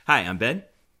Hi, I'm Ben.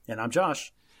 And I'm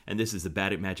Josh. And this is the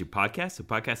Bad at Magic podcast, a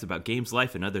podcast about games,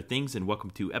 life, and other things. And welcome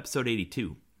to episode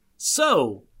 82.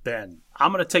 So, Ben,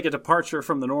 I'm going to take a departure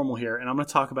from the normal here, and I'm going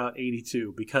to talk about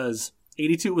 82 because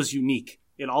 82 was unique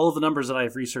in all of the numbers that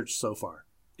I've researched so far.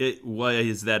 Why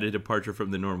is that a departure from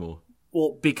the normal?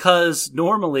 Well, because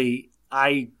normally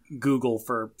I Google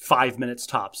for 5 minutes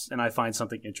tops, and I find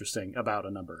something interesting about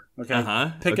a number.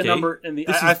 Okay, pick a number, and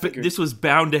this was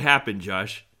bound to happen,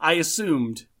 Josh. I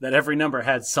assumed that every number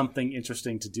had something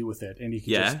interesting to do with it, and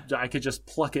I could just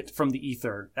pluck it from the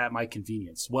ether at my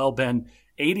convenience. Well, Ben,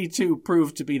 82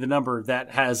 proved to be the number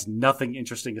that has nothing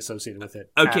interesting associated with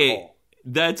it. Okay. At all.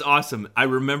 That's awesome. I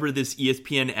remember this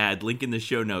ESPN ad, link in the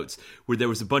show notes, where there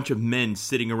was a bunch of men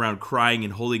sitting around crying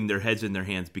and holding their heads in their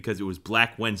hands because it was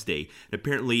Black Wednesday.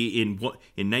 Apparently, in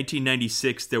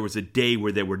 1996, there was a day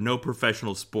where there were no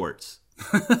professional sports.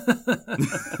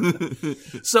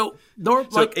 So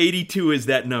 82 is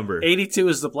that number. 82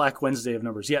 is the Black Wednesday of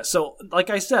numbers. Yeah. So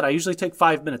like I said, I usually take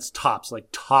 5 minutes tops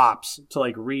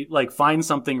to read, find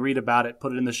something, read about it,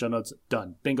 put it in the show notes.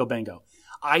 Done. Bingo, bango.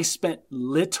 I spent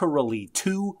literally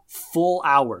 2 full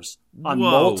hours on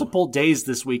multiple days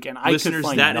this week, and I could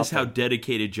find that nothing. Is how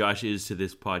dedicated Josh is to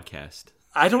this podcast.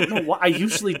 I don't know why. I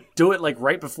usually do it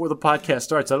right before the podcast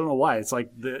starts. I don't know why. It's like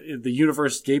the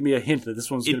universe gave me a hint that this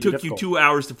one's going to be difficult. It took you 2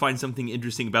 hours to find something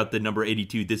interesting about the number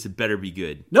 82. This had better be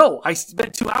good. No, I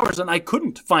spent 2 hours and I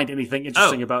couldn't find anything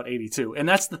interesting about 82. And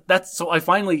that's so I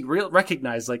finally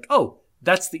recognized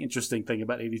that's the interesting thing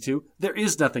about 82. There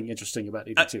is nothing interesting about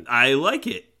 82. I like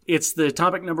it. It's the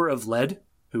atomic number of lead.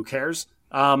 Who cares?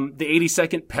 The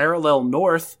 82nd parallel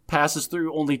north passes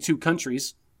through only 2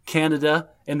 countries, Canada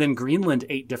and then Greenland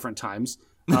 8 different times.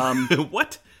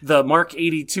 What? The Mark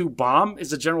 82 bomb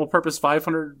is a general purpose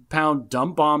 500-pound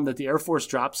dumb bomb that the Air Force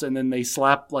drops, and then they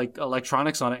slap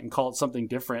electronics on it and call it something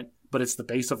different. But it's the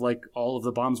base of all of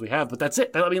the bombs we have. But that's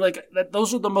it. I mean,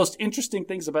 those are the most interesting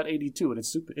things about 82, and it's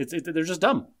super. They're just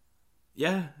dumb.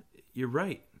 Yeah, you're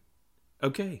right.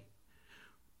 Okay.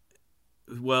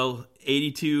 Well,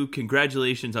 82.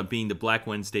 Congratulations on being the Black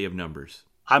Wednesday of numbers.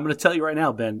 I'm going to tell you right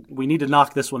now, Ben, we need to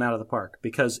knock this one out of the park,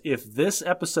 because if this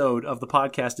episode of the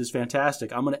podcast is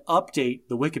fantastic, I'm going to update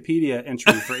the Wikipedia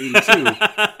entry for 82,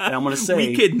 and I'm going to say...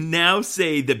 We can now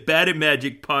say that Bad at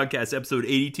Magic podcast episode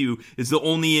 82 is the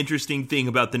only interesting thing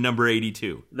about the number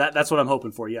 82. That's what I'm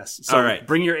hoping for, yes. So all right.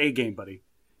 Bring your A game, buddy.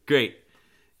 Great.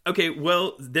 Okay,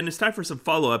 well, then it's time for some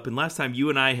follow-up. And last time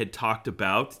you and I had talked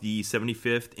about the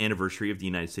 75th anniversary of the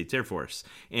United States Air Force.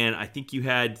 And I think you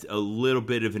had a little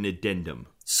bit of an addendum.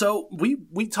 So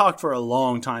we talked for a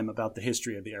long time about the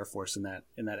history of the Air Force in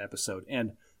that episode.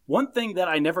 And one thing that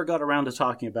I never got around to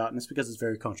talking about, and it's because it's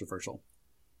very controversial,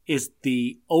 is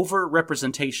the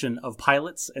over-representation of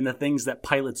pilots and the things that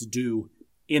pilots do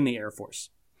in the Air Force.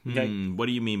 Okay? What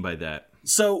do you mean by that?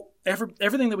 So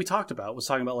everything that we talked about was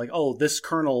talking about this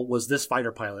colonel was this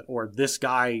fighter pilot, or this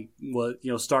guy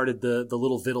was started the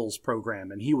Little Vittles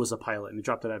program and he was a pilot and he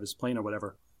dropped it out of his plane or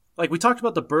whatever. We talked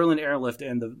about the Berlin Airlift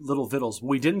and the Little Vittles. What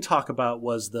we didn't talk about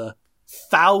was the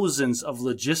thousands of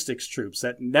logistics troops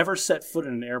that never set foot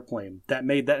in an airplane that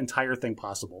made that entire thing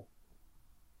possible.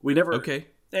 We never. Okay.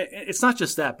 It's not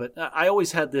just that, but I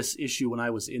always had this issue when I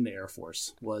was in the Air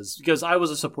Force, was because I was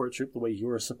a support troop the way you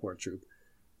were a support troop.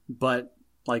 But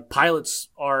pilots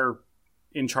are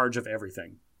in charge of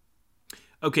everything.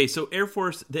 Okay, so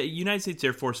the United States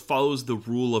Air Force follows the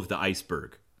rule of the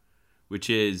iceberg, which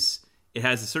is it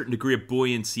has a certain degree of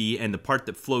buoyancy, and the part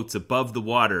that floats above the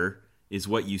water is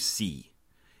what you see.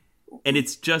 And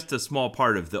it's just a small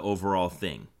part of the overall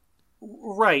thing.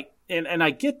 Right. And I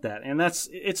get that. And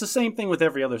it's the same thing with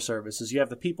every other service, is you have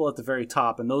the people at the very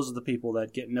top, and those are the people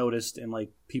that get noticed and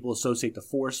people associate the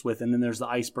force with. And then there's the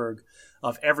iceberg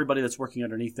of everybody that's working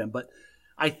underneath them. But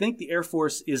I think the Air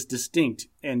Force is distinct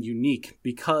and unique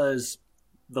because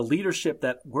the leadership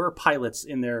that were pilots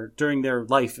during their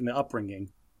life and the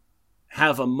upbringing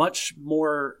have a much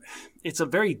more, it's a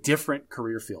very different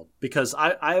career field, because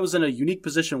I was in a unique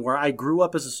position where I grew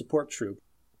up as a support troop.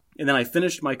 And then I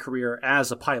finished my career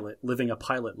as a pilot, living a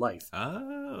pilot life.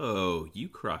 Oh, you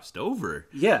crossed over.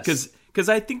 Yes. Because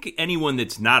I think anyone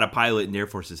that's not a pilot in the Air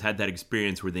Force has had that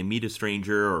experience where they meet a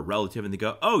stranger or a relative and they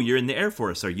go, oh, you're in the Air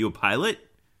Force. Are you a pilot?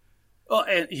 Oh,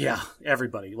 and yeah,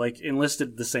 everybody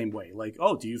enlisted the same way.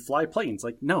 Oh, do you fly planes?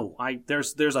 No,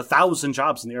 there's 1,000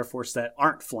 jobs in the Air Force that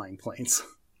aren't flying planes.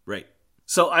 Right.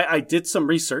 So I did some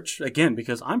research, again,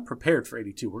 because I'm prepared for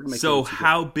 82. We're gonna make So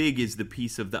how big is the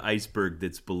piece of the iceberg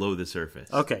that's below the surface?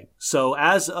 Okay, so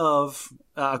as of,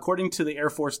 according to the Air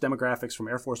Force demographics from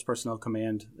Air Force Personnel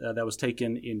Command that was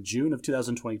taken in June of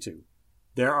 2022,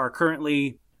 there are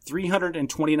currently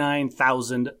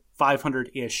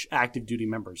 329,500-ish active duty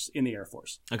members in the Air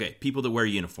Force. Okay, people that wear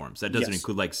uniforms. That doesn't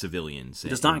include like civilians. It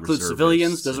does not include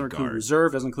civilians, doesn't include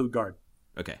reserve, doesn't include guard.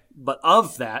 Okay. But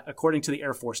of that, according to the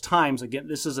Air Force Times, again,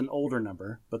 this is an older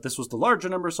number, but this was the larger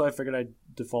number, so I figured I'd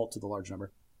default to the large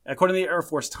number. According to the Air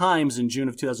Force Times, in June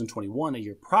of 2021, a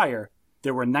year prior,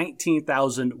 there were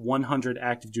 19,100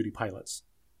 active duty pilots.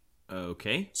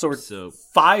 Okay. So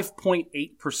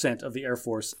 5.8% of the Air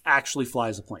Force actually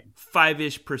flies a plane.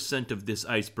 5-ish% of this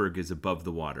iceberg is above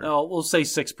the water. Oh, we'll say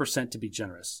 6% to be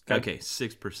generous. Okay,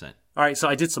 6%. All right, so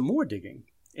I did some more digging.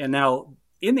 And now,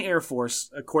 in the Air Force,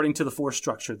 according to the force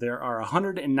structure, there are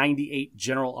 198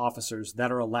 general officers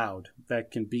that are allowed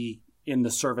that can be in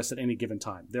the service at any given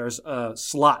time. There's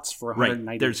slots for 190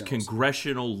 Right. There's generals.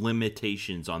 congressional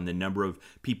limitations on the number of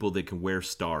people that can wear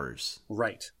stars.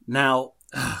 Right. Now,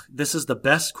 this is the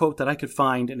best quote that I could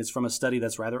find, and it's from a study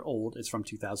that's rather old. It's from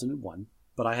 2001.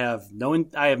 But I have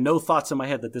no thoughts in my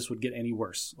head that this would get any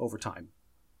worse over time.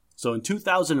 So in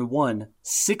 2001,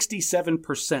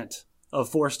 67% of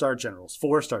four-star generals,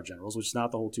 which is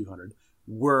not the whole 200,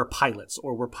 were pilots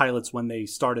or were pilots when they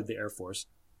started the Air Force.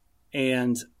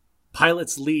 And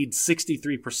pilots lead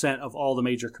 63% of all the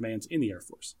major commands in the Air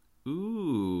Force.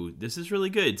 Ooh, this is really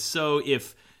good. So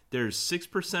if there's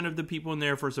 6% of the people in the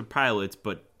Air Force are pilots,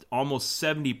 but almost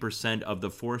 70% of the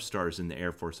 4-stars in the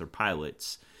Air Force are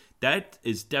pilots, that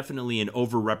is definitely an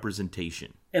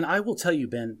overrepresentation. And I will tell you,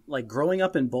 Ben, like growing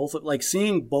up in both, like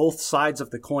seeing both sides of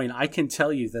the coin, I can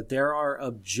tell you that there are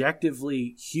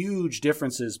objectively huge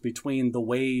differences between the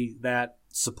way that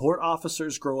support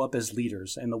officers grow up as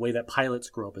leaders and the way that pilots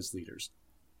grow up as leaders.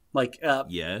 Like,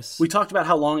 yes, we talked about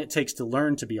how long it takes to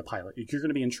learn to be a pilot. You're going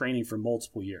to be in training for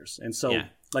multiple years. And so,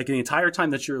 like the entire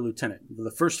time that you're a lieutenant,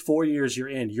 the first 4 years you're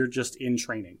in, you're just in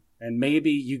training. And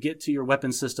maybe you get to your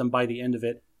weapon system by the end of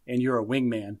it and you're a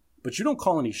wingman, but you don't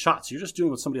call any shots. You're just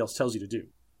doing what somebody else tells you to do.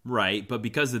 Right, but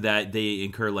because of that, they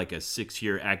incur like a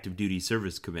 6-year active duty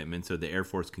service commitment so the Air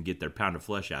Force can get their pound of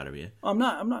flesh out of you. I'm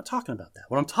not talking about that.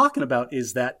 What I'm talking about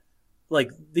is that, like,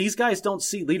 these guys don't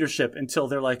see leadership until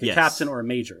they're like a captain or a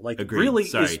major. Like, agreed. Really,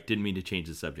 sorry, didn't mean to change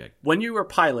the subject. When you're a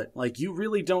pilot, like, you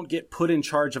really don't get put in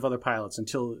charge of other pilots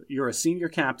until you're a senior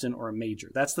captain or a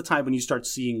major. That's the time when you start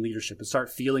seeing leadership and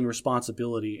start feeling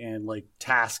responsibility and like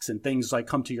tasks and things like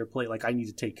come to your plate. Like, I need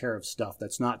to take care of stuff.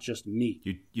 That's not just me.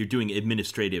 You're doing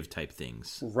administrative type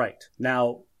things. Right.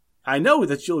 Now, I know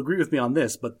that you'll agree with me on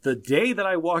this, but the day that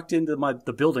I walked into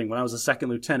the building when I was a second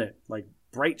lieutenant, like,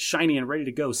 bright, shiny, and ready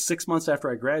to go, 6 months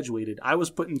after I graduated, I was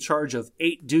put in charge of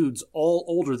 8 dudes, all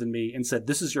older than me, and said,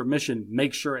 "This is your mission.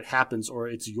 Make sure it happens or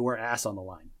it's your ass on the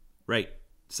line." Right.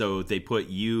 So they put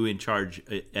you in charge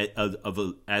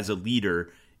as a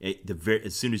leader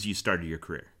as soon as you started your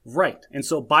career. Right. And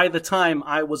so by the time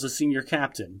I was a senior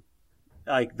captain,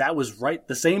 like that was right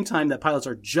the same time that pilots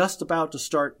are just about to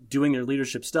start doing their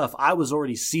leadership stuff. I was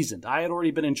already seasoned. I had already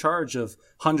been in charge of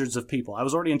hundreds of people. I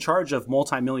was already in charge of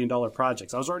multi-million-dollar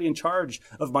projects. I was already in charge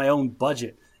of my own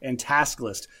budget and task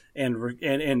list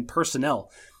and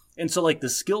personnel. And so like the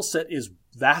skill set is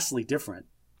vastly different.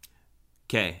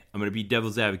 Okay, I'm going to be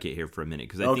devil's advocate here for a minute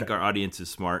because I think our audience is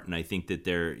smart and I think that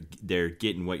they're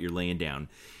getting what you're laying down.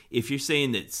 If you're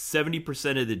saying that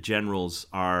 70% of the generals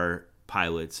are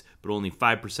pilots, but only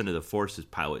 5% of the force is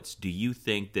pilots, do you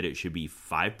think that it should be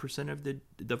 5% of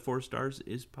the 4-stars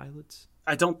is pilots?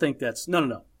 I don't think that's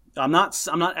no. I'm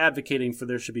not advocating for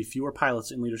there should be fewer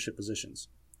pilots in leadership positions.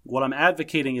 What I'm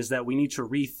advocating is that we need to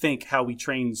rethink how we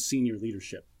train senior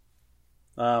leadership.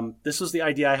 This was the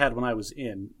idea I had when I was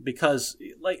in, because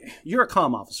like you're a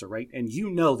comm officer, right? And you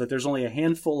know that there's only a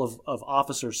handful of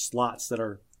officer slots that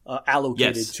are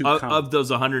allocated to comm. Of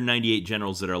those 198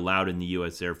 generals that are allowed in the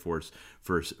U.S. Air Force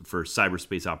for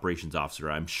cyberspace operations officer,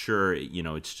 I'm sure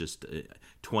it's just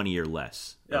 20 or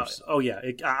less.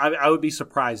 I would be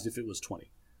surprised if it was 20.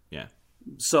 Yeah.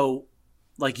 So,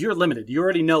 like, you're limited. You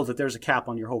already know that there's a cap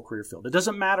on your whole career field. It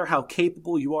doesn't matter how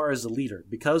capable you are as a leader,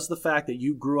 because the fact that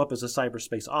you grew up as a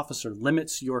cyberspace officer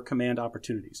limits your command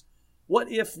opportunities.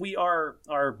 What if we are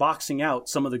boxing out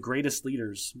some of the greatest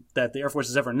leaders that the Air Force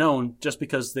has ever known just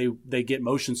because they get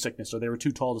motion sickness or they were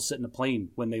too tall to sit in a plane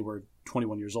when they were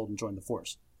 21 years old and joined the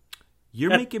force? You're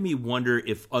making me wonder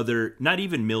if other, not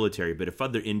even military, but if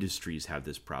other industries have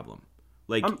this problem.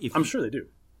 Like, I'm sure they do.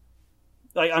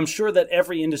 Like, I'm sure that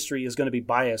every industry is going to be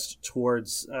biased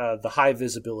towards the high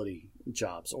visibility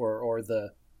jobs or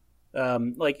the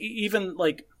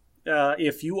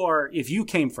if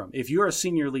you're a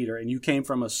senior leader and you came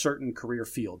from a certain career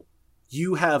field,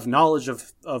 you have knowledge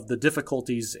of the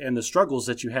difficulties and the struggles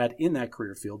that you had in that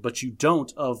career field, but you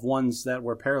don't of ones that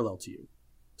were parallel to you.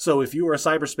 So if you were a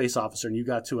cyberspace officer and you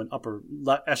got to an upper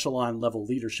echelon level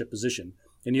leadership position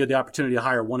and you had the opportunity to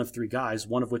hire one of 3 guys,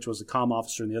 one of which was a comm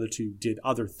officer and the other 2 did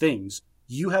other things,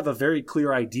 you have a very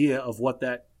clear idea of what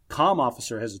that comm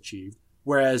officer has achieved,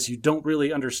 whereas you don't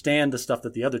really understand the stuff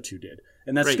that the other 2 did.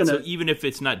 And that's going to... So even if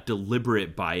it's not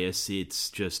deliberate bias, it's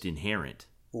just inherent.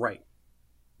 Right.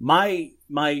 My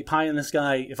pie in the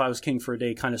sky, if I was king for a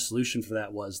day, kind of solution for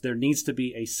that was there needs to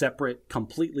be a separate,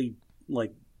 completely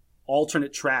like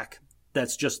alternate track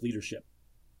that's just leadership.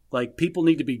 Like people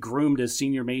need to be groomed as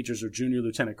senior majors or junior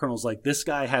lieutenant colonels. Like this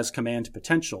guy has command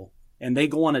potential, and they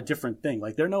go on a different thing.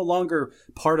 Like they're no longer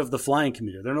part of the flying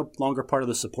community. They're no longer part of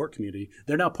the support community.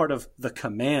 They're now part of the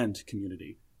command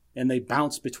community, and they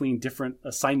bounce between different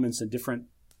assignments and different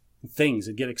things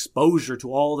and get exposure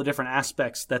to all the different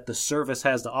aspects that the service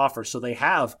has to offer, so they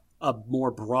have a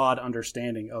more broad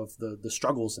understanding of the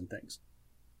struggles and things.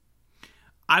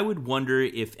 I would wonder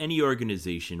if any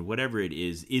organization, whatever it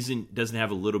is, doesn't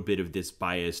have a little bit of this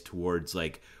bias towards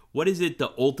like, what is it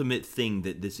the ultimate thing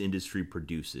that this industry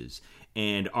produces?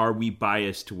 And are we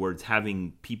biased towards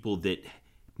having people that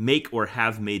make or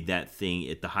have made that thing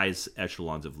at the highest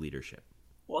echelons of leadership?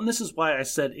 Well, and this is why I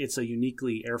said it's a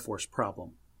uniquely Air Force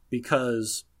problem.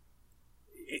 Because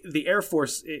the Air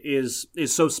Force is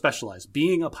so specialized.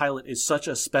 Being a pilot is such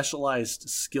a specialized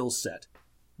skill set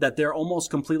that they're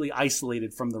almost completely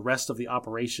isolated from the rest of the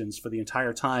operations for the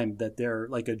entire time that they're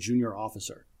like a junior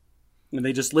officer. And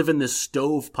they just live in this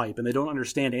stovepipe and they don't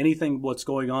understand anything what's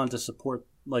going on to support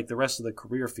like the rest of the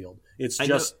career field. It's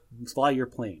just fly your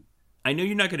plane. I know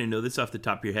you're not going to know this off the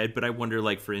top of your head, but I wonder,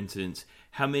 like, for instance,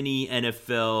 how many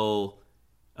NFL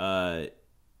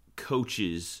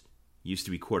coaches used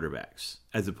to be quarterbacks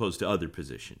as opposed to other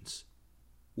positions?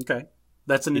 Okay.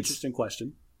 That's an interesting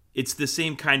question. It's the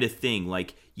same kind of thing.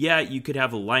 Like, yeah, you could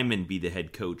have a lineman be the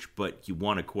head coach, but you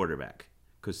want a quarterback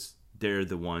because they're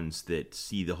the ones that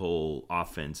see the whole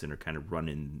offense and are kind of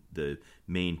running the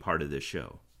main part of the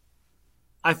show.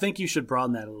 I think you should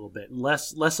broaden that a little bit.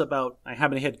 Less about how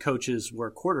many head coaches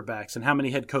were quarterbacks and how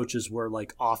many head coaches were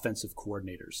like offensive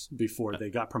coordinators before they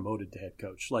got promoted to head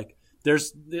coach. Like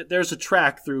there's a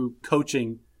track through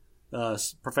coaching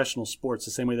professional sports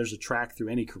the same way there's a track through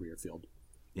any career field.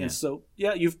 Yeah. And so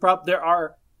yeah, there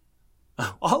are.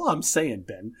 All I'm saying,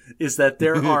 Ben, is that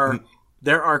there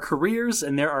are careers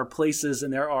and there are places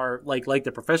and there are like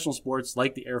the professional sports,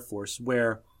 like the Air Force,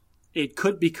 where it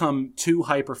could become too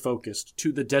hyper-focused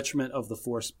to the detriment of the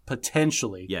force,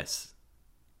 potentially. Yes.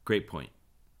 Great point.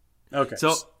 Okay.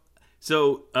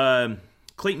 So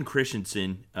Clayton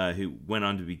Christensen, who went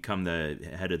on to become the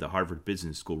head of the Harvard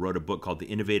Business School, wrote a book called The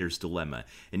Innovator's Dilemma.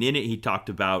 And in it, he talked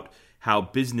about how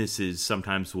businesses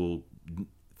sometimes will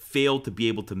fail to be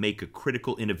able to make a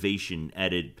critical innovation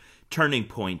at a turning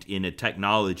point in a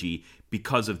technology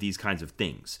because of these kinds of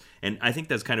things. And I think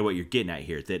that's kind of what you're getting at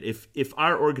here, that if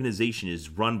our organization is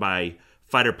run by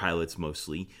fighter pilots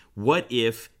mostly, what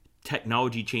if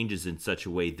technology changes in such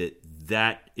a way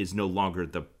that is no longer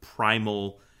the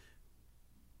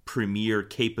premier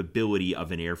capability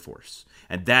of an Air Force?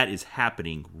 And that is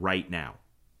happening right now.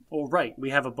 Well, right.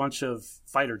 We have a bunch of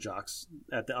fighter jocks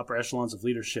at the upper echelons of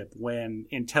leadership when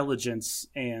intelligence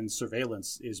and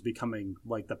surveillance is becoming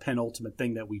like the penultimate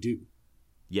thing that we do.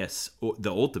 Yes, the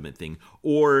ultimate thing.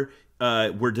 Or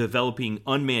we're developing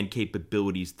unmanned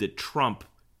capabilities that trump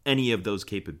any of those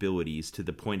capabilities to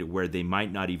the point of where they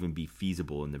might not even be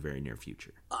feasible in the very near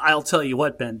future. I'll tell you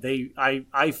what, Ben.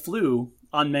 I flew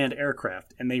unmanned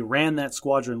aircraft, and they ran that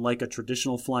squadron like a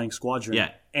traditional flying squadron.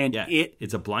 Yeah, and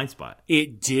it's a blind spot.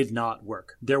 It did not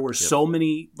work. There were so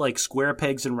many like square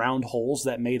pegs and round holes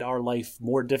that made our life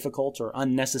more difficult or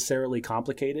unnecessarily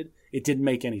complicated. It didn't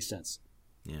make any sense.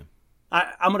 Yeah.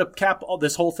 I'm going to cap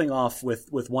this whole thing off with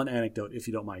one anecdote, if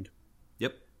you don't mind.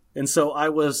 Yep. And so I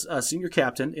was a senior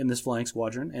captain in this flying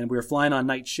squadron, and we were flying on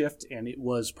night shift, and it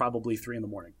was probably 3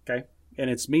 a.m, okay? And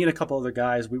it's me and a couple other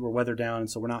guys. We were weather down, and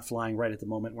so we're not flying right at the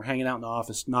moment. We're hanging out in the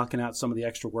office, knocking out some of the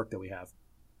extra work that we have.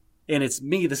 And it's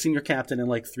me, the senior captain, and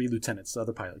like 3 lieutenants, the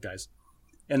other pilot guys.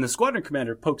 And the squadron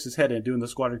commander pokes his head in doing the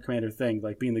squadron commander thing,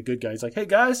 like being the good guy. He's like, hey,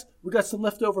 guys, we got some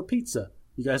leftover pizza.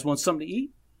 You guys want something to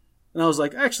eat? And I was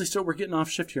like, actually, sir, we're getting off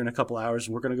shift here in a couple hours,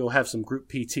 and we're going to go have some group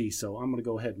PT, so I'm going to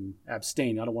go ahead and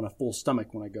abstain. I don't want a full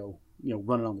stomach when I go,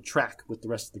 running on the track with the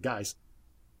rest of the guys.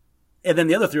 And then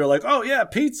the other 3 are like, oh, yeah,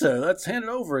 pizza, let's hand it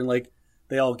over. And, like,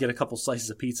 they all get a couple slices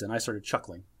of pizza, and I started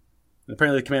chuckling. And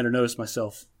apparently the commander noticed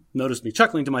me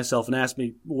chuckling to myself and asked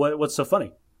me, what's so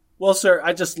funny? Well, sir,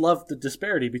 I just love the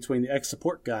disparity between the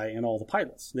ex-support guy and all the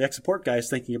pilots. The ex-support guy is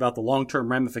thinking about the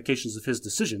long-term ramifications of his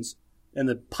decisions, and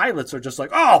the pilots are just like,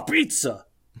 oh, pizza!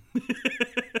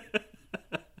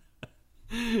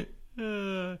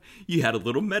 You had a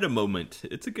little meta moment.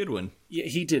 It's a good one. Yeah,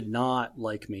 he did not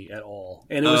like me at all,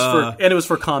 and it was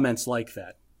for comments like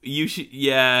that. You should,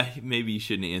 yeah. Maybe you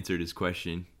shouldn't have answered his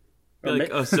question. Be like,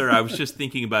 oh, sir, I was just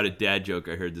thinking about a dad joke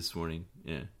I heard this morning.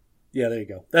 Yeah. Yeah, there you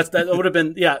go. That would have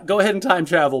been, yeah, go ahead and time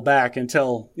travel back and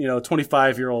tell,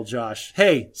 25-year-old Josh,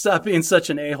 hey, stop being such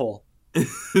an a-hole.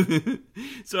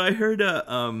 So I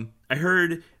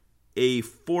heard a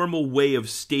formal way of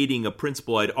stating a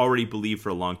principle I'd already believed for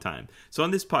a long time. So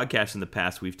on this podcast in the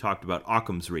past, we've talked about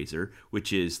Occam's razor,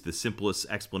 which is the simplest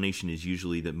explanation is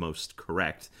usually the most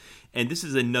correct. And this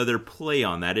is another play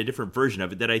on that, a different version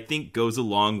of it that I think goes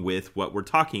along with what we're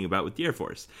talking about with the Air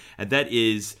Force. And that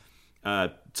is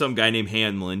some guy named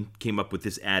Hanlon came up with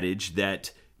this adage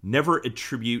that never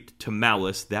attribute to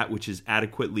malice that which is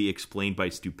adequately explained by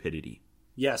stupidity.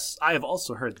 Yes, I have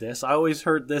also heard this. I always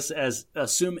heard this as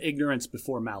assume ignorance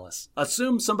before malice.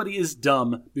 Assume somebody is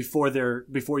dumb before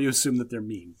you assume that they're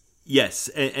mean. Yes,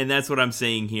 and that's what I'm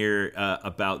saying here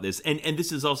about this. And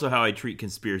this is also how I treat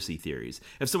conspiracy theories.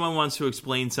 If someone wants to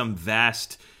explain some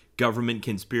vast government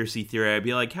conspiracy theory, I'd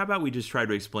be like, how about we just try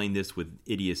to explain this with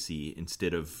idiocy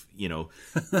instead of,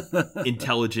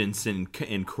 intelligence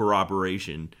and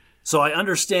corroboration. So I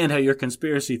understand how your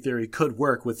conspiracy theory could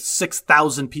work with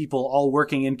 6,000 people all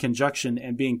working in conjunction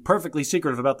and being perfectly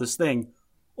secretive about this thing.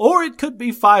 Or it could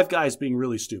be 5 guys being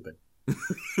really stupid.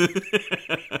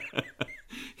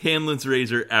 Hanlon's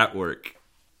razor at work.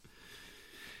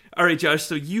 All right, Josh,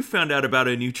 so you found out about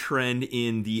a new trend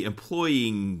in the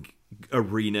employing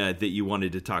arena that you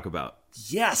wanted to talk about.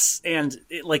 Yes, and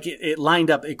it lined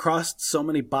up. It crossed so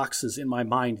many boxes in my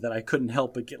mind that I couldn't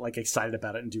help but get excited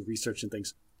about it and do research and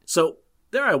things. So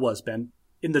there I was, Ben,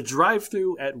 in the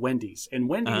drive-thru at Wendy's. And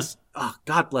Wendy's,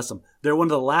 God bless them, they're one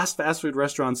of the last fast food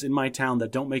restaurants in my town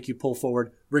that don't make you pull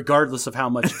forward regardless of how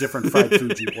much different fried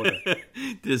food you order.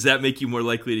 Does that make you more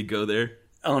likely to go there?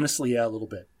 Honestly, yeah, a little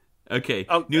bit. Okay.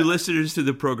 New listeners to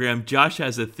the program, Josh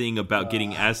has a thing about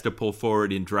getting asked to pull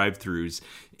forward in drive-thrus.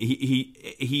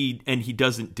 He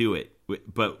doesn't do it.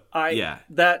 But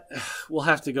that we'll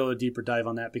have to go a deeper dive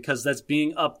on that because that's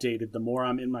being updated the more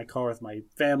I'm in my car with my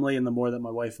family and the more that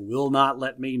my wife will not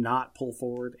let me not pull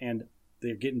forward, and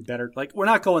they're getting better. We're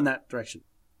not going that direction.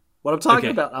 What I'm talking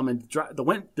about, I'm in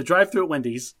the drive-thru at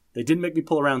Wendy's. They didn't make me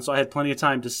pull around, so I had plenty of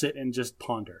time to sit and just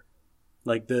ponder,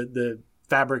 the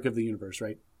fabric of the universe,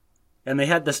 right? And they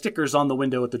had the stickers on the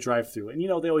window at the drive-thru. And,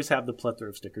 they always have the plethora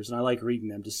of stickers. And I like reading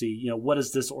them to see, what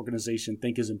does this organization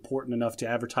think is important enough to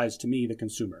advertise to me, the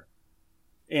consumer?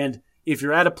 And if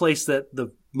you're at a place that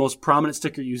the most prominent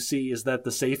sticker you see is that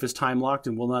the safe is time-locked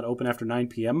and will not open after 9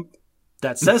 p.m.,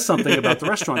 that says something about the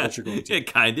restaurant that you're going to.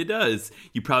 It kind of does.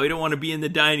 You probably don't want to be in the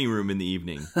dining room in the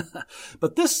evening.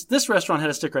 But this restaurant had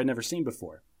a sticker I'd never seen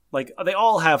before. They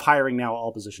all have hiring now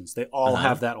all positions. They all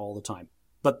have that all the time.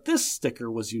 But this sticker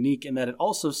was unique in that it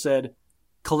also said,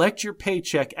 collect your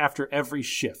paycheck after every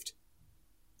shift.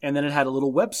 And then it had a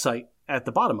little website at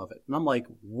the bottom of it. And I'm like,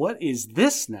 what is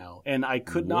this now? And I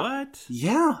could not. What?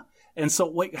 Yeah. And so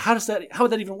wait, how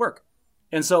would that even work?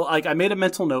 And so I made a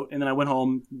mental note and then I went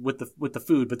home with the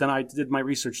food, but then I did my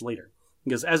research later.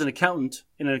 Because as an accountant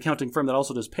in an accounting firm that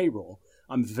also does payroll,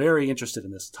 I'm very interested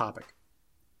in this topic.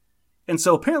 And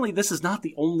so apparently this is not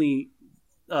the only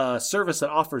service that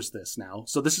offers this now.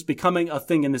 So this is becoming a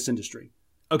thing in this industry.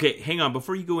 Okay, hang on.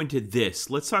 Before you go into this,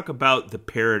 let's talk about the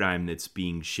paradigm that's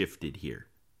being shifted here.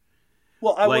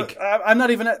 Well, I'm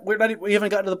not even. We haven't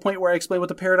gotten to the point where I explain what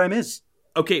the paradigm is.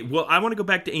 Okay, well, I want to go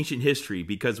back to ancient history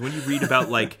because when you read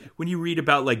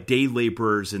about day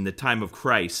laborers in the time of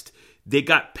Christ, they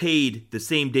got paid the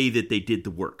same day that they did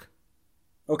the work.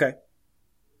 Okay.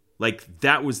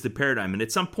 That was the paradigm. And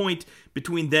at some point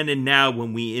between then and now,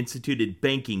 when we instituted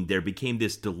banking, there became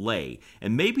this delay.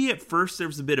 And maybe at first there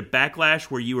was a bit of backlash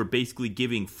where you were basically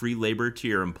giving free labor to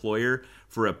your employer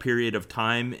for a period of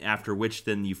time, after which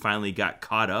then you finally got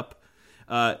caught up.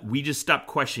 We just stopped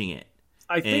questioning it.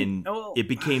 It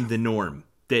became the norm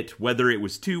that whether it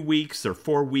was 2 weeks or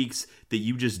 4 weeks, that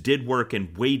you just did work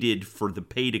and waited for the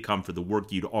pay to come for the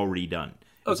work you'd already done.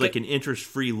 It was like an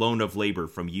interest-free loan of labor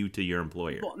from you to your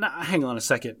employer. Well, now, hang on a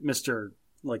second, Mr.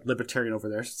 Libertarian over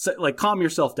there. Calm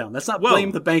yourself down. Let's not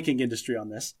blame the banking industry on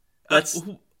this.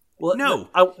 No.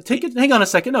 Hang on a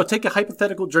second. No, take a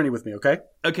hypothetical journey with me, okay?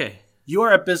 Okay. You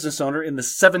are a business owner in the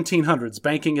 1700s.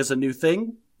 Banking is a new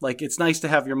thing. It's nice to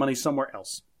have your money somewhere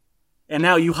else. And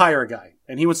now you hire a guy,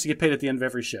 and he wants to get paid at the end of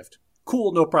every shift.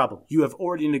 Cool, no problem. You have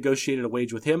already negotiated a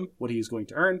wage with him, what he is going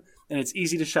to earn, and it's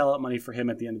easy to shell out money for him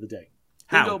at the end of the day.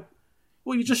 How?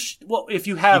 Well, if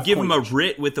you have You give coinage, him a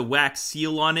writ with a wax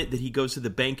seal on it that he goes to the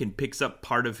bank and picks up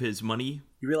part of his money.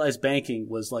 you realize banking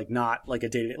was like not like a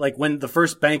day-to-day. Like when the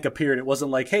first bank appeared, it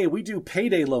wasn't like, hey, we do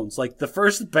payday loans. Like the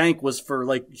first bank was for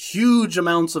like huge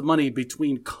amounts of money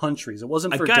between countries. It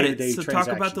wasn't for day-to-day So transactions.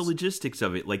 talk about the logistics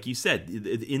of it. Like you said,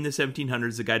 in the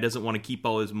 1700s, the guy doesn't want to keep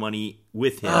all his money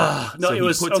with him, so he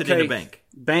puts it in a bank.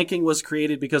 Banking was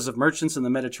created because of merchants in the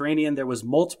Mediterranean. There was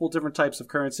multiple different types of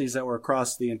currencies that were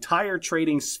across the entire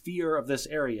trading sphere of this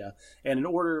area. And in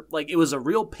order, like, it was a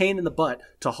real pain in the butt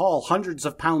to haul hundreds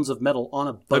of pounds of metal on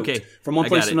a boat from one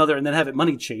place to another and then have it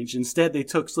money changed. Instead, they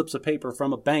took slips of paper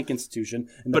from a bank institution,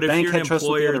 and the bank had trust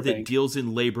with the other bank. But if you're an employer that deals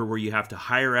in labor where you have to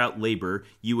hire out labor,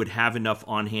 you would have enough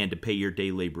on hand to pay your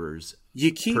day laborers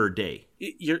per day.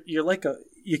 You're like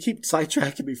you keep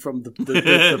sidetracking me from the point I'm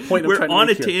trying to make. We're on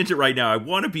a tangent right now. I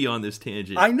want to be on this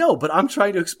tangent. I know, but I'm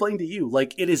trying to explain to you.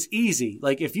 Like, it is easy.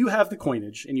 Like, if you have the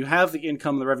coinage and you have the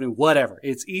income, the revenue, whatever,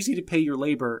 it's easy to pay your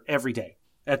labor every day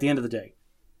at the end of the day.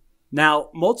 Now,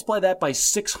 multiply that by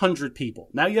 600 people.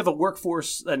 Now you have a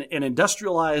workforce, an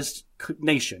industrialized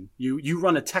nation. You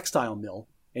run a textile mill,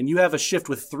 and you have a shift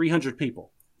with 300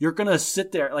 people. You're going to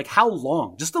sit there, like, how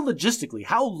long? Just logistically,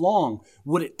 how long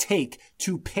would it take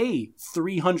to pay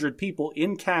 300 people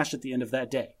in cash at the end of that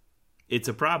day? It's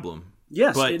a problem.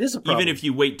 Yes, but it is a problem. Even if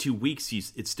you wait 2 weeks,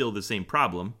 it's still the same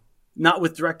problem. Not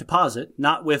with direct deposit,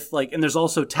 not with, like, and there's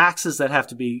also taxes that have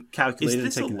to be calculated.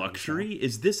 Is this a luxury?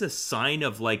 Is this a sign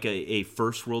of, like, a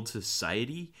first world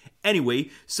society? Anyway,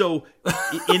 so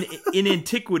in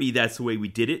antiquity, that's the way we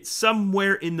did it.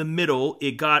 Somewhere in the middle,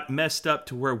 it got messed up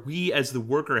to where we, as the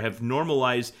worker, have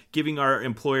normalized giving our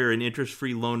employer an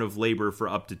interest-free loan of labor for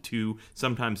up to 2,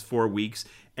 sometimes 4 weeks.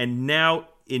 And now,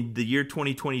 in the year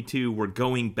 2022, we're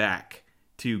going back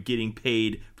to getting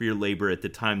paid for your labor at the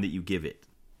time that you give it.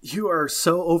 You are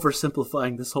so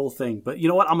oversimplifying this whole thing, but you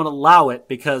know what? I'm going to allow it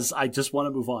because I just want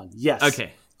to move on. Yes.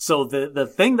 Okay. So the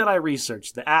thing that I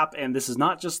researched, the app, and this is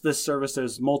not just this service,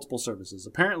 there's multiple services.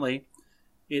 Apparently,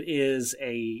 it is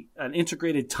an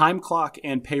integrated time clock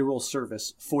and payroll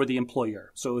service for the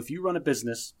employer. So if you run a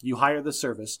business, you hire the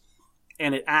service,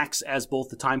 and it acts as both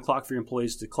the time clock for your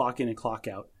employees to clock in and clock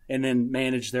out, and then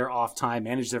manage their off time,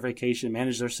 manage their vacation,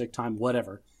 manage their sick time,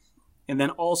 whatever. And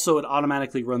then also it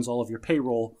automatically runs all of your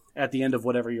payroll at the end of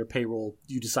whatever your payroll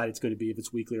you decide it's going to be, if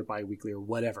it's weekly or bi-weekly or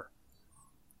whatever.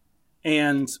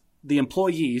 And the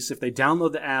employees, if they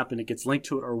download the app and it gets linked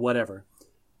to it or whatever,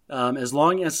 as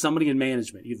long as somebody in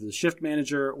management, either the shift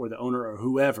manager or the owner or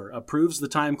whoever, approves the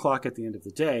time clock at the end of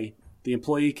the day, the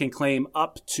employee can claim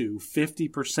up to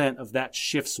 50% of that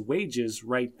shift's wages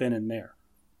right then and there.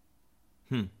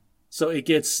 So it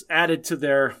gets added to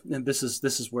their, and this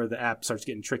is where the app starts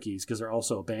getting tricky because they're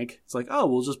also a bank. It's like, oh,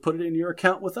 we'll just put it in your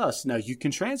account with us. Now you can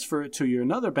transfer it to your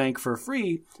another bank for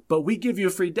free, but we give you a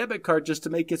free debit card just to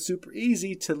make it super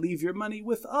easy to leave your money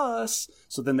with us.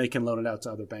 So then they can loan it out to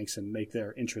other banks and make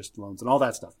their interest loans and all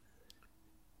that stuff.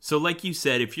 So like you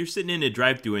said, if you're sitting in a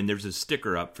drive-thru and there's a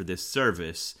sticker up for this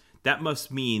service, that must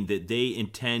mean that they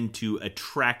intend to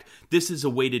attract, this is a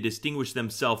way to distinguish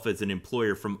themselves as an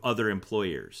employer from other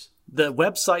employers. The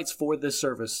websites for this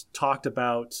service talked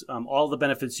about all the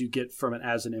benefits you get from it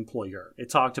as an employer. It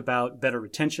talked about better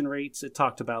retention rates. It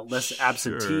talked about less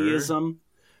absenteeism.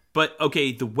 But,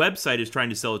 okay, the website is trying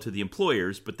to sell it to the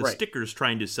employers, but the sticker is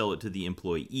trying to sell it to the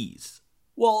employees.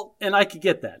 Well, and I could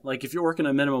get that. Like if you're working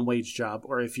a minimum wage job,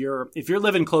 or if you're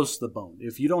living close to the bone,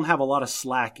 if you don't have a lot of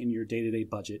slack in your day-to-day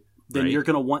budget, then you're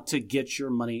going to want to get your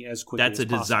money as quickly as possible.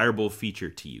 That's a desirable feature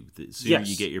to you. The sooner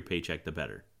you get your paycheck, the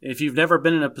better. If you've never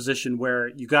been in a position where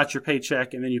you got your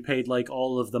paycheck and then you paid like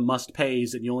all of the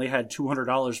must-pays and you only had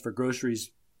 $200 for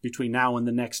groceries between now and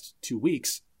the next 2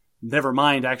 weeks, never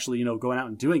mind actually, going out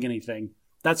and doing anything,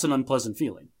 that's an unpleasant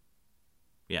feeling.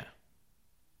 Yeah.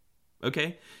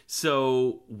 Okay.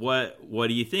 So what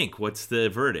do you think? What's the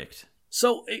verdict?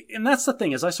 So, and that's the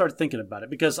thing, as I started thinking about it,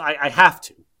 because I have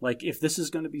to. Like, if this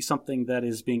is going to be something that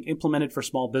is being implemented for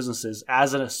small businesses,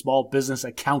 as a small business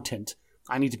accountant,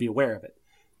 I need to be aware of it.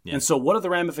 Yeah. And so what are the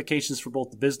ramifications for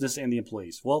both the business and the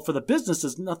employees? Well, for the business,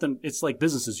 it's nothing. It's like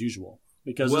business as usual,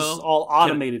 because this is all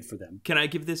automated for them. Can I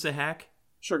give this a hack?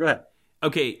 Sure, go ahead.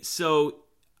 Okay, so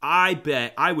I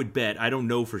would bet, I don't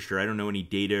know for sure, I don't know any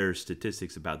data or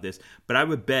statistics about this, but I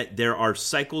would bet there are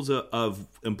cycles of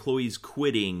employees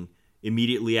quitting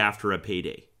immediately after a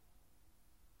payday.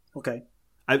 Okay.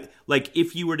 Like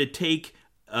if you were to take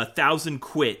 1,000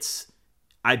 quits,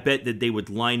 I bet that they would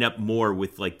line up more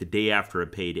with like the day after a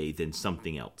payday than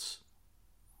something else.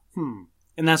 And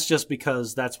that's just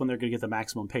because that's when they're going to get the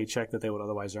maximum paycheck that they would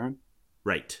otherwise earn?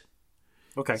 Right.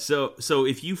 Okay. So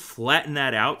if you flatten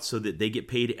that out so that they get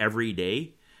paid every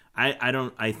day,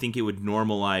 I think it would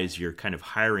normalize your kind of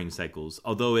hiring cycles,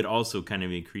 although it also kind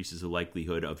of increases the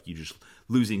likelihood of you just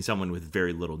losing someone with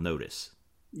very little notice.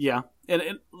 Yeah.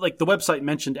 And like the website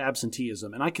mentioned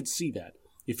absenteeism, and I could see that.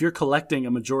 If you're collecting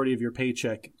a majority of your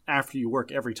paycheck after you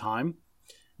work every time,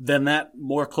 then that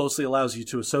more closely allows you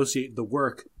to associate the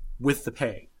work with the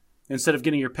pay. Instead of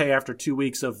getting your pay after 2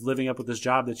 weeks of living up with this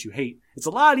job that you hate, it's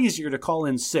a lot easier to call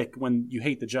in sick when you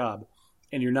hate the job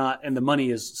and you're not, and the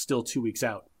money is still 2 weeks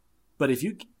out. But if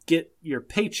you get your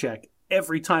paycheck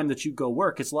every time that you go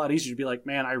work, it's a lot easier to be like,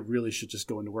 man, I really should just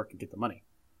go into work and get the money.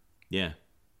 Yeah.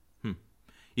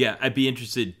 Yeah, I'd be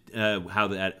interested how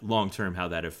that long-term, how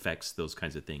that affects those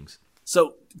kinds of things.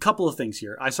 So a couple of things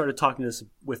here. I started talking this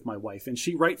with my wife, and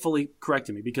she rightfully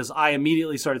corrected me because I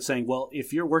immediately started saying, well,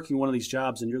 if you're working one of these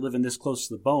jobs and you're living this close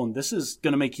to the bone, this is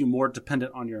going to make you more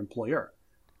dependent on your employer.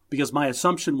 Because my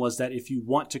assumption was that if you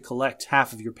want to collect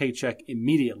half of your paycheck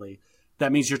immediately,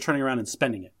 that means you're turning around and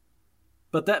spending it.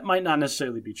 But that might not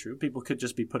necessarily be true. People could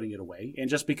just be putting it away. And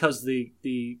just because the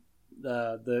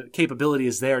capability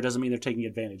is there doesn't mean they're taking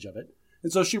advantage of it.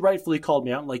 And so she rightfully called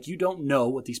me out, like, you don't know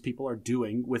what these people are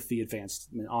doing with the advance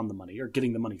on the money or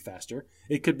getting the money faster.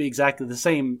 It could be exactly the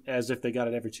same as if they got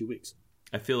it every 2 weeks.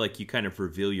 I feel like you kind of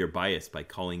reveal your bias by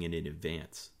calling it in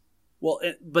advance. Well,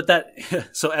 but that,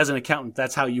 so as an accountant,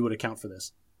 that's how you would account for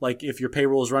this. Like, if your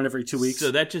payroll is run every 2 weeks. So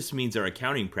that just means our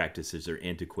accounting practices are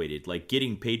antiquated. Like,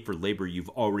 getting paid for labor you've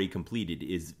already completed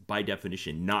is, by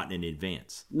definition, not in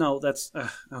advance. No, that's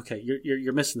okay.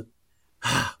 You're missing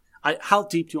the. How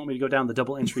deep do you want me to go down the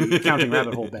double entry accounting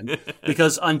rabbit hole, Ben?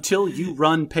 Because until you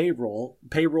run payroll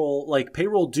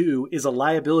due is a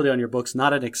liability on your books,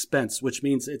 not an expense, which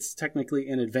means it's technically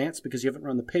in advance because you haven't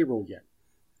run the payroll yet.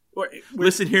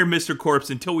 Listen here, Mr.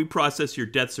 Corpse. Until we process your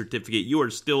death certificate, you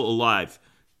are still alive.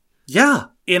 Yeah,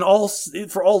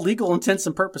 for all legal intents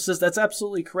and purposes, that's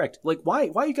absolutely correct. Like, why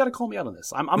you got to call me out on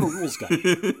this? I'm a rules guy.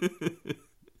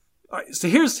 All right, so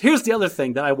here's the other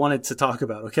thing that I wanted to talk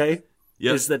about. Okay,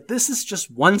 is that this is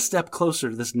just one step closer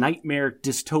to this nightmare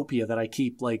dystopia that I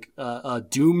keep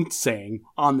doomed saying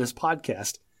on this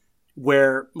podcast,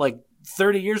 where like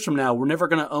 30 years from now we're never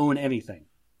going to own anything.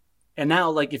 And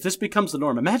now, like, if this becomes the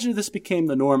norm, imagine if this became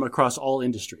the norm across all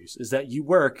industries, is that you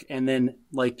work and then,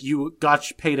 like, you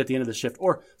got paid at the end of the shift.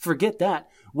 Or forget that.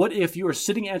 What if you are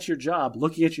sitting at your job,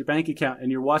 looking at your bank account, and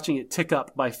you're watching it tick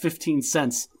up by 15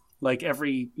 cents, like,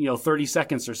 every, 30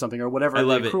 seconds or something, or whatever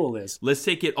the accrual is? Let's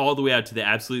take it all the way out to the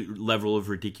absolute level of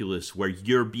ridiculous where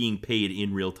you're being paid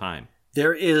in real time.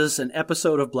 There is an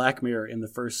episode of Black Mirror in the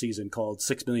first season called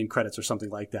 6 Million Credits or something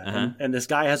like that. Uh-huh. And this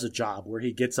guy has a job where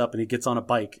he gets up and he gets on a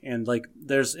bike. And like,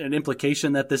 there's an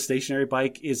implication that this stationary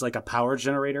bike is like a power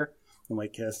generator. And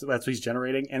like, that's what he's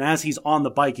generating. And as he's on the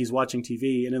bike, he's watching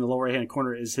TV. And in the lower right hand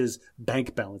corner is his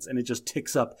bank balance. And it just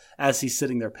ticks up as he's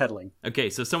sitting there pedaling. Okay,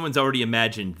 so someone's already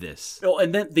imagined this. Oh,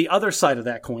 and then the other side of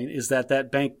that coin is that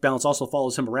bank balance also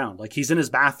follows him around. Like, he's in his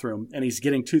bathroom and he's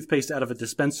getting toothpaste out of a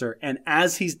dispenser. And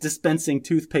as he's dispensing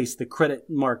toothpaste, the credit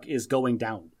mark is going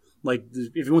down. Like,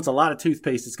 if he wants a lot of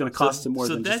toothpaste, it's going to cost him more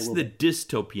than just a little bit. So that's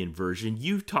the dystopian version.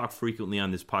 You've talked frequently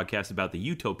on this podcast about the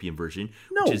utopian version,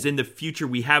 No. which is in the future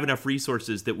we have enough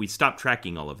resources that we stop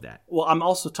tracking all of that. Well, I'm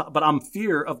also, but I'm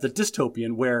fear of the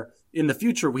dystopian where in the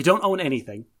future we don't own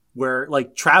anything. Where,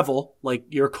 like, travel, like,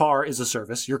 your car is a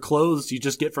service. Your clothes you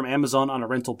just get from Amazon on a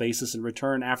rental basis and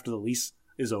return after the lease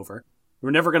is over. We're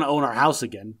never going to own our house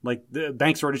again. Like, the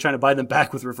banks are already trying to buy them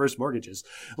back with reverse mortgages.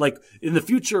 Like, in the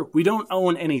future, we don't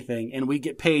own anything, and we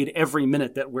get paid every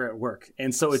minute that we're at work.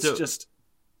 And so it's just,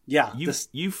 yeah.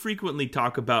 You frequently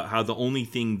talk about how the only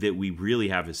thing that we really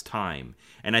have is time.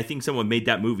 And I think someone made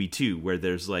that movie, too, where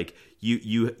there's, like,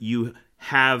 you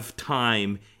have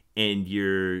time, and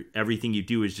everything you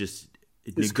do is just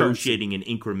negotiating in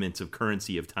increments of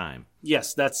currency of time.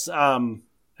 Yes, that's...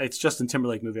 It's Justin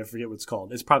Timberlake movie. I forget what it's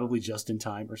called. It's probably Just in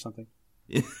Time or something.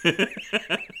 It's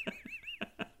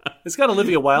got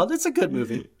Olivia Wilde. It's a good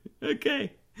movie.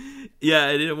 Okay. Yeah,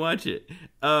 I didn't watch it.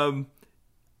 All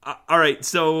right.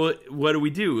 So what do we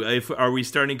do? Are we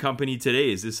starting a company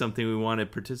today? Is this something we want to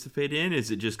participate in? Is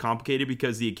it just complicated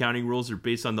because the accounting rules are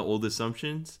based on the old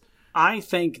assumptions? I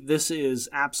think this is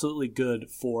absolutely good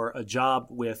for a job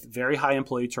with very high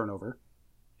employee turnover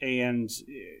and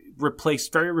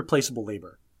very replaceable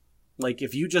labor. Like,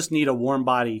 if you just need a warm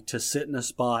body to sit in a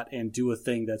spot and do a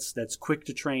thing that's quick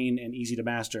to train and easy to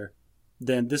master,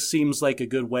 then this seems like a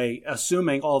good way,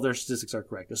 assuming all their statistics are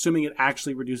correct, assuming it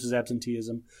actually reduces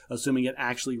absenteeism, assuming it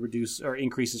actually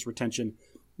increases retention.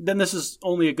 then this is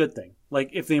only a good thing. Like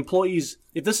if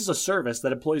this is a service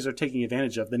that employees are taking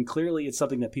advantage of, then clearly it's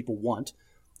something that people want.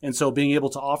 And so being able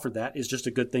to offer that is just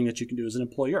a good thing that you can do as an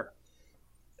employer.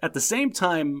 At the same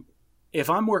time, if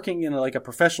I'm working in a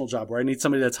professional job where I need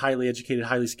somebody that's highly educated,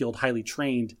 highly skilled, highly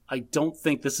trained, I don't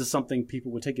think this is something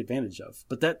people would take advantage of.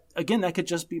 But that could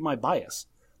just be my bias.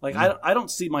 Like I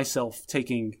don't see myself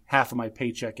taking half of my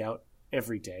paycheck out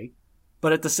every day.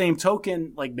 But at the same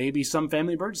token, like maybe some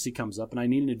family emergency comes up and I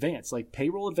need an advance. Like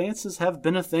payroll advances have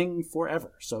been a thing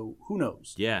forever. So who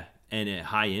knows? Yeah, and at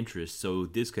high interest. So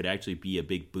this could actually be a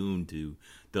big boon to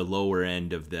the lower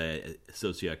end of the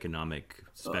socioeconomic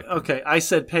spectrum. Okay, I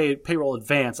said payroll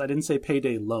advance. I didn't say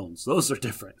payday loans. Those are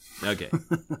different. Okay.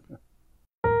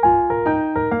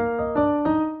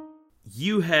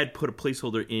 You had put a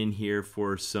placeholder in here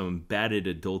for some batted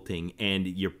adulting, and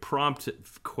your prompt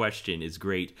question is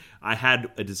great. I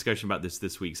had a discussion about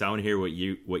this week, so I want to hear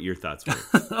what your thoughts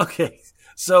were. Okay,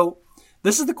 so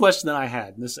this is the question that I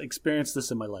had. Experienced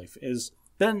this in my life. Is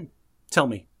Ben, tell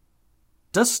me,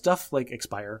 does stuff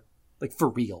expire? Like for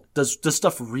real? Does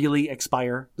stuff really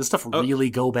expire? Does stuff really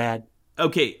go bad?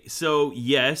 Okay, so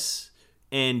yes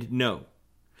and no.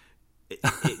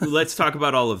 Let's talk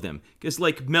about all of them, because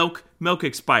milk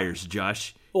expires,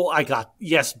 Josh. Well,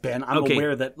 yes, Ben. I'm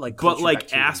aware that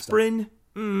but aspirin.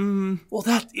 Well,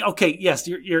 yes,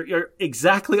 you're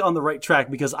exactly on the right track,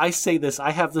 because I say this.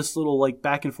 I have this little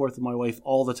back and forth with my wife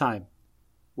all the time,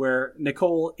 where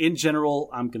Nicole, in general,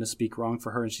 I'm going to speak wrong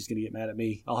for her, and she's going to get mad at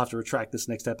me. I'll have to retract this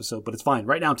next episode, but it's fine.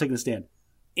 Right now, I'm taking a stand.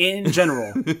 In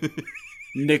general,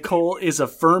 Nicole is a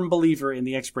firm believer in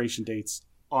the expiration dates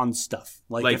on stuff.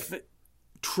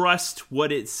 Trust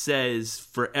what it says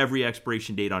for every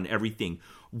expiration date on everything.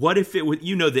 What if it was,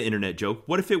 the internet joke,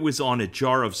 what if it was on a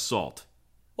jar of salt?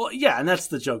 Well, yeah, and that's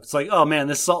the joke. It's like, oh man,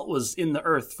 this salt was in the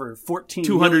earth for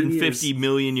 250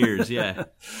 million years, yeah.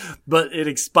 But it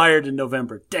expired in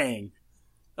November. Dang.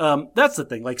 That's the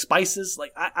thing. Like spices,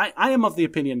 I am of the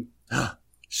opinion,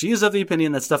 she is of the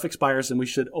opinion that stuff expires and we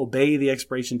should obey the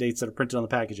expiration dates that are printed on the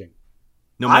packaging.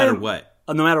 No matter what.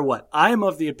 No matter what. I am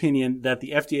of the opinion that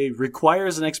the FDA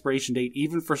requires an expiration date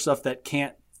even for stuff that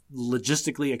can't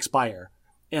logistically expire,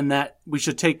 and that we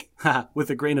should take, with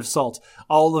a grain of salt,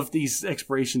 all of these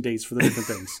expiration dates for the different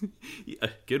things. Yeah,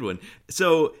 good one.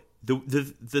 So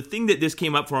the thing that this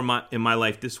came up for in my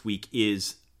life this week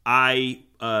is I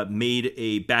made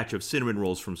a batch of cinnamon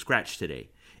rolls from scratch today.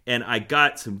 And I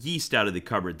got some yeast out of the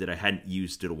cupboard that I hadn't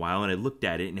used in a while, and I looked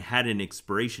at it and it had an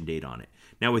expiration date on it.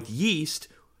 Now with yeast,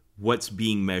 what's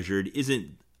being measured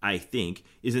isn't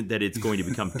that it's going to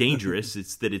become dangerous,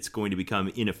 it's that it's going to become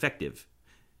ineffective.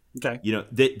 Okay.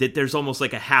 That there's almost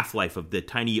like a half-life of the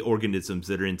tiny organisms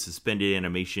that are in suspended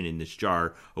animation in this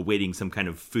jar awaiting some kind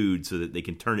of food so that they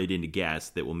can turn it into gas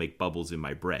that will make bubbles in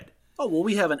my bread. Oh, well,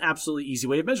 we have an absolutely easy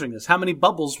way of measuring this. How many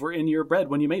bubbles were in your bread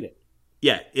when you made it?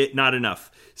 Yeah, not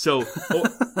enough. So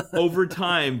over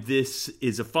time, this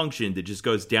is a function that just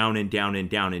goes down and down and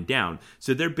down and down.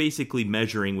 So they're basically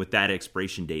measuring with that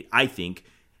expiration date, I think,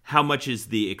 how much is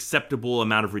the acceptable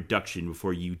amount of reduction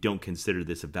before you don't consider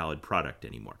this a valid product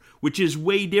anymore, which is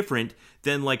way different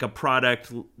than a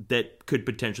product that could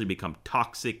potentially become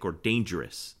toxic or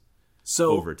dangerous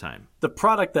over time. The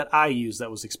product that I used that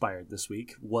was expired this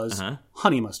week was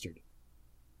honey mustard.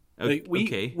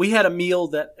 We had a meal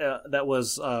that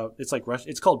was it's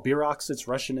it's called Birox. It's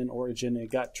Russian in origin.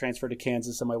 It got transferred to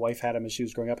Kansas, and my wife had them as she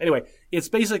was growing up. Anyway, it's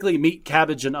basically meat,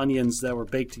 cabbage, and onions that were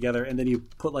baked together, and then you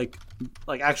put like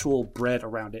actual bread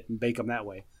around it and bake them that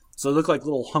way. So they look like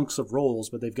little hunks of rolls,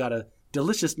 but they've got a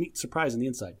delicious meat surprise on the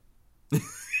inside.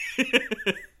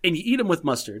 And you eat them with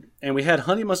mustard. And we had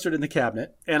honey mustard in the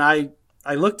cabinet, and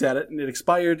I looked at it, and it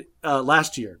expired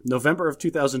last year, November of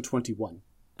 2021.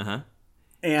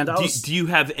 And do you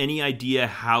have any idea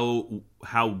how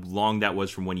long that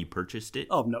was from when you purchased it?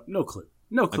 Oh, no clue.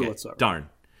 No clue whatsoever. Darn.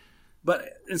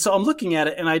 And so I'm looking at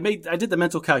it, and I did the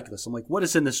mental calculus. I'm like, what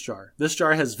is in this jar? This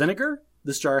jar has vinegar.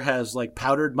 This jar has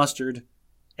powdered mustard,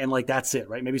 and that's it,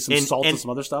 right? Maybe some salt and some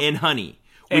other stuff. And honey,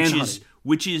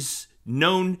 which is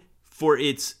known for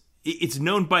it's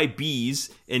known by bees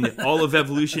and all of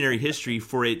evolutionary history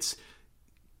for its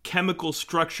chemical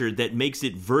structure that makes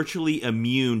it virtually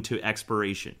immune to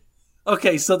expiration.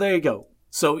 Okay, so there you go.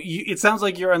 So it sounds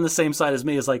like you're on the same side as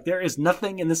me. It's there is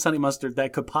nothing in this honey mustard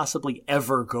that could possibly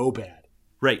ever go bad.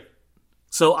 Right.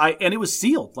 And it was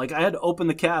sealed. Like, I had to open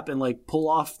the cap and like pull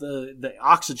off the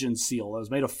oxygen seal that was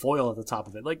made of foil at the top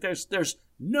of it. Like, there's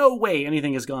no way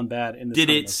anything has gone bad in this. Did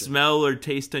it smell or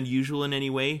taste unusual in any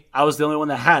way? I was the only one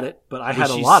that had it, but I had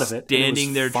a lot of it.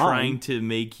 Standing there fine. trying to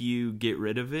make you get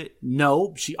rid of it?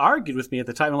 No, she argued with me at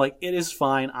the time. I'm like, it is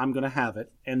fine. I'm going to have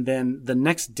it. And then the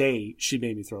next day, she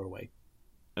made me throw it away.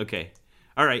 Okay.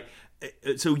 All right.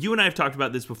 So you and I have talked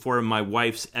about this before, my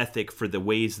wife's ethic for the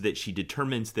ways that she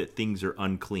determines that things are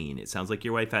unclean. It sounds like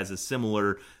your wife has a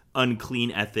similar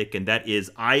unclean ethic, and that is,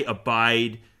 I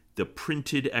abide the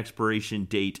printed expiration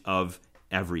date of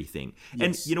everything.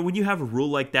 Yes. And, when you have a rule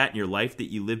like that in your life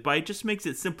that you live by, it just makes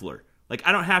it simpler. Like,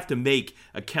 I don't have to make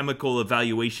a chemical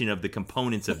evaluation of the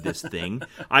components of this thing.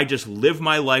 I just live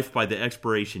my life by the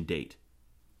expiration date.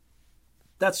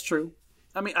 That's true.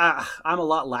 I mean, I'm a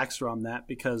lot laxer on that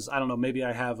because, I don't know, maybe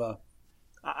I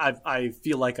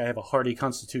feel like I have a hardy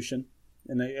constitution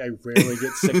and I rarely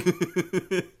get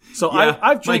sick. So yeah,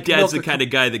 I've drank my dad's milk the kind of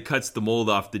guy that cuts the mold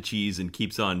off the cheese and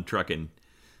keeps on trucking.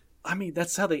 I mean,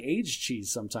 that's how they age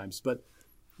cheese sometimes. But,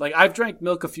 like, I've drank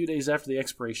milk a few days after the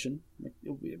expiration.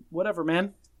 Whatever,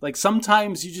 man. Like,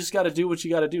 sometimes you just got to do what you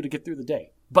got to do to get through the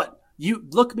day. But you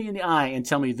look me in the eye and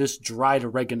tell me this dried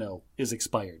oregano is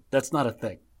expired. That's not a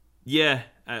thing. Yeah,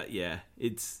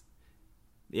 it's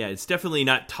definitely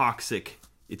not toxic.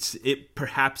 It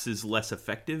perhaps is less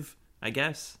effective, I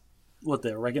guess. What,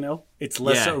 the oregano? It's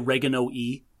less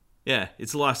oregano-y. Yeah,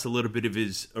 it's lost a little bit of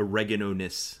his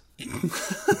oregano-ness.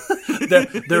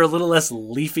 they're a little less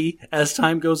leafy as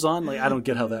time goes on. Like, I don't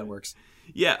get how that works.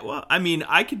 Yeah, well, I mean,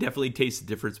 I could definitely taste the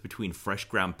difference between fresh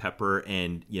ground pepper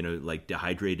and, like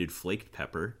dehydrated flaked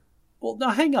pepper. Well,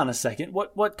 now hang on a second.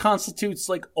 What constitutes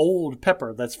like old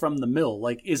pepper that's from the mill?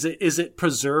 Like, is it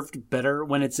preserved better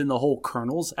when it's in the whole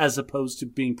kernels as opposed to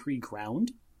being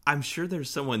pre-ground? I'm sure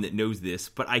there's someone that knows this,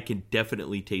 but I can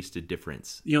definitely taste a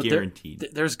difference. Guaranteed.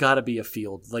 There's got to be a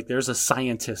field. Like, there's a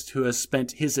scientist who has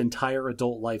spent his entire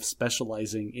adult life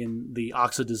specializing in the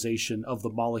oxidization of the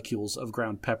molecules of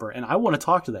ground pepper. And I want to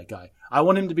talk to that guy. I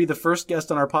want him to be the first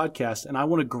guest on our podcast, and I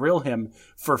want to grill him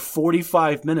for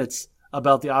 45 minutes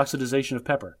about the oxidization of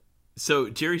pepper. So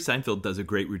Jerry Seinfeld does a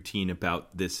great routine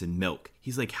about this in milk.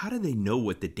 He's like, how do they know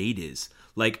what the date is?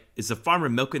 Like, is the farmer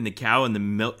milking the cow and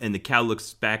the cow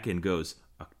looks back and goes,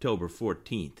 October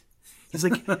 14th. He's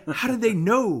like, how do they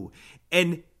know?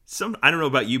 And I don't know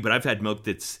about you, but I've had milk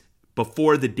that's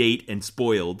before the date and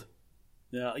spoiled.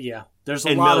 Yeah. There's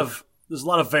a lot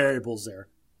of variables there.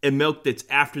 And milk that's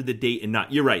after the date and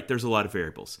not. You're right. There's a lot of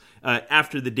variables.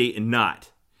 After the date and not.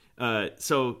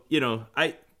 So,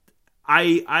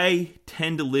 I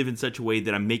tend to live in such a way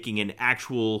that I'm making an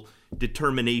actual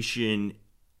determination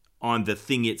on the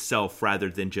thing itself rather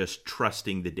than just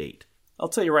trusting the date. I'll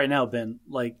tell you right now, Ben,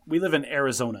 like, we live in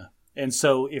Arizona. And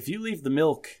so if you leave the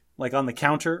milk like on the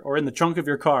counter or in the trunk of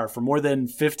your car for more than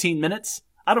 15 minutes,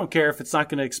 I don't care if it's not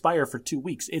going to expire for 2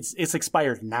 weeks. It's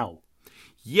expired now.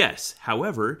 Yes.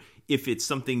 However, if it's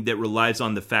something that relies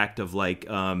on the fact of like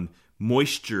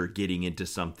moisture getting into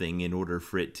something in order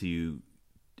for it to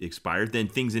expire, then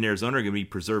things in Arizona are going to be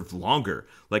preserved longer.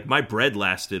 Like, my bread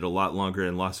lasted a lot longer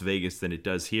in Las Vegas than it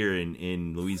does here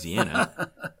in Louisiana.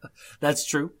 That's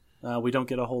true. We don't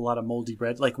get a whole lot of moldy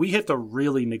bread. Like, we have to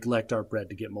really neglect our bread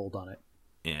to get mold on it.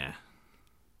 Yeah.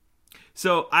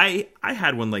 So I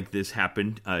had one like this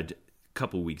happen a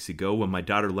couple weeks ago when my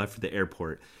daughter left for the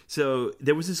airport. So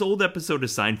there was this old episode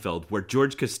of Seinfeld where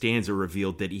George Costanza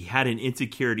revealed that he had an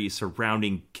insecurity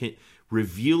surrounding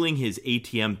revealing his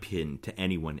ATM pin to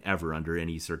anyone ever under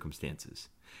any circumstances.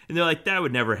 And they're like, that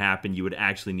would never happen. You would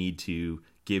actually need to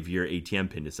give your ATM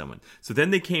pin to someone. So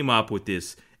then they came up with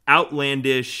this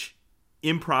outlandish,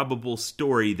 improbable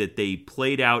story that they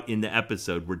played out in the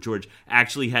episode where George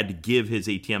actually had to give his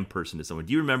ATM person to someone.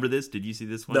 Do you remember this? Did you see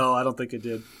this one? No, I don't think I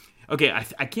did. Okay,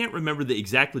 I can't remember the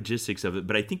exact logistics of it,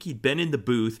 but I think he'd been in the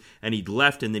booth and he'd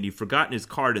left and then he'd forgotten his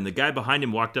card and the guy behind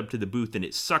him walked up to the booth and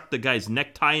it sucked the guy's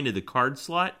necktie into the card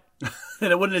slot.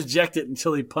 And it wouldn't eject it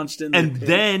until he punched in. And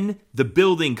then the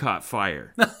building caught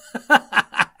fire.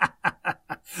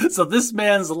 So this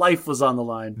man's life was on the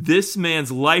line. This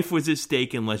man's life was at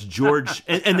stake unless George...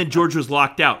 and then George was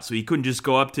locked out, so he couldn't just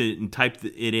go up to it and type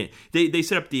it in. They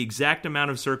set up the exact amount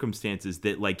of circumstances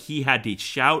that like he had to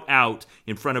shout out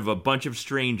in front of a bunch of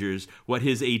strangers what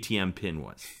his ATM pin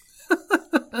was.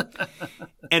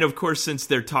 And of course, since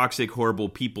they're toxic, horrible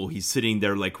people, he's sitting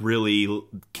there like really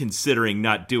considering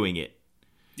not doing it.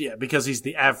 Yeah, because he's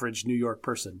the average New York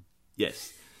person.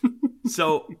 Yes.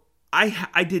 So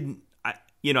I didn't...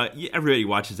 everybody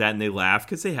watches that and they laugh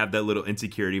because they have that little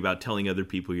insecurity about telling other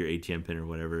people your ATM pin or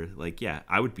whatever. Like, yeah,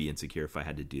 I would be insecure if I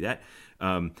had to do that.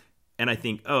 And I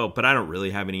think, oh, but I don't really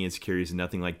have any insecurities and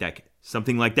nothing like that.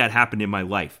 Something like that happened in my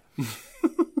life.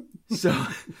 So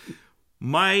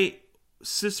my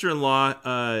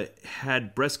sister-in-law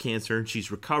had breast cancer and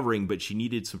she's recovering, but she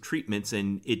needed some treatments.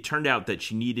 And it turned out that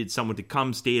she needed someone to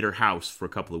come stay at her house for a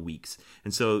couple of weeks.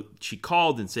 And so she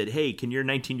called and said, hey, can your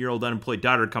 19-year-old unemployed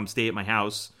daughter come stay at my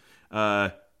house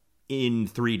in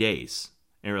 3 days?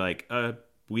 And we're like,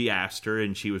 we asked her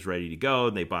and she was ready to go,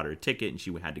 and they bought her a ticket and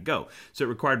she had to go. So it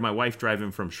required my wife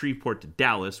driving from Shreveport to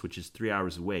Dallas, which is 3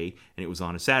 hours away, and it was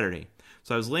on a Saturday.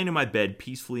 So I was laying in my bed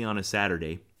peacefully on a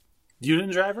Saturday. You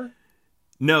didn't drive her?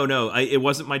 No, it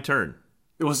wasn't my turn.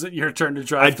 It wasn't your turn to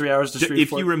drive 3 hours to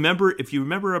Shreveport? If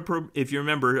you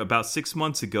remember about 6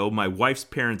 months ago, my wife's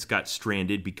parents got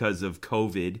stranded because of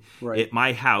COVID at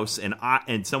my house,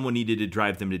 and someone needed to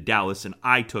drive them to Dallas, and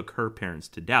I took her parents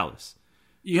to Dallas.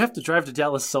 You have to drive to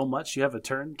Dallas so much, you have a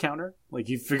turn counter? Like,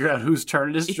 you figure out whose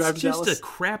turn it is to drive to Dallas? It's just a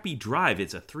crappy drive.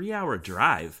 It's a 3-hour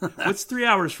drive. What's 3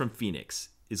 hours from Phoenix?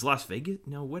 Is Las Vegas?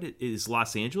 No, what is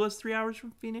Los Angeles 3 hours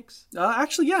from Phoenix?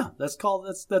 Actually, yeah. Let's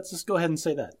just go ahead and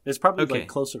say that. It's probably like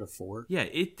closer to 4. Yeah,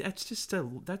 it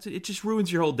just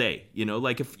ruins your whole day. You know,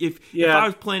 like if I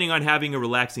was planning on having a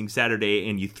relaxing Saturday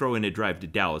and you throw in a drive to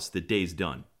Dallas, the day's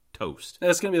done. Toast.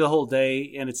 It's going to be the whole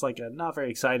day, and it's like a not very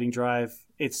exciting drive.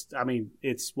 It's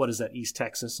what is that, East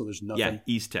Texas, so there's nothing. Yeah,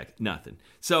 East Texas, nothing.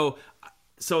 So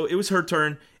it was her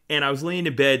turn, and I was laying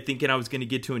in bed thinking I was going to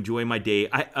get to enjoy my day.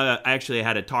 I actually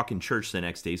had a talk in church the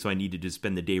next day, so I needed to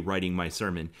spend the day writing my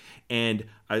sermon. And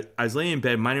I was laying in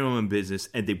bed, minding my own business,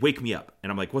 and they wake me up,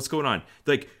 and I'm like, what's going on?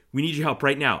 They're like, we need your help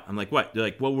right now. I'm like, what? They're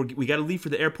like, well, we got to leave for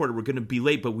the airport, or we're going to be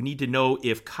late, but we need to know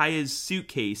if Kaya's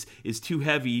suitcase is too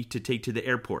heavy to take to the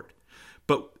airport.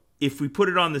 But if we put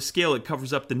it on the scale, it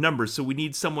covers up the numbers. So we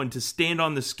need someone to stand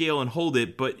on the scale and hold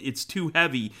it, but it's too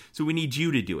heavy. So we need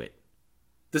you to do it.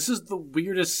 This is the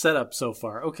weirdest setup so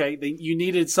far. Okay, you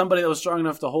needed somebody that was strong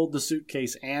enough to hold the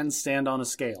suitcase and stand on a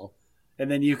scale.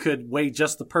 And then you could weigh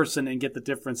just the person and get the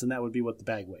difference, and that would be what the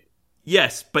bag weighed.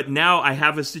 Yes, but now I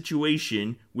have a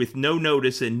situation with no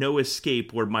notice and no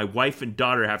escape where my wife and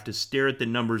daughter have to stare at the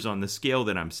numbers on the scale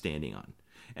that I'm standing on.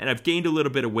 And I've gained a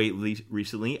little bit of weight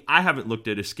recently. I haven't looked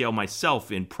at a scale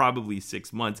myself in probably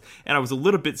 6 months, and I was a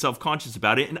little bit self-conscious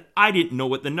about it, and I didn't know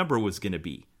what the number was going to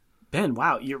be. Ben,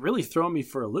 wow, you're really throwing me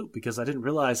for a loop because I didn't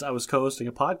realize I was co-hosting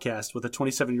a podcast with a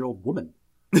 27-year-old woman.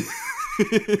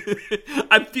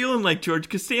 I'm feeling like George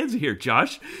Costanza here,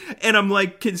 Josh, and I'm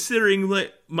like considering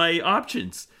my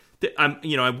options. I'm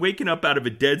waking up out of a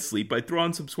dead sleep. I throw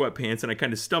on some sweatpants and I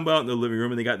kind of stumble out in the living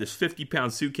room, and they got this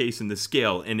 50-pound suitcase in the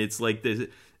scale, and it's like this.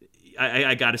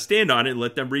 I got to stand on it and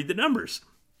let them read the numbers.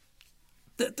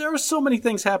 There are so many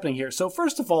things happening here. So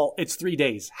first of all, it's 3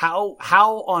 days. How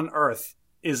on earth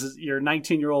is your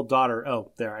 19-year-old daughter?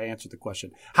 Oh, there, I answered the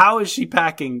question. How is she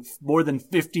packing more than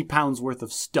 50 pounds worth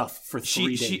of stuff for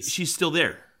 3 days? She's still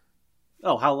there.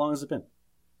 Oh, how long has it been?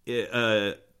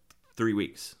 3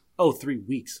 weeks. Oh, 3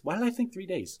 weeks. Why did I think 3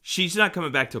 days? She's not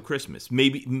coming back till Christmas.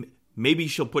 Maybe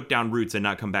she'll put down roots and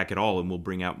not come back at all, and we'll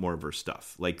bring out more of her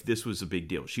stuff. Like, this was a big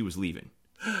deal. She was leaving.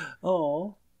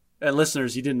 Oh. And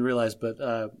listeners, you didn't realize, but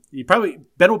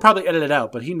Ben will probably edit it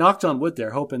out, but he knocked on wood there,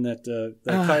 hoping that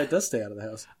Kaya does stay out of the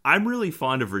house. I'm really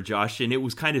fond of her, Josh, and it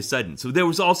was kind of sudden. So there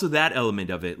was also that element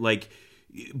of it. Like,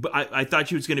 I thought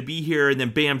she was going to be here, and then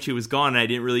bam, she was gone, and I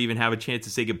didn't really even have a chance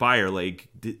to say goodbye or, like,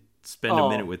 spend a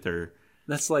minute with her.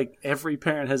 That's like every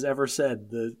parent has ever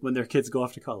said when their kids go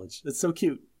off to college. That's so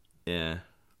cute. Yeah.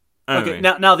 Okay,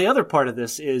 now the other part of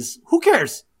this is, who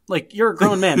cares? Like, you're a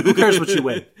grown man. Who cares what you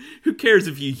weigh? Who cares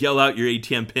if you yell out your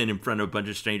ATM pin in front of a bunch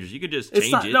of strangers? You could just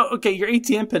change it. No, okay, your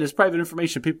ATM pin is private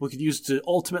information people could use to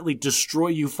ultimately destroy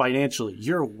you financially.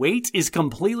 Your weight is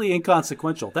completely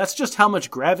inconsequential. That's just how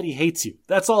much gravity hates you.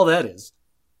 That's all that is.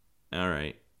 All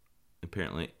right.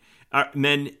 Apparently.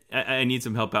 Men, I need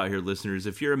some help out here, listeners.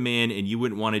 If you're a man and you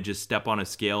wouldn't want to just step on a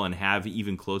scale and have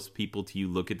even close people to you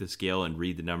look at the scale and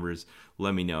read the numbers,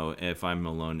 let me know. If I'm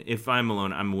alone,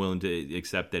 I'm willing to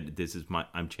accept that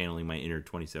I'm channeling my inner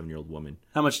 27-year-old woman.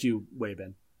 How much do you weigh,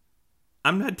 Ben?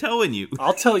 I'm not telling you.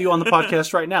 I'll tell you on the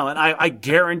podcast right now, and I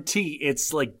guarantee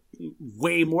it's like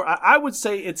way more. I would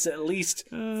say it's at least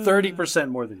 30%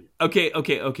 more than you. Okay.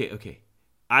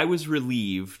 I was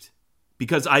relieved.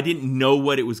 Because I didn't know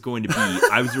what it was going to be,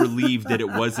 I was relieved that it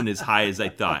wasn't as high as I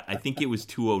thought. I think it was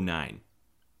 209.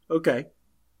 Okay.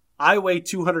 I weigh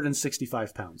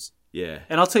 265 pounds. Yeah.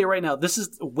 And I'll tell you right now, this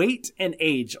is weight and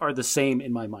age are the same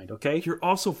in my mind, okay? You're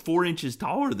also 4 inches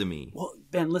taller than me. Well,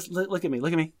 Ben, look at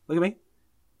me.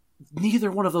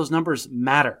 Neither one of those numbers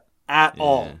matter at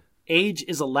all. Age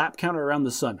is a lap counter around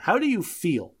the sun. How do you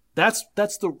feel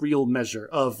That's the real measure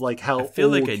of like how I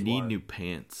feel old like I you need are. new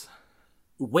pants.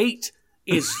 Weight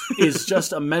is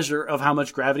just a measure of how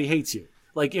much gravity hates you.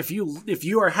 Like if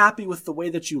you are happy with the way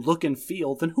that you look and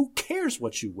feel, then who cares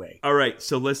what you weigh? All right,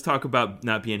 so let's talk about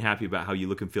not being happy about how you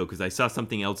look and feel, because I saw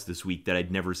something else this week that I'd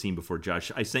never seen before,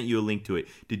 Josh. I sent you a link to it.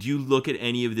 Did you look at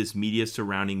any of this media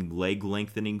surrounding leg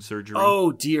lengthening surgery?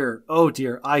 Oh dear.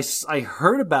 I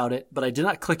heard about it, but I did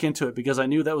not click into it because I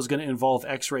knew that was going to involve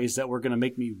x-rays that were going to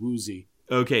make me woozy.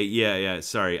 Okay, yeah,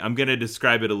 sorry. I'm going to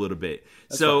describe it a little bit.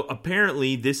 So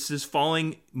apparently this is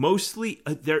falling mostly,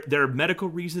 there are medical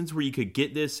reasons where you could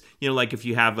get this, like if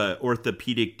you have an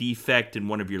orthopedic defect and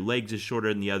one of your legs is shorter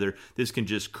than the other, this can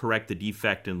just correct the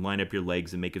defect and line up your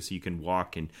legs and make it so you can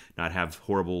walk and not have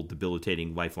horrible,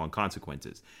 debilitating, lifelong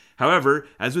consequences. However,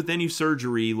 as with any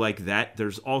surgery like that,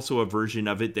 there's also a version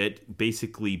of it that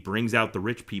basically brings out the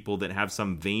rich people that have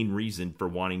some vain reason for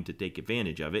wanting to take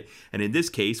advantage of it. And in this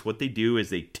case, what they do is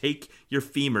they take your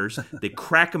femurs, they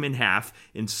crack them in half,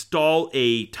 install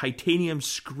a titanium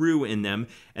screw in them,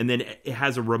 and then it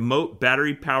has a remote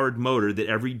battery-powered motor that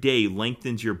every day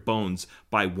lengthens your bones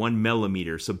by 1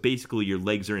 millimeter. So basically, your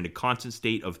legs are in a constant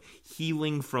state of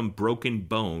healing from broken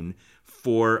bone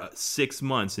for 6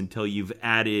 months until you've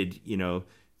added,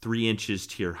 3 inches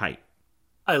to your height.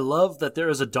 I love that there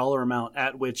is a dollar amount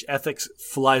at which ethics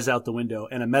flies out the window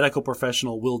and a medical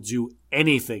professional will do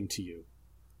anything to you.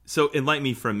 So enlighten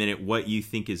me for a minute what you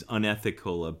think is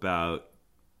unethical about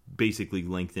basically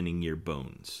lengthening your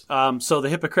bones. So the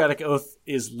Hippocratic Oath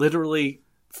is literally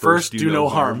first do no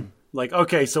harm. Like,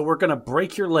 okay, so we're going to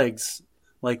break your legs,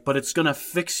 but it's going to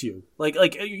fix you.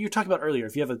 Like you talked about earlier,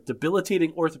 if you have a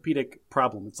debilitating orthopedic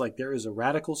problem, it's like there is a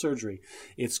radical surgery.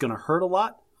 It's going to hurt a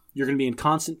lot. You're going to be in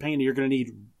constant pain and you're going to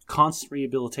need constant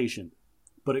rehabilitation.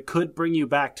 But it could bring you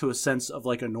back to a sense of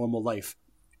like a normal life.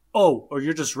 Oh, or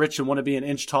you're just rich and want to be an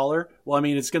inch taller? Well, I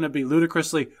mean, it's going to be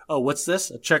ludicrously, oh, what's this?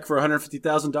 A check for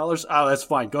 $150,000? Oh, that's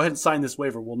fine. Go ahead and sign this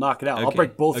waiver. We'll knock it out. Okay. I'll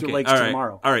break both your legs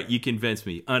tomorrow. All right, you convinced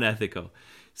me. Unethical.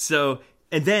 So,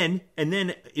 and then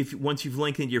if once you've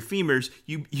lengthened your femurs,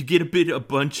 you get a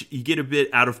bit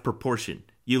out of proportion.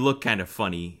 You look kind of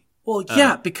funny. Well,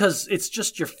 yeah, because it's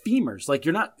just your femurs. Like,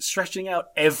 you're not stretching out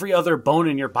every other bone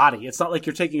in your body. It's not like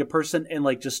you're taking a person and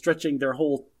like just stretching their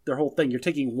whole thing. You're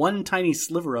taking one tiny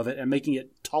sliver of it and making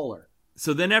it taller.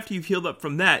 So then after you've healed up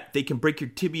from that, they can break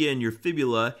your tibia and your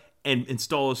fibula and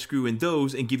install a screw in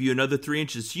those and give you another 3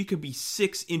 inches. So you could be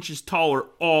 6 inches taller,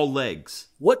 all legs.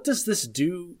 What does this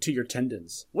do to your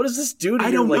tendons? What does this do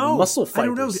to your muscle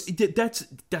fibers? I don't know.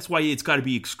 That's why it's got to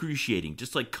be excruciating,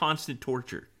 just like constant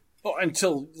torture. Oh,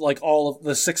 until like all of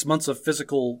the 6 months of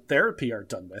physical therapy are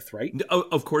done with, right?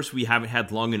 Of course, we haven't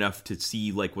had long enough to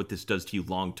see like what this does to you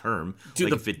long term.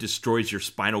 Like if it destroys your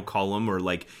spinal column, or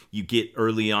like you get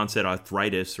early onset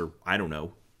arthritis, or I don't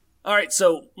know. All right,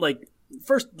 so like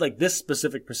first, like this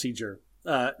specific procedure,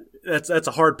 that's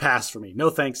a hard pass for me.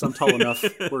 No thanks, I'm tall enough.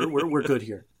 We're good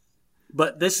here.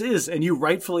 But this is, and you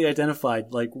rightfully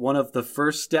identified, like one of the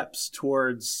first steps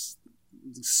towards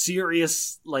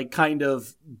serious, like kind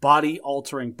of body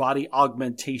altering, body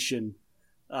augmentation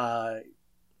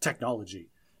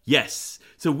technology. Yes.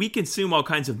 So we consume all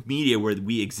kinds of media where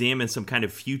we examine some kind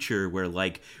of future where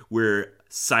like we're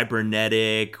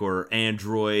cybernetic or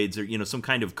androids or, some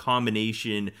kind of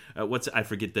combination. I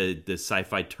forget the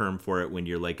sci-fi term for it when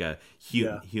you're like a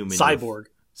human. Cyborg,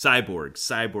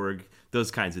 those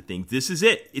kinds of things. This is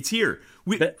it. It's here.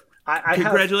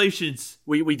 Congratulations.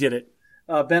 We did it.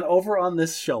 Ben, over on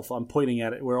this shelf, I'm pointing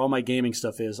at it where all my gaming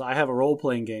stuff is. I have a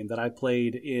role-playing game that I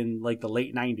played in like the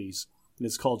late 90s, and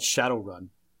it's called Shadowrun.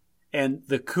 And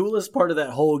the coolest part of that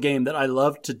whole game that I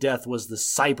loved to death was the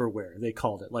cyberware, they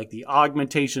called it, like the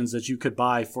augmentations that you could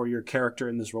buy for your character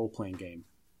in this role-playing game.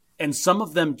 And some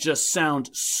of them just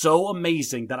sound so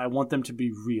amazing that I want them to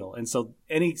be real. And so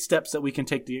any steps that we can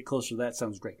take to get closer to that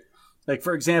sounds great. Like,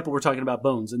 for example, we're talking about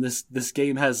bones, and this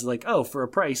game has, like, for a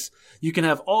price, you can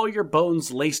have all your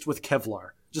bones laced with Kevlar.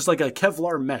 Just like a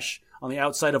Kevlar mesh on the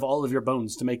outside of all of your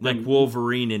bones to make them... Like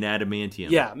Wolverine and adamantium.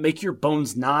 Yeah, make your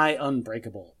bones nigh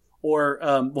unbreakable. Or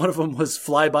one of them was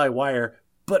fly-by-wire,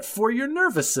 but for your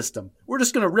nervous system. We're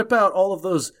just going to rip out all of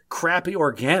those crappy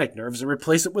organic nerves and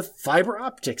replace it with fiber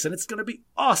optics, and it's going to be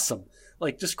awesome.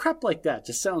 Like, just crap like that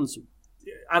just sounds...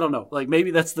 I don't know. Like,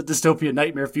 maybe that's the dystopian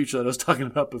nightmare future that I was talking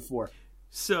about before.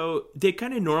 So they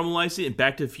kind of normalized it in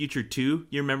Back to the Future 2.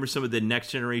 You remember some of the next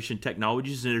generation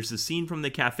technologies, and there's a scene from the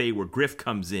cafe where Griff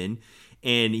comes in,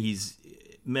 and he's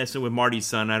messing with Marty's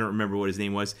son. I don't remember what his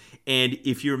name was. And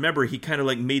if you remember, he kind of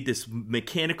like made this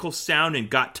mechanical sound and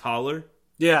got taller.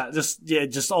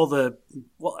 just all the.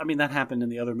 Well, I mean that happened in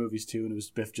the other movies too, and it was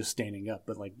Biff just standing up.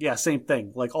 But like, yeah, same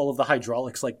thing. Like all of the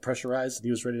hydraulics like pressurized, and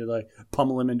he was ready to like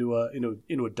pummel him into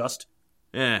a dust.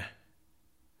 Yeah.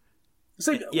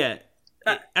 So, yeah.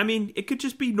 I mean, it could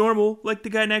just be normal. Like the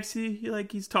guy next to you,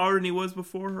 like he's taller than he was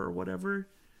before, or whatever.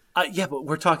 Yeah, but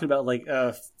we're talking about like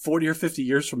 40 or 50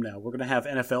 years from now, we're gonna have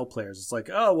NFL players. It's like,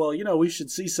 oh well, we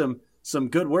should see some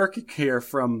good work here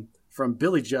from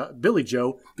Billy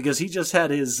Joe because he just had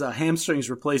his hamstrings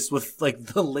replaced with like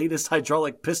the latest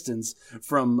hydraulic pistons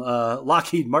from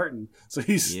Lockheed Martin. So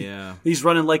he's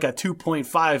running like a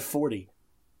 2.5 40.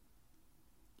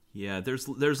 Yeah, there's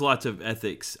lots of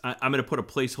ethics. I'm going to put a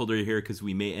placeholder here because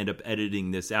we may end up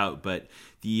editing this out, but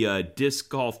the Disc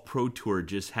Golf Pro Tour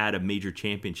just had a major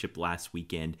championship last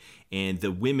weekend, and the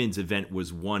women's event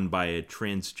was won by a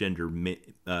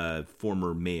transgender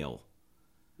former male.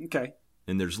 Okay.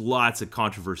 And there's lots of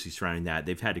controversy surrounding that.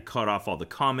 They've had to cut off all the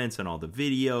comments on all the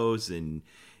videos, and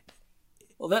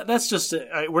well, that's just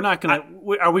we're not going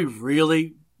to. Are we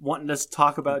really wanting us to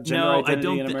talk about gender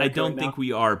identity in America? I don't think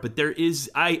we are, but there is.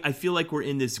 I feel like we're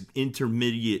in this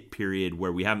intermediate period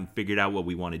where we haven't figured out what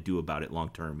we want to do about it long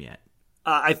term yet.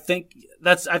 I think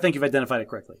you've identified it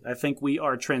correctly. I think we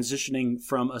are transitioning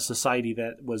from a society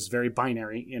that was very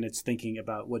binary in its thinking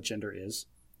about what gender is,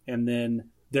 and then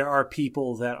there are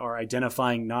people that are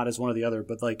identifying not as one or the other,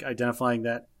 but like identifying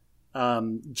that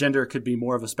gender could be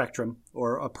more of a spectrum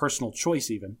or a personal choice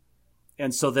even.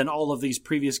 And so then all of these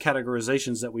previous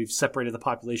categorizations that we've separated the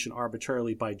population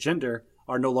arbitrarily by gender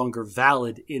are no longer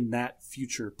valid in that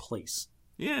future place.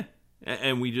 Yeah.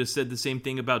 And we just said the same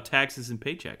thing about taxes and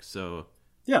paychecks. So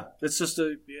yeah, it's just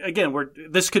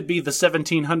this could be the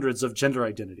 1700s of gender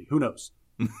identity. Who knows?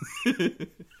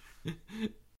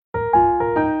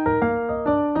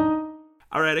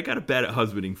 All right, I got a bad at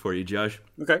husbanding for you, Josh.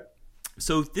 Okay.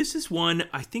 So this is one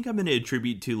I think I'm going to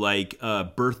attribute to like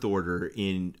birth order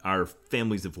in our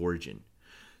families of origin.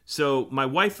 So my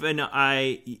wife and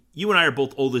you and I are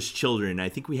both oldest children. I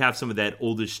think we have some of that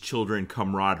oldest children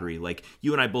camaraderie. Like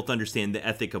you and I both understand the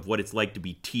ethic of what it's like to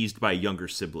be teased by a younger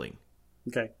sibling.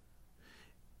 Okay.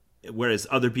 Whereas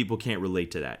other people can't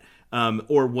relate to that.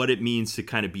 Or what it means to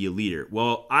kind of be a leader.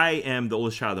 Well, I am the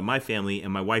oldest child of my family,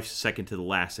 and my wife's second to the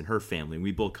last in her family.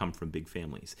 We both come from big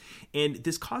families. And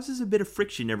this causes a bit of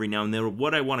friction every now and then,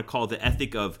 what I want to call the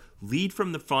ethic of lead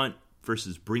from the front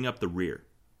versus bring up the rear.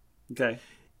 Okay.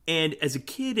 And as a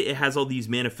kid, it has all these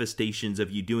manifestations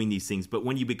of you doing these things. But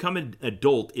when you become an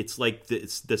adult, it's like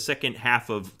the second half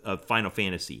of Final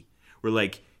Fantasy. Where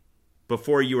like,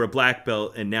 before you were a black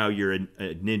belt and now you're a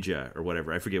ninja or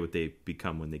whatever. I forget what they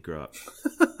become when they grow up.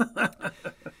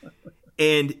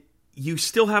 And you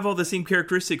still have all the same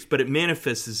characteristics, but it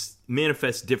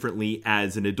manifests differently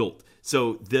as an adult.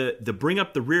 So the bring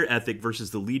up the rear ethic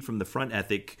versus the lead from the front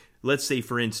ethic. Let's say,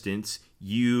 for instance,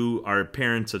 you are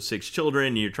parents of 6 children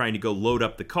and you're trying to go load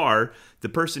up the car. The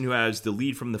person who has the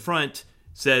lead from the front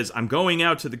says, I'm going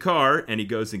out to the car, and he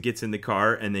goes and gets in the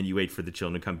car, and then you wait for the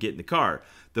children to come get in the car.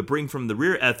 The bring from the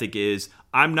rear ethic is,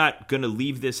 I'm not going to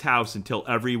leave this house until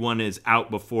everyone is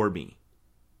out before me.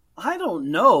 I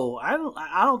don't know. I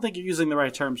don't think you're using the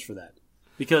right terms for that.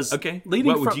 Because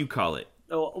what would you call it?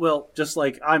 Oh, well, just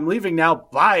like, I'm leaving now,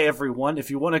 bye everyone.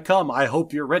 If you want to come, I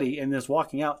hope you're ready, and just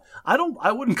walking out.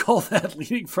 I wouldn't call that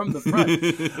leading from the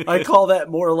front. I call that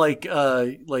more like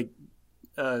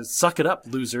suck it up,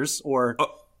 losers, or...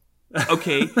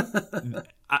 Okay.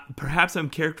 Perhaps I'm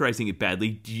characterizing it badly.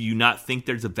 Do you not think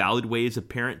there's a valid way as a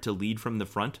parent to lead from the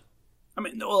front? I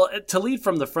mean, well, to lead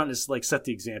from the front is like set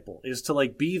the example, is to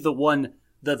like be the one,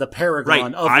 the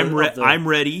paragon of I'm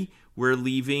ready. We're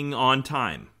leaving on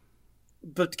time.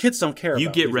 But kids don't care. You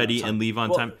get ready and leave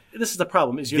on time. This is the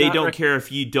problem: is they don't care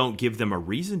if you don't give them a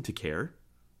reason to care.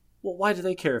 Well, why do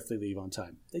they care if they leave on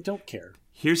time? They don't care.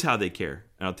 Here's how they care.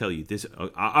 And I'll tell you this.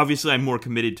 Obviously, I'm more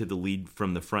committed to the lead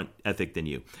from the front ethic than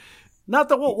you. Not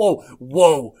the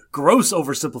whoa, gross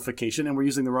oversimplification, and we're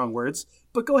using the wrong words.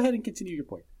 But go ahead and continue your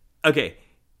point. Okay.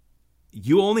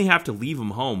 You only have to leave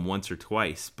them home once or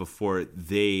twice before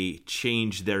they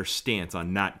change their stance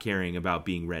on not caring about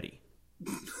being ready.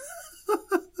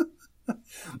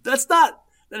 That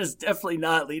is definitely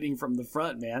not leading from the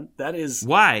front, man. That is...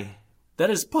 Why? That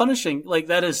is punishing, like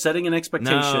that is setting an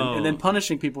expectation and then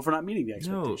punishing people for not meeting the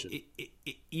expectation. No,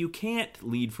 you can't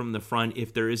lead from the front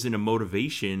if there isn't a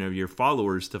motivation of your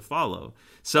followers to follow.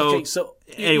 So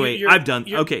anyway, I'm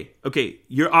done. Okay.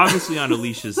 You're obviously on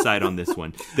Alicia's side on this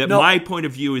one. That my point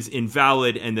of view is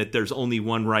invalid and that there's only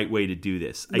one right way to do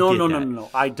this. No.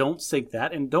 I don't say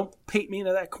that, and don't paint me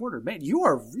into that corner. Man, you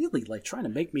are really like trying to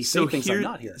make me say things I'm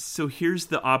not here. So here's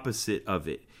the opposite of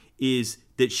it. Is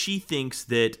that she thinks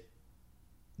that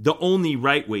the only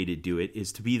right way to do it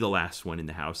is to be the last one in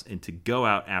the house and to go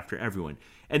out after everyone.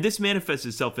 And this manifests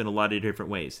itself in a lot of different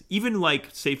ways. Even like,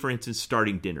 say, for instance,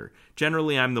 starting dinner.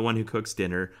 Generally, I'm the one who cooks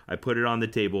dinner. I put it on the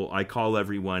table. I call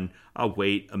everyone. I'll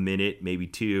wait a minute, maybe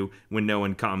two. When no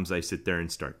one comes, I sit there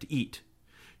and start to eat.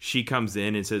 She comes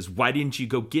in and says, why didn't you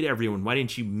go get everyone? Why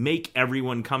didn't you make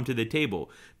everyone come to the table?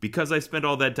 Because I spent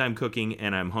all that time cooking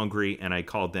and I'm hungry and I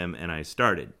called them and I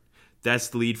started. That's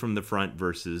the lead from the front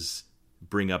versus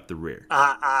bring up the rear.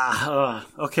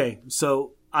 Okay,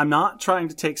 so I'm not trying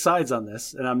to take sides on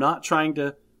this, and I'm not trying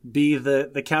to be the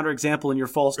counterexample in your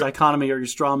false dichotomy or your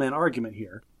straw man argument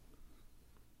here.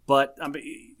 But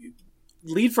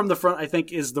lead from the front, I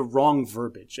think, is the wrong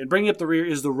verbiage, and bringing up the rear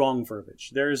is the wrong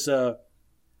verbiage.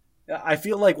 I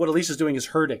feel like what Alicia's doing is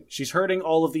herding. She's herding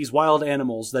all of these wild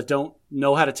animals that don't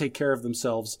know how to take care of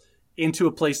themselves into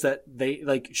a place that they,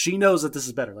 like, she knows that this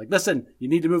is better. Like, listen, you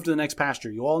need to move to the next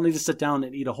pasture. You all need to sit down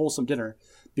and eat a wholesome dinner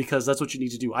because that's what you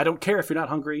need to do. I don't care if you're not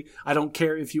hungry. I don't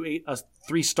care if you ate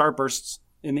 3 Starbursts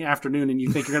in the afternoon and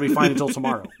you think you're going to be fine until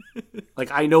tomorrow.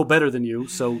 Like, I know better than you,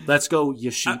 so let's go,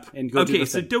 you sheep, and go do the thing. Okay,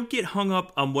 so don't get hung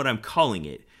up on what I'm calling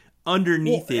it.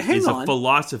 Underneath it is a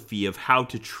philosophy of how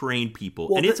to train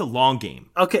people, and it's a long game.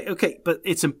 Okay, but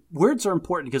words are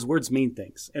important because words mean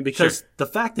things, and because the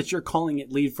fact that you're calling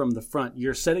it lead from the front,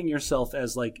 you're setting yourself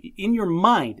as, like, in your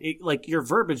mind, like your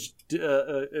verbiage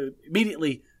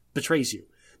immediately betrays you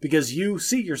because you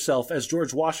see yourself as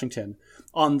George Washington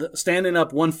standing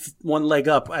up one leg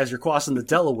up as you're crossing the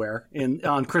Delaware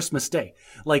on Christmas Day.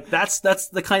 Like that's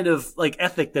the kind of, like,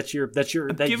 ethic that you're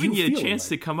giving you a chance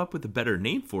to come up with a better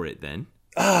name for it. Then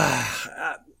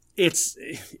it's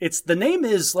the name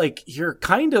is, like, you're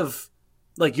kind of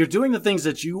like you're doing the things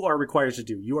that you are required to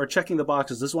do. You are checking the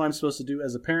boxes. This is what I'm supposed to do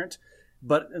as a parent.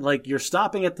 But, like, you're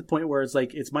stopping at the point where it's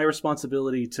like it's my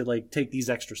responsibility to, like, take these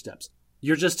extra steps.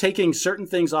 You're just taking certain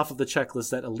things off of the checklist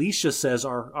that Alicia says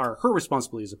are her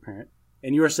responsibility as a parent.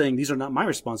 And you are saying these are not my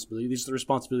responsibility. These are the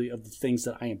responsibility of the things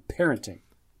that I am parenting.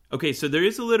 Okay, so there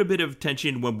is a little bit of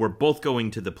tension when we're both going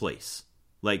to the place.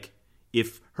 Like,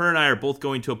 if her and I are both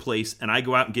going to a place and I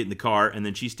go out and get in the car and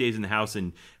then she stays in the house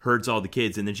and herds all the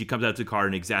kids and then she comes out to the car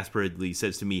and exasperatedly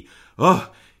says to me,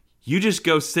 oh, you just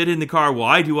go sit in the car while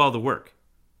I do all the work.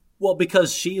 Well,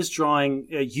 because she is drawing,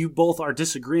 you both are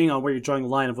disagreeing on where you're drawing the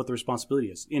line of what the responsibility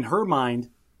is. In her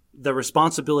mind, the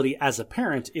responsibility as a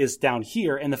parent is down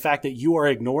here, and the fact that you are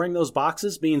ignoring those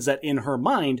boxes means that in her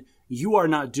mind, you are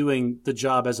not doing the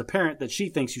job as a parent that she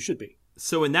thinks you should be.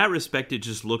 So in that respect, it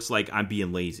just looks like I'm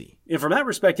being lazy. And from that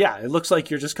respect, yeah, it looks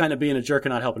like you're just kind of being a jerk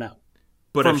and not helping out.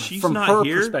 But if she's not her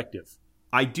here, perspective,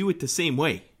 I do it the same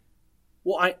way.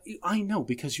 Well, I know,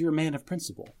 because you're a man of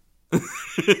principle.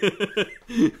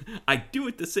 I do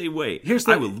it the same way.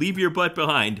 I will leave your butt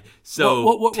behind.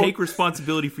 So take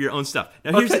responsibility for your own stuff.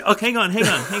 Now hang on.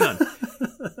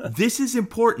 This is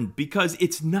important because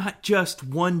it's not just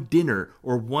one dinner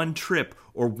or one trip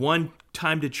or one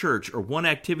time to church or one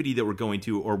activity that we're going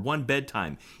to or one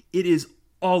bedtime. It is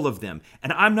all of them.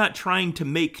 And I'm not trying to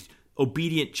make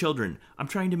obedient children. I'm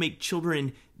trying to make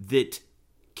children that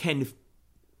can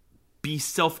be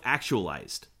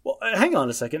self-actualized. Well, hang on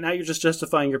a second. Now you're just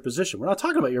justifying your position. We're not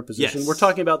talking about your position. Yes. We're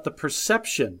talking about the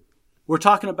perception. We're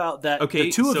talking about that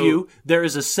the two of you, there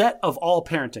is a set of all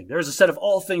parenting. There is a set of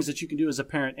all things that you can do as a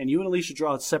parent, and you and Alicia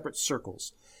draw separate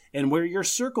circles. And where your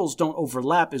circles don't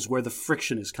overlap is where the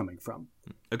friction is coming from.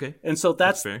 Okay. And so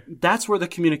that's where the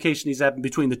communication needs to happen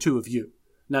between the two of you.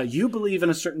 Now, you believe in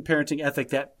a certain parenting ethic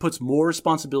that puts more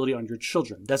responsibility on your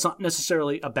children. That's not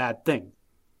necessarily a bad thing.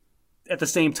 At the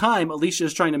same time, Alicia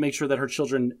is trying to make sure that her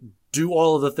children do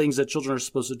all of the things that children are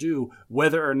supposed to do,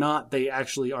 whether or not they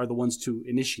actually are the ones to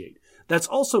initiate. That's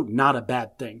also not a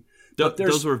bad thing.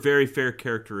 Those were very fair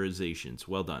characterizations.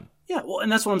 Well done. Yeah, well,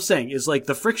 and that's what I'm saying, is like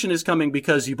the friction is coming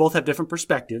because you both have different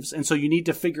perspectives, and so you need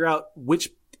to figure out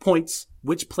which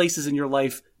places in your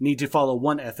life need to follow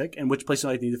one ethic, and which places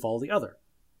in life need to follow the other.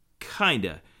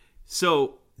 Kinda.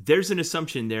 So there's an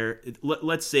assumption there.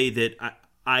 Let's say that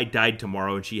I died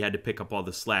tomorrow and she had to pick up all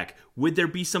the slack. Would there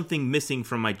be something missing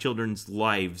from my children's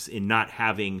lives in not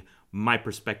having my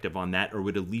perspective on that? Or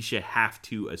would Alicia have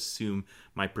to assume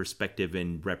my perspective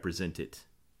and represent it?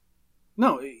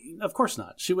 No, of course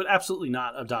not. She would absolutely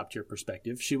not adopt your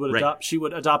perspective. She would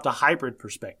adopt a hybrid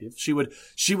perspective. She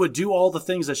would do all the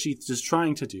things that she's just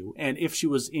trying to do. And if she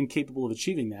was incapable of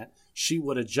achieving that, she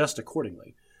would adjust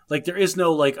accordingly. Like, there is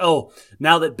no, like, oh,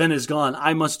 now that Ben is gone,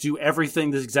 I must do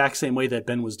everything the exact same way that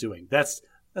Ben was doing. That's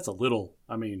a little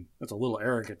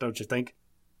arrogant, don't you think?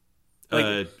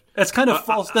 That's kind of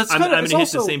false. I'm going to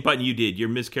hit the same button you did. You're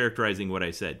mischaracterizing what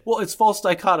I said. Well, it's false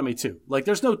dichotomy too. Like,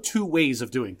 there's no two ways of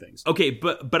doing things. Okay,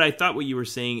 but I thought what you were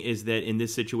saying is that in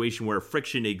this situation where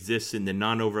friction exists in the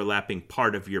non-overlapping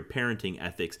part of your parenting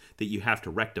ethics, that you have to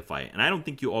rectify it. And I don't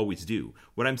think you always do.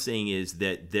 What I'm saying is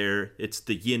that it's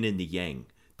the yin and the yang.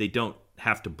 They don't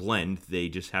have to blend. They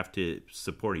just have to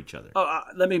support each other.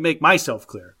 Let me make myself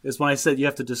clear. Is when I said you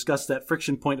have to discuss that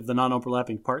friction point of the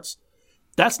non-overlapping parts.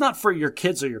 That's not for your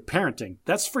kids or your parenting.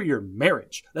 That's for your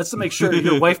marriage. That's to make sure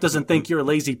your wife doesn't think you're a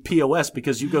lazy POS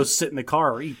because you go sit in the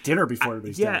car or eat dinner before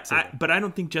everybody's down. But I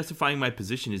don't think justifying my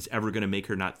position is ever going to make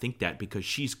her not think that, because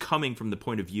she's coming from the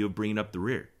point of view of bringing up the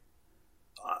rear.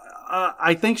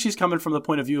 I think she's coming from the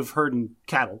point of view of herding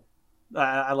cattle.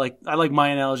 I like my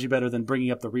analogy better than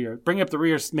bringing up the rear. Bringing up the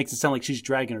rear makes it sound like she's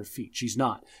dragging her feet. She's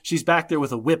not. She's back there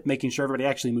with a whip making sure everybody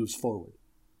actually moves forward.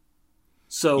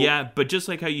 So yeah, but just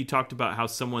like how you talked about how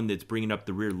someone that's bringing up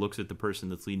the rear looks at the person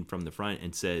that's leading from the front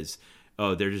and says,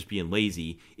 oh, they're just being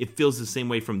lazy. It feels the same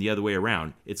way from the other way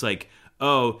around. It's like,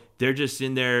 oh, they're just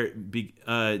in there,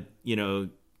 because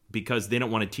they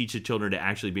don't want to teach the children to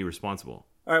actually be responsible.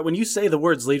 All right, when you say the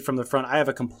words lead from the front, I have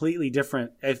a completely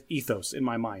different ethos in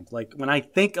my mind. Like, when I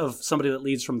think of somebody that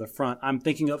leads from the front, I'm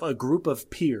thinking of a group of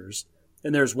peers,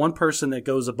 and there's one person that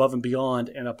goes above and beyond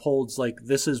and upholds, like,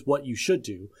 this is what you should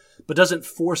do, but doesn't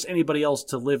force anybody else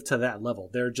to live to that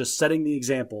level. They're just setting the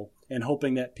example and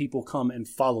hoping that people come and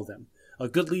follow them. A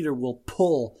good leader will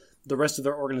pull the rest of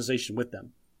their organization with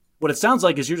them. What it sounds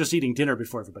like is you're just eating dinner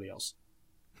before everybody else.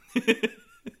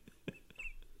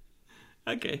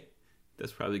 Okay.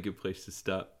 That's probably a good place to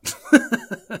stop.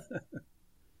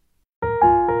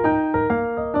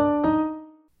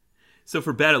 So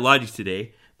for Bad at Logic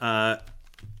today,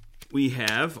 we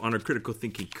have on our critical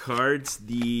thinking cards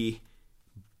the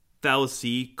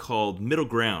fallacy called middle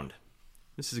ground.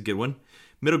 This is a good one.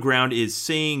 Middle ground is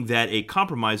saying that a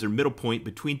compromise or middle point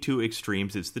between two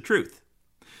extremes is the truth.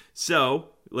 So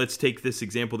let's take this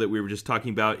example that we were just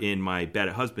talking about in my Bad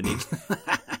at Husbanding.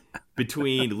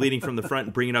 Between leading from the front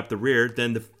and bringing up the rear,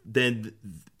 then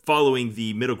following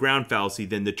the middle ground fallacy,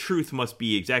 then the truth must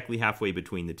be exactly halfway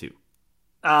between the two.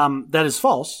 That is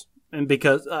false, and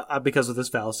because of this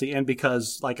fallacy, and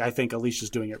because, like, I think Alicia's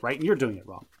doing it right and you're doing it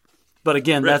wrong. But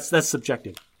again, right. That's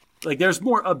subjective. Like, there's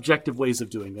more objective ways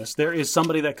of doing this. There is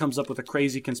somebody that comes up with a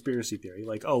crazy conspiracy theory,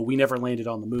 like, oh, we never landed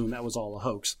on the moon, that was all a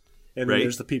hoax. And then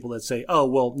there's the people that say, oh,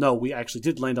 well, no, we actually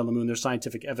did land on the moon. There's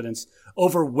scientific evidence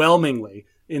overwhelmingly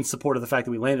in support of the fact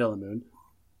that we landed on the moon.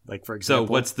 Like, for example.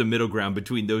 So what's the middle ground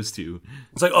between those two?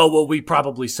 It's like, oh, well, we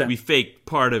probably sent. We faked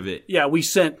part of it. Yeah, we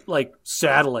sent, like,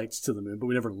 satellites to the moon, but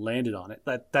we never landed on it.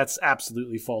 That's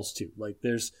absolutely false, too. Like,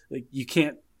 there's, like, you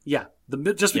can't,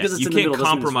 just because it's in the middle. You can't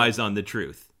compromise on the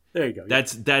truth. There you go.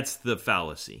 That's the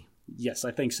fallacy. Yes,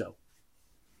 I think so.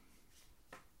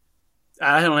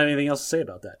 I don't have anything else to say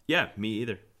about that. Yeah, me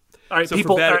either. All right, so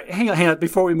people, hang on.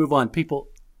 Before we move on, people,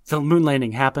 the moon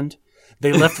landing happened.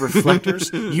 They left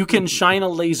reflectors. You can shine a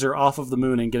laser off of the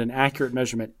moon and get an accurate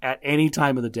measurement at any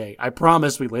time of the day. I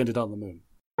promise we landed on the moon.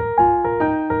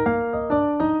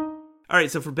 All right,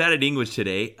 so for Bad at English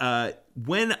today,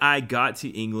 when I got to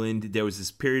England, there was this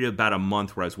period of about a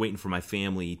month where I was waiting for my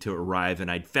family to arrive,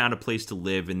 and I'd found a place to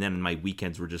live, and then my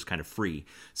weekends were just kind of free.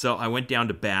 So I went down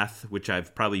to Bath, which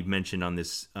I've probably mentioned on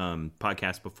this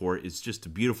podcast before. It's just a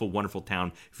beautiful, wonderful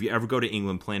town. If you ever go to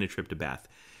England, plan a trip to Bath.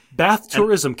 Bath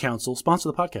Tourism Council, sponsor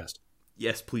the podcast.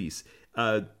 Yes, please.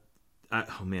 I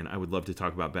would love to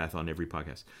talk about Bath on every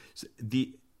podcast. So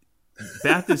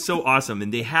Bath is so awesome,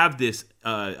 and they have this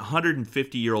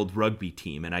 150-year-old rugby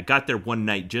team, and I got there one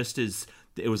night just as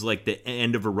it was like the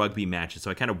end of a rugby match,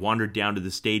 so I kind of wandered down to the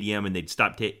stadium, and they'd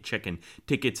stop checking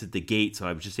tickets at the gate, so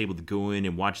I was just able to go in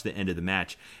and watch the end of the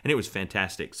match, and it was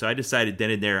fantastic. So I decided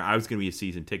then and there I was going to be a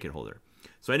season ticket holder.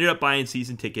 So I ended up buying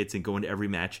season tickets and going to every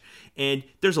match, and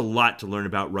there's a lot to learn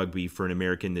about rugby for an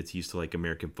American that's used to, like,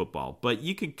 American football, but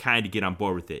you can kind of get on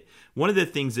board with it. One of the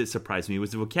things that surprised me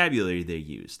was the vocabulary they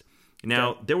used.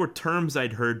 Now, there were terms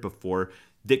I'd heard before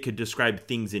that could describe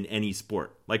things in any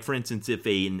sport. Like, for instance, if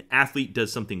an athlete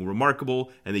does something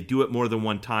remarkable and they do it more than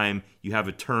one time, you have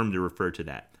a term to refer to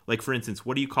that. Like, for instance,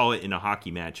 what do you call it in a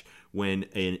hockey match when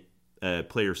a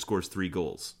player scores 3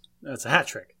 goals? That's a hat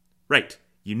trick. Right.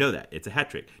 You know that. It's a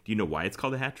hat trick. Do you know why it's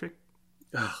called a hat trick?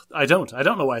 I don't. I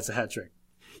don't know why it's a hat trick.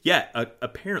 Yeah,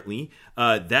 apparently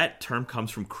that term comes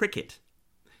from cricket.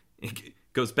 It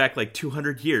goes back like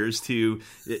 200 years to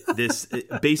this.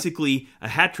 Basically, a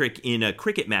hat trick in a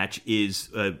cricket match is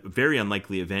a very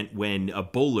unlikely event when a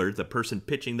bowler, the person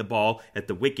pitching the ball at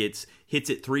the wickets, hits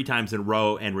it 3 times in a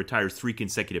row and retires 3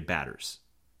 consecutive batters.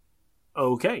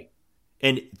 Okay.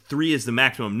 And 3 is the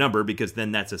maximum number because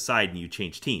then that's a side and you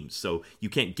change teams. So you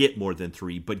can't get more than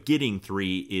 3, but getting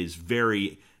 3 is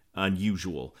very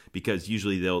unusual because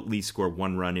usually they'll at least score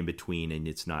 1 run in between and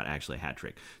it's not actually a hat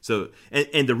trick. So,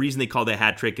 and the reason they call it a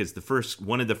hat trick is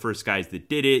one of the first guys that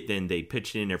did it, then they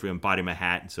pitched in, everyone bought him a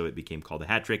hat, and so it became called a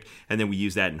hat trick. And then we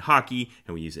use that in hockey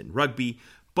and we use it in rugby,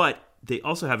 but they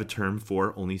also have a term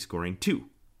for only scoring 2.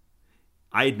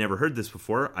 I had never heard this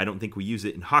before. I don't think we use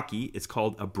it in hockey. It's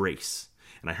called a brace.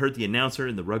 And I heard the announcer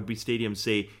in the rugby stadium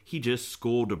say, he just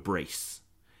scored a brace.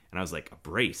 And I was like, a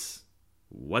brace?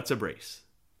 What's a brace?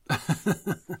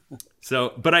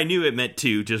 But I knew it meant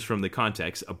 2 just from the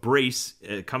context. A brace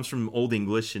comes from Old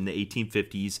English in the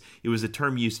 1850s. It was a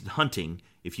term used in hunting.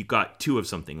 If you got 2 of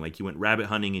something, like you went rabbit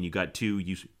hunting and you got 2,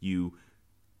 you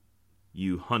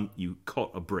call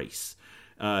it a brace.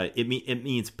 It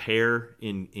means pair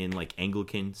in like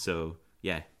Anglican. So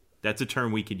yeah, that's a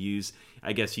term we could use.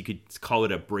 I guess you could call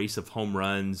it a brace of home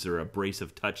runs or a brace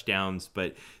of touchdowns,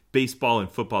 but baseball and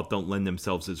football don't lend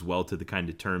themselves as well to the kind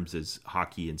of terms as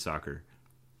hockey and soccer.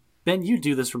 Ben, you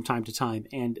do this from time to time,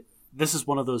 and this is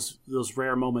one of those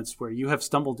rare moments where you have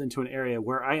stumbled into an area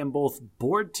where I am both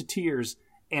bored to tears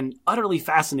and utterly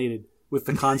fascinated with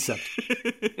the concept.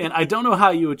 And I don't know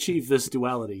how you achieve this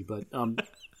duality, but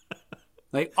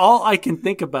like all I can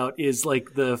think about is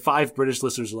like the 5 British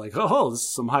listeners are like, oh, this is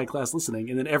some high class listening,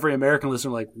 and then every American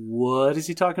listener like, what is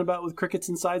he talking about with crickets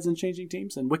and sides and changing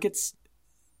teams and wickets?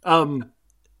 What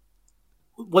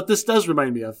this does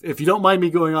remind me of, if you don't mind me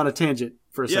going on a tangent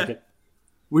for a second,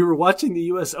 we were watching the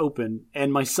U.S. Open,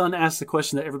 and my son asked the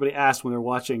question that everybody asks when they're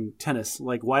watching tennis,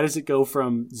 like, why does it go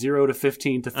from 0 to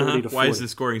 15 to 30 to 40? Why is the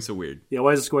scoring so weird? Yeah,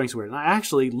 why is the scoring so weird? And I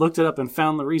actually looked it up and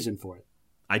found the reason for it.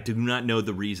 I do not know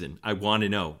the reason. I want to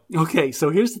know. Okay, so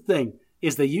here's the thing,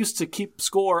 is they used to keep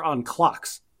score on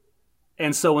clocks.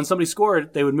 And so when somebody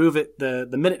scored, they would move it the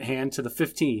minute hand to the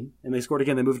 15, and they scored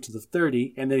again, they move it to the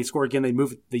 30, and they score again,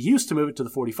 they used to move it to the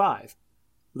 45.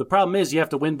 The problem is you have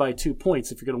to win by 2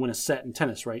 points if you're going to win a set in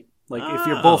tennis, right? Like if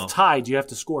you're both tied, you have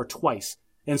to score twice.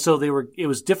 And so it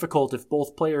was difficult if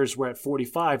both players were at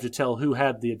 45 to tell who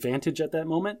had the advantage at that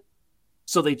moment.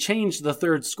 So they changed the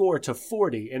third score to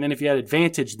 40, and then if you had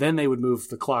advantage, then they would move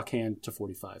the clock hand to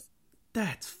 45.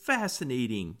 That's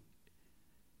fascinating.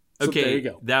 So okay, there you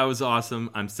go. That was awesome.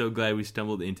 I'm so glad we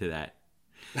stumbled into that.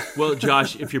 Well,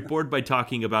 Josh, if you're bored by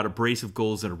talking about a brace of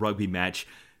goals in a rugby match,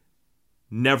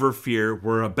 never fear.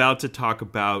 We're about to talk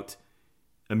about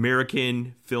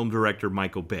American film director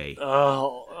Michael Bay.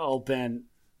 Oh, Ben.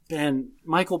 Ben,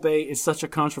 Michael Bay is such a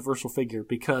controversial figure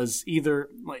because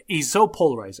he's so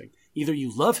polarizing. Either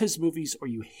you love his movies or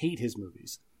you hate his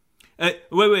movies.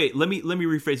 Wait. Let me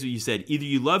rephrase what you said. Either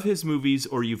you love his movies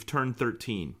or you've turned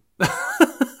 13.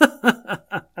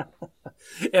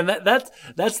 And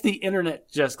that's the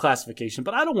internet just classification,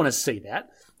 but I don't want to say that.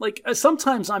 Like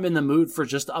sometimes I'm in the mood for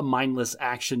just a mindless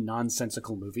action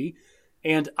nonsensical movie,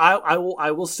 and I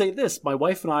will say this: my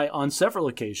wife and I on several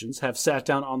occasions have sat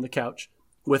down on the couch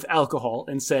with alcohol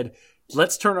and said,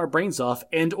 let's turn our brains off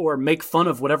and or make fun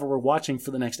of whatever we're watching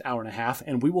for the next hour and a half,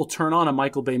 and we will turn on a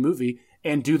Michael Bay movie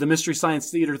and do the Mystery Science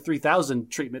Theater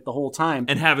 3000 treatment the whole time.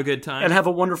 And have a good time. And have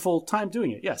a wonderful time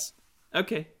doing it, yes.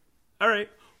 Okay. All right.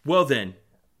 Well then,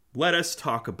 let us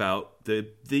talk about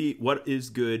the what is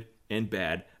good and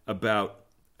bad about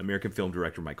American film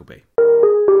director Michael Bay.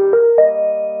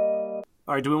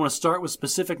 All right, do we want to start with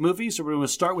specific movies or do we want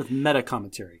to start with meta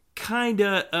commentary?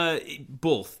 Kinda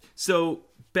both. So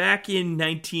back in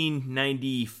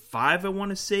 1995, I want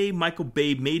to say, Michael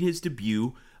Bay made his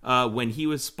debut when he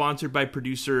was sponsored by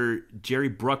producer Jerry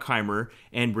Bruckheimer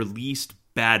and released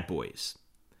Bad Boys.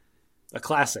 A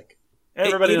classic.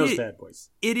 Everybody knows Bad Boys.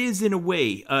 It is in a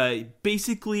way.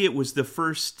 Basically, it was the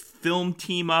first film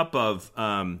team up of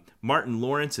Martin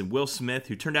Lawrence and Will Smith,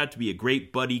 who turned out to be a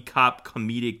great buddy cop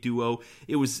comedic duo.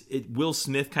 It was Will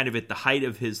Smith kind of at the height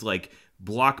of his like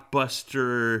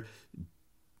blockbuster,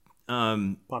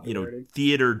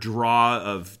 theater draw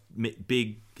of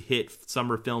big hit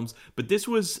summer films. But this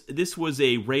was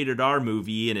a rated R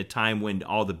movie in a time when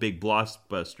all the big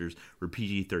blockbusters were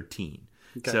PG-13.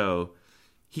 Okay. So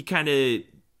he kind of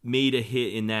made a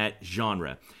hit in that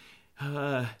genre.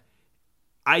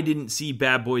 I didn't see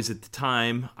Bad Boys at the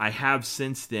time. I have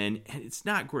since then, and it's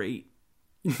not great.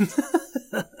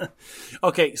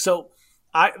 Okay, so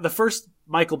the first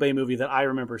Michael Bay movie that I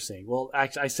remember seeing, well,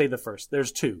 actually, I say the first.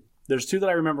 There's two. There's two that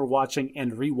I remember watching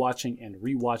and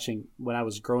rewatching when I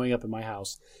was growing up in my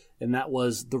house, and that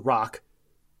was The Rock,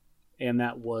 and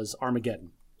that was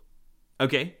Armageddon.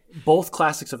 Okay. Both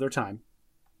classics of their time.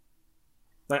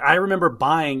 Like, I remember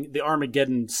buying the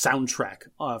Armageddon soundtrack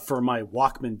for my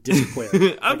Walkman disc player.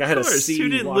 Of I had course, a CD who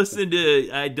didn't Walkman. listen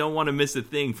to "I Don't Want to Miss a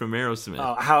Thing" from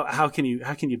Aerosmith? How can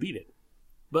you beat it?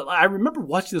 But I remember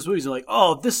watching those movies and like,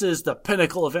 oh, this is the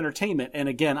pinnacle of entertainment. And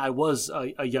again, I was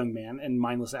a young man, and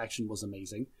Mindless Action was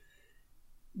amazing.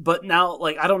 But now,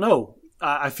 like, I don't know.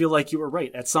 I feel like you were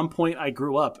right. At some point, I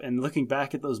grew up, and looking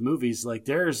back at those movies, like,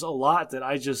 there's a lot that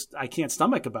I can't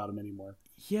stomach about them anymore.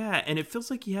 Yeah, and it feels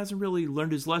like he hasn't really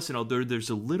learned his lesson, although there's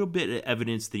a little bit of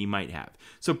evidence that he might have.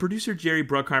 So producer Jerry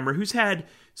Bruckheimer, who's had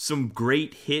some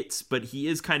great hits, but he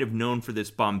is kind of known for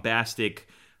this bombastic,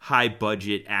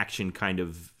 high-budget action kind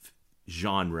of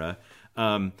genre,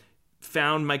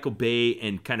 found Michael Bay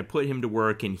and kind of put him to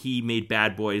work, and he made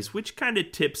Bad Boys, which kind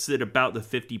of tips at about the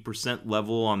 50%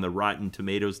 level on the Rotten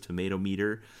Tomatoes tomato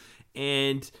meter.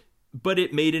 But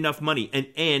it made enough money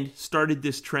and started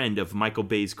this trend of Michael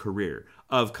Bay's career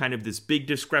of kind of this big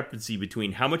discrepancy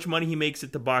between how much money he makes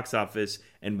at the box office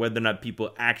and whether or not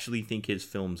people actually think his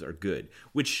films are good,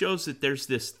 which shows that there's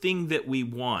this thing that we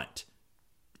want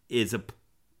is a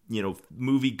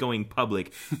movie going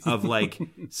public of like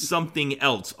something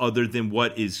else other than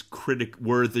what is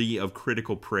worthy of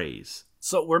critical praise.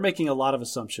 So we're making a lot of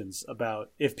assumptions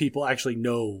about if people actually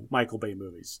know Michael Bay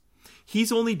movies.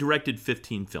 He's only directed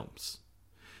 15 films.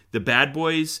 The Bad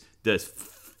Boys, the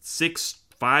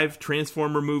 5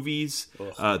 Transformer movies,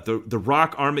 the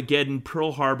Rock, Armageddon,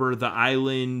 Pearl Harbor, The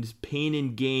Island, Pain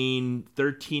and Gain,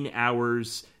 13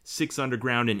 Hours, 6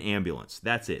 Underground, and Ambulance.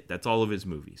 That's it. That's all of his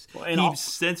movies. He's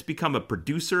since become a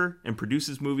producer and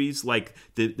produces movies like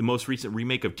the most recent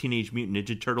remake of Teenage Mutant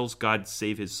Ninja Turtles, God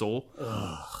Save His Soul.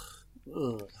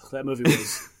 Ugh, that movie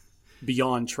was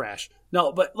beyond trash.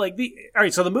 No, but like all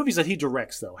right, so the movies that he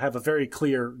directs though have a very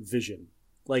clear vision.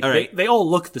 Like they all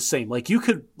look the same. Like you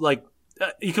could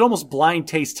almost blind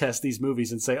taste test these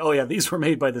movies and say, "Oh yeah, these were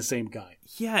made by the same guy."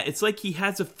 Yeah, it's like he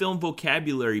has a film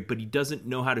vocabulary, but he doesn't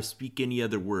know how to speak any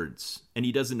other words, and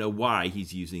he doesn't know why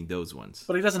he's using those ones.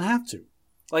 But he doesn't have to.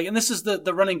 Like, and this is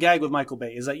the running gag with Michael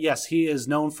Bay is that yes, he is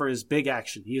known for his big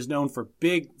action. He is known for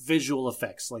big visual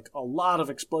effects, like a lot of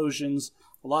explosions,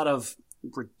 a lot of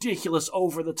ridiculous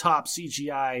over-the-top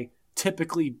CGI,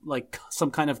 typically like some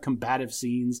kind of combative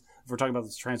scenes. If we're talking about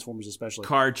the Transformers especially.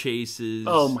 Car chases.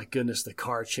 Oh my goodness, the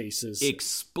car chases.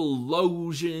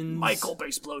 Explosions. Michael Bay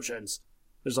explosions.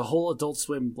 There's a whole Adult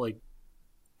Swim like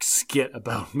skit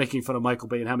about making fun of Michael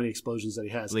Bay and how many explosions that he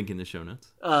has. Link in the show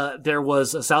notes. There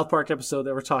was a South Park episode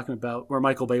that we're talking about where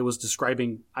Michael Bay was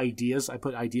describing ideas. I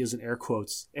put ideas in air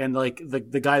quotes. And like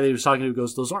the guy that he was talking to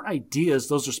goes, "Those aren't ideas,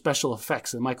 those are special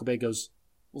effects." And Michael Bay goes,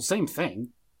 "Well, same thing."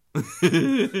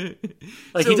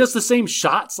 Like he does the same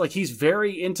shots. Like he's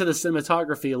very into the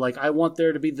cinematography. Like I want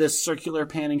there to be this circular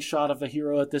panning shot of a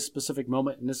hero at this specific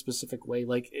moment in this specific way.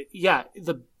 Like yeah,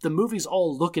 the movies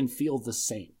all look and feel the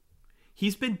same.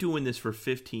 He's been doing this for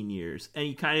 15 years,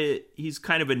 and he's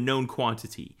kind of a known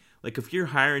quantity. Like if you're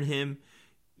hiring him,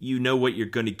 you know what you're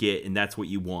going to get, and that's what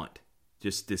you want.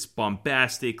 Just this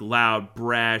bombastic, loud,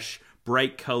 brash,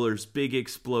 bright colors, big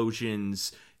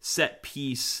explosions, set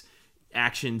piece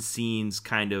action scenes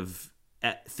kind of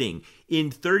thing.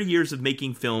 In 30 years of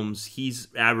making films, he's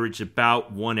averaged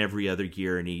about one every other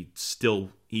year, and he's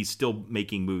still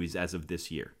making movies as of this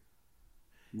year.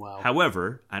 Wow.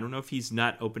 However, I don't know if he's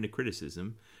not open to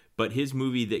criticism, but his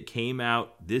movie that came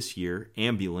out this year,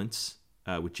 Ambulance,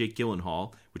 with Jake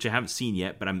Gyllenhaal, which I haven't seen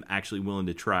yet, but I'm actually willing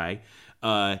to try,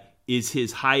 is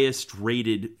his highest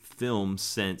rated film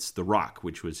since The Rock,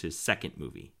 which was his second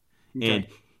movie. Okay. And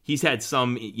he's had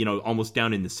some, almost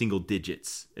down in the single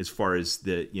digits as far as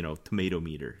the, tomato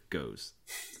meter goes.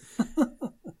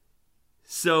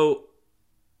 So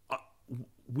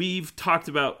we've talked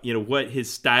about, what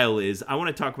his style is. I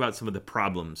want to talk about some of the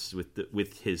problems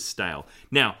with his style.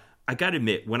 Now, I got to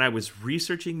admit, when I was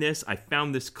researching this, I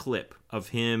found this clip of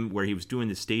him where he was doing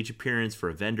the stage appearance for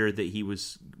a vendor that he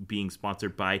was being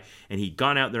sponsored by, and he'd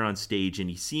gone out there on stage, and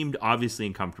he seemed obviously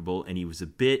uncomfortable, and he was a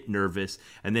bit nervous,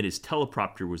 and then his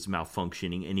teleprompter was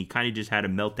malfunctioning, and he kind of just had a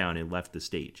meltdown and left the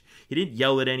stage. He didn't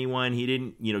yell at anyone. He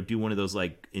didn't, do one of those,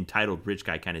 like, entitled rich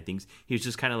guy kind of things. He was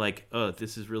just kind of like, oh,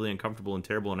 this is really uncomfortable and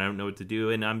terrible, and I don't know what to do,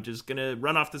 and I'm just going to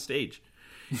run off the stage.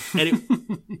 And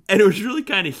it was really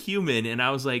kind of human, and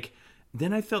I was like,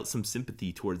 then I felt some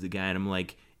sympathy towards the guy, and I'm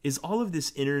like, is all of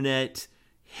this internet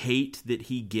hate that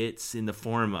he gets in the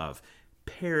form of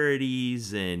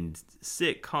parodies and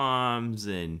sitcoms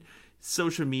and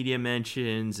social media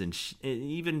mentions and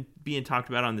even being talked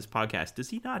about on this podcast, does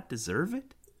he not deserve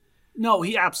it? No,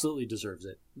 he absolutely deserves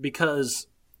it, because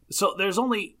there's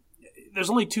only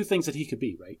two things that he could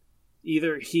be, right?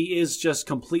 Either he is just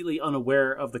completely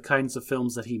unaware of the kinds of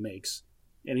films that he makes,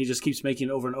 and he just keeps making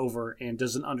it over and over and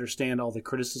doesn't understand all the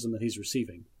criticism that he's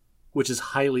receiving, which is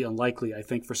highly unlikely, I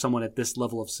think, for someone at this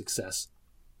level of success.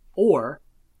 Or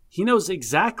he knows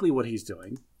exactly what he's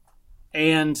doing,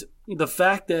 and the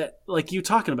fact that, like you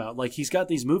talking about, like he's got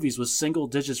these movies with single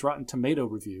digits Rotten Tomato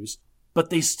reviews, but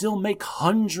they still make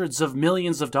hundreds of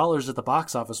millions of dollars at the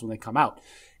box office when they come out.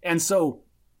 And so,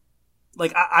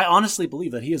 like, I honestly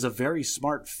believe that he is a very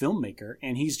smart filmmaker,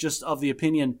 and he's just of the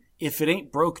opinion, if it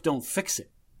ain't broke, don't fix it.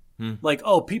 Like,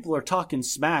 oh, people are talking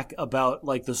smack about,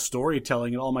 like, the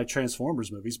storytelling in all my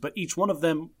Transformers movies, but each one of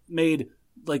them made,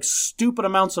 like, stupid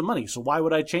amounts of money, so why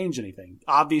would I change anything?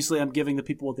 Obviously, I'm giving the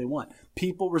people what they want.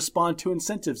 People respond to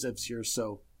incentives, as you're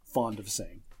so fond of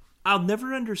saying. I'll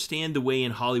never understand the way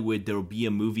in Hollywood there'll be a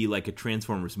movie like a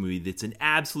Transformers movie that's an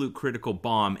absolute critical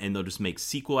bomb, and they'll just make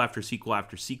sequel after sequel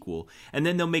after sequel, and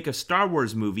then they'll make a Star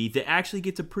Wars movie that actually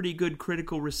gets a pretty good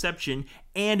critical reception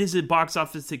and is a box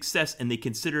office success, and they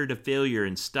consider it a failure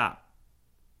and stop.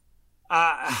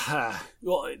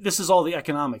 Well, this is all the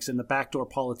economics and the backdoor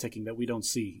politicking that we don't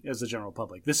see as the general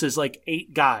public. This is like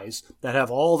 8 guys that have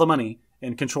all the money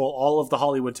and control all of the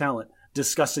Hollywood talent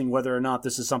discussing whether or not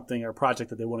this is something or a project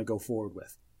that they want to go forward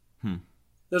with.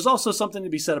 There's also something to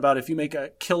be said about if you make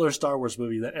a killer Star Wars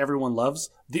movie that everyone loves,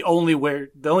 the only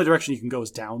direction you can go is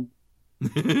down.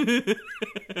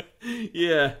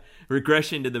 Yeah,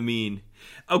 regression to the mean.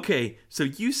 Okay, so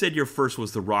you said your first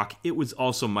was The Rock. It was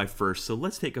also my first, so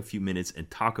let's take a few minutes and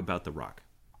talk about The Rock.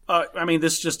 I mean,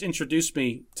 this just introduced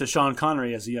me to Sean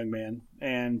Connery as a young man,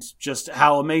 and just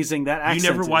how amazing that accent is. You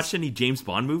never watched any James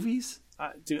Bond movies?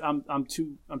 Dude, I'm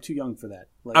too young for that.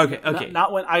 Like, okay.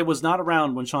 Not when I was not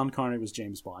around when Sean Connery was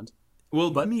James Bond. Well,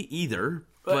 but me either.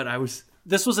 But I was.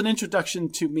 This was an introduction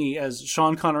to me as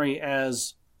Sean Connery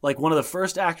as like one of the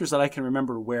first actors that I can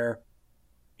remember where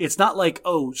it's not like,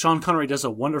 oh, Sean Connery does a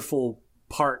wonderful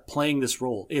part playing this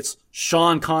role. It's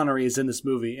Sean Connery is in this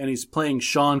movie and he's playing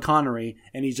Sean Connery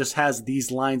and he just has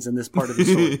these lines in this part of the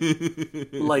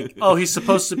story. Like, oh, he's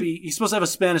supposed to have a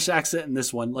Spanish accent in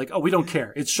this one. Like, oh, we don't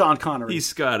care. It's Sean Connery. He's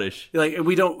Scottish. Like,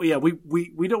 we don't,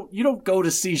 you don't go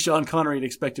to see Sean Connery and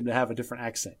expect him to have a different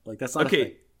accent. Like, that's not a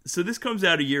thing. So this comes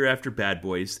out a year after Bad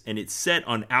Boys, and it's set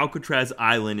on Alcatraz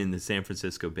Island in the San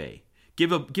Francisco Bay.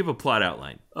 Give a plot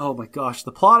outline. Oh my gosh.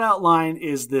 The plot outline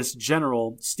is this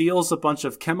general steals a bunch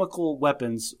of chemical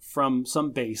weapons from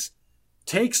some base,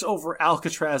 takes over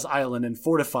Alcatraz Island and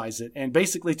fortifies it, and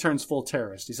basically turns full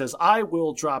terrorist. He says, I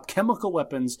will drop chemical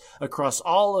weapons across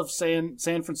all of San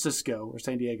Francisco, or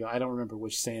San Diego, I don't remember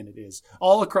which San it is,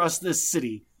 all across this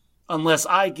city, unless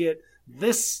I get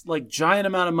this like giant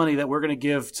amount of money that we're going to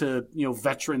give to,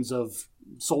 veterans of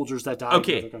soldiers that died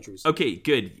in other countries. Okay,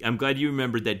 good. I'm glad you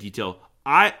remembered that detail.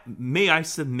 I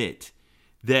submit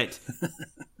that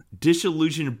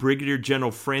disillusioned Brigadier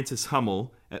General Francis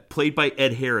Hummel, played by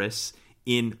Ed Harris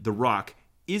in The Rock,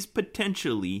 is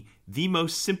potentially the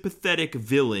most sympathetic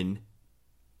villain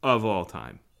of all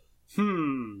time.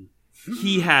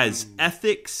 He has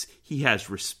ethics. He has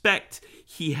respect.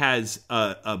 He has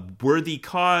a worthy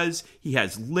cause. He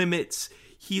has limits.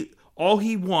 All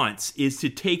he wants is to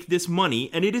take this money,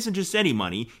 and it isn't just any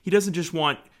money. He doesn't just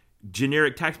want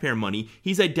generic taxpayer money.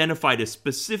 He's identified a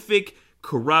specific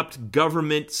corrupt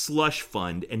government slush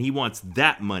fund, and he wants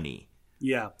that money.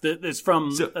 Yeah, it's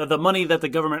from the money that the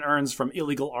government earns from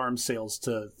illegal arms sales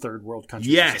to third world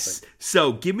countries. Yes.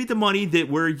 So give me the money that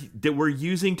we're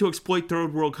using to exploit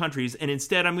third world countries, and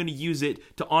instead I'm going to use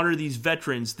it to honor these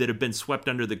veterans that have been swept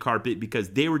under the carpet because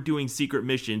they were doing secret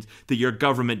missions that your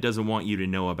government doesn't want you to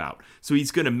know about. So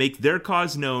he's going to make their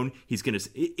cause known. He's going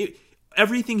to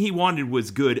everything he wanted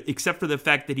was good, except for the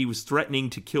fact that he was threatening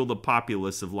to kill the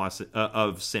populace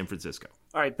of San Francisco.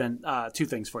 All right, Ben, 2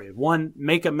 things for you. One,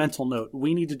 make a mental note.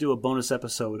 We need to do a bonus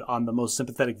episode on the most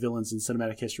sympathetic villains in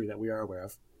cinematic history that we are aware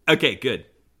of. Okay, good.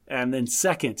 And then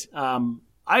second,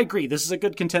 I agree. This is a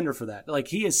good contender for that. Like,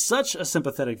 he is such a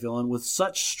sympathetic villain with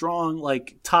such strong,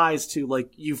 like, ties to,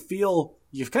 like, you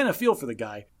kind of feel for the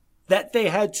guy that they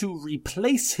had to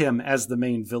replace him as the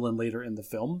main villain later in the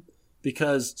film.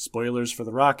 Because, spoilers for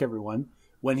The Rock, everyone,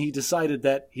 when he decided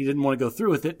that he didn't want to go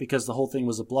through with it because the whole thing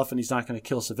was a bluff and he's not going to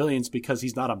kill civilians because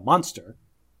he's not a monster,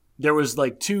 there was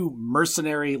like 2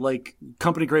 mercenary, like,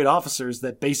 company-grade officers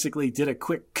that basically did a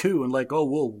quick coup and like, oh,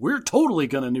 well, we're totally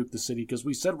going to nuke the city because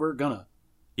we said we're going to.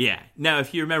 Yeah. Now,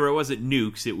 if you remember, it wasn't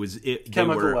nukes. It was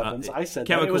chemical weapons. I said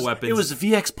chemical weapons. It was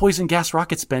VX poison gas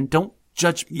rockets, Ben. Don't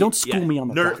school me on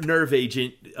the block. Nerve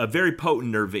agent, a very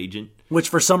potent nerve agent. Which,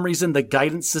 for some reason, the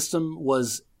guidance system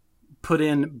was put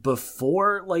in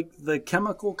before like the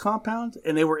chemical compound,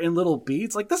 and they were in little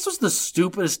beads. Like this was the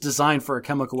stupidest design for a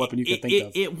chemical weapon you could think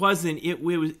of. It wasn't. It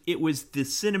was the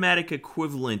cinematic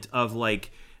equivalent of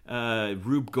like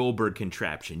Rube Goldberg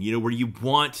contraption, where you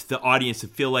want the audience to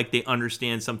feel like they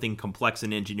understand something complex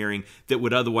in engineering that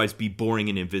would otherwise be boring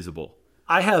and invisible.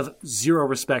 I have zero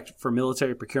respect for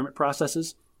military procurement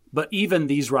processes, but even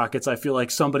these rockets, I feel like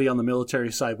somebody on the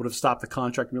military side would have stopped the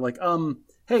contract and be like,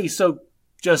 hey, so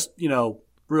just,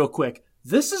 real quick,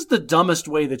 this is the dumbest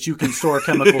way that you can store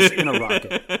chemicals in a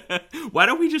rocket. Why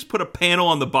don't we just put a panel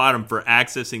on the bottom for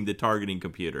accessing the targeting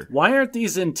computer? Why aren't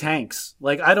these in tanks?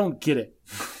 Like, I don't get it.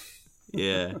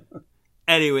 Yeah.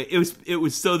 Anyway, it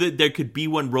was so that there could be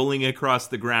one rolling across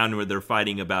the ground where they're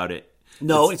fighting about it.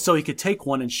 No, it's so he could take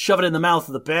one and shove it in the mouth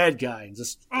of the bad guy and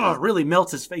just really melt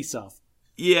his face off.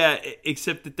 Yeah,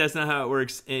 except that's not how it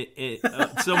works.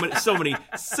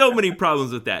 So many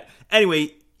problems with that.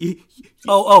 Anyway,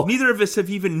 neither of us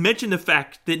have even mentioned the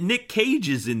fact that Nick Cage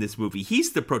is in this movie.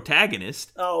 He's the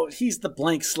protagonist. Oh, he's the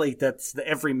blank slate. That's the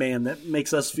everyman that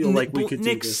makes us feel like we could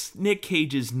do this. Nick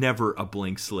Cage is never a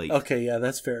blank slate. Okay, yeah,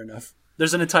 that's fair enough.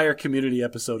 There's an entire Community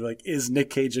episode like, is Nick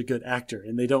Cage a good actor?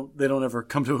 And they don't ever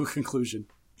come to a conclusion.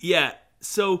 Yeah.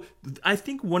 So I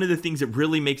think one of the things that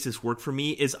really makes this work for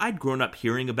me is I'd grown up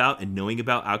hearing about and knowing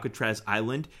about Alcatraz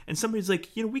Island, and somebody's like,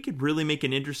 we could really make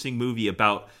an interesting movie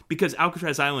about, because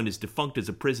Alcatraz Island is defunct as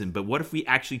a prison, but what if we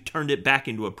actually turned it back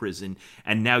into a prison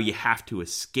and now you have to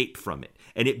escape from it?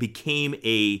 And it became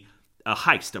a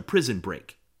heist, a prison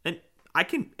break. And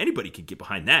anybody could get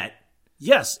behind that.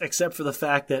 Yes, except for the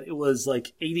fact that it was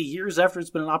like 80 years after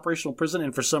it's been an operational prison,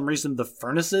 and for some reason the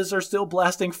furnaces are still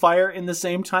blasting fire in the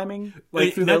same timing.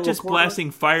 Like not just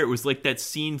blasting fire, it was like that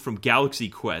scene from Galaxy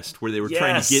Quest where they were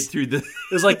trying to get through the...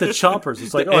 It was like the chompers.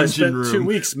 It's like, I spent 2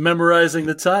 weeks memorizing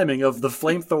the timing of the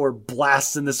flamethrower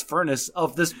blasts in this furnace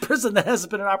of this prison that hasn't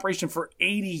been in operation for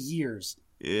 80 years.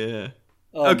 Yeah.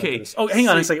 Okay. Oh, hang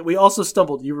on a second. We also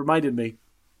stumbled. You reminded me.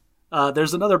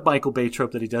 There's another Michael Bay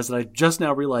trope that he does that I'm just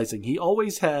now realizing. He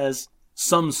always has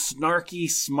some snarky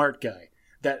smart guy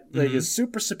that is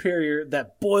super superior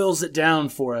that boils it down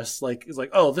for us. Like, it's like,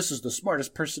 oh, this is the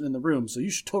smartest person in the room, so you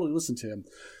should totally listen to him.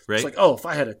 Right. It's like, oh, if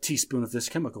I had a teaspoon of this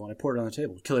chemical and I poured it on the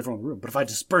table, it would kill everyone in the room. But if I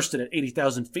dispersed it at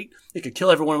 80,000 feet, it could kill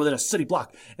everyone within a city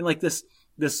block. And like this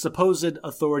supposed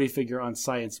authority figure on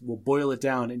science will boil it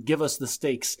down and give us the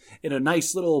stakes in a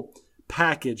nice little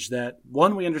package that,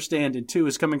 one, we understand, and two,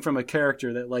 is coming from a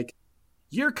character that, like,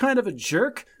 you're kind of a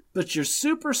jerk, but you're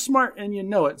super smart and you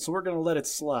know it, so we're going to let it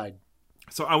slide.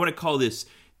 So I want to call this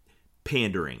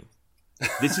pandering.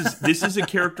 This is a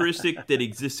characteristic that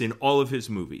exists in all of his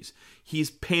movies. He's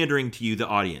pandering to you, the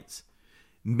audience.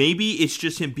 Maybe it's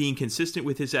just him being consistent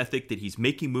with his ethic that he's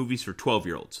making movies for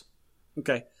 12-year-olds.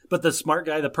 Okay, but the smart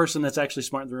guy, the person that's actually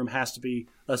smart in the room, has to be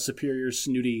a superior,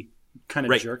 snooty kind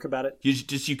of jerk about it.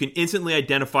 You can instantly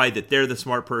identify that they're the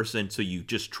smart person, so you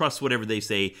just trust whatever they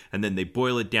say, and then they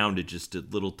boil it down to just a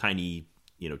little tiny,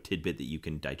 tidbit that you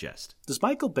can digest. Does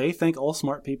Michael Bay think all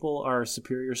smart people are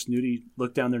superior, snooty,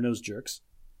 look down their nose jerks?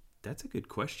 That's a good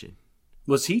question.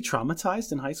 Was he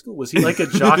traumatized in high school? Was he like a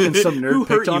jock and some nerd Who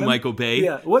picked hurt on you, him? Michael Bay?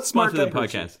 Yeah, what smart guy the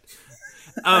podcast?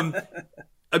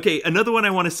 Okay, another one I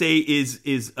want to say is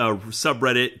a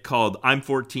subreddit called I'm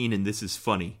 14 and This Is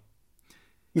Funny.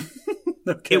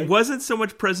 Okay. It wasn't so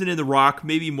much present in The Rock,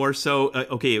 maybe more so.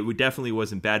 It definitely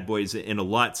wasn't Bad Boys, and a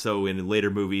lot so in later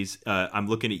movies. I'm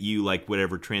looking at you like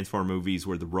whatever Transform movies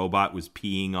where the robot was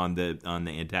peeing on the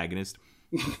antagonist.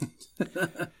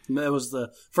 That was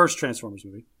the first Transformers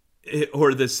movie.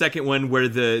 Or the second one where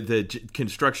the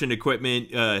construction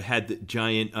equipment had the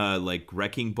giant like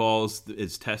wrecking balls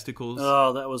as testicles.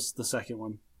 Oh, that was the second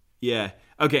one. Yeah.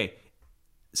 Okay.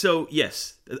 So,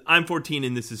 yes, I'm 14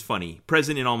 and This Is Funny.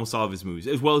 Present in almost all of his movies,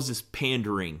 as well as this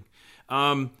pandering.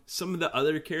 Some of the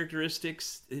other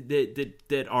characteristics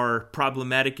that are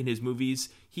problematic in his movies,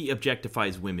 he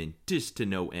objectifies women just to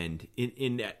no end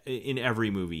in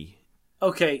every movie.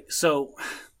 Okay, so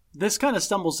this kind of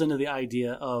stumbles into the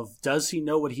idea of, does he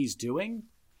know what he's doing?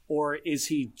 Or is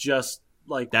he just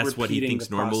like that's what he thinks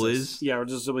normal is? Yeah, or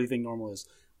just what he thinks normal is.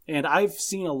 And I've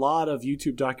seen a lot of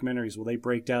YouTube documentaries where they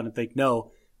break down and think,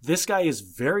 no, this guy is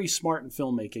very smart in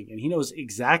filmmaking and he knows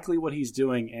exactly what he's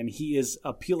doing, and he is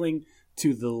appealing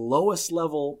to the lowest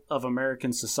level of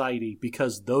American society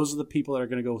because those are the people that are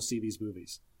going to go see these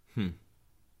movies.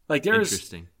 Like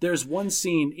there's one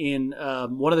scene in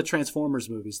one of the Transformers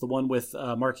movies, the one with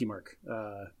Marky Mark.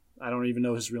 I don't even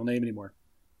know his real name anymore.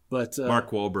 But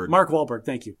Mark Wahlberg. Mark Wahlberg,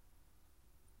 thank you.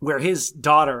 Where his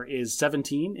daughter is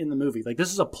 17 in the movie. Like,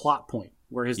 this is a plot point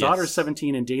where his daughter is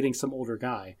 17 and dating some older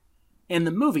guy. And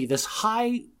the movie, this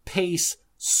high pace,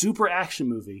 super action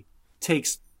movie,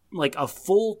 takes like a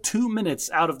full 2 minutes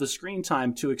out of the screen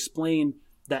time to explain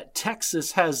that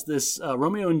Texas has this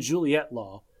Romeo and Juliet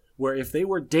law where if they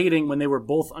were dating when they were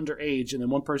both underage and then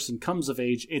one person comes of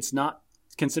age, it's not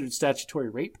considered statutory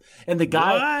rape. And the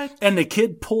guy and the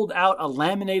kid pulled out a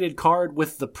laminated card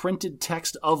with the printed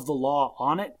text of the law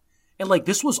on it. And like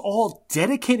this was all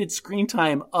dedicated screen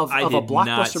time of a blockbuster movie.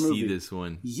 I did not see this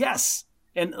one. Yes.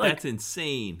 And like, that's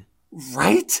insane.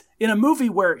 Right? In a movie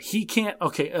where he can't...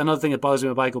 Okay, another thing that bothers me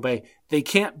about Michael Bay, they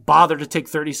can't bother to take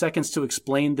 30 seconds to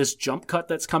explain this jump cut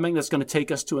that's coming that's going to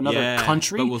take us to another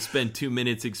country. But we'll spend 2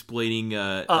 minutes explaining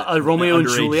a Romeo and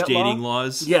Juliet dating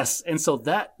laws. Yes, and so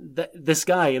that this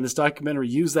guy in this documentary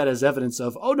used that as evidence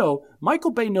of, oh no,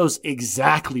 Michael Bay knows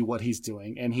exactly what he's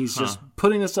doing, and he's just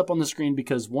putting this up on the screen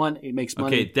because, one, it makes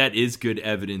money. Okay, that is good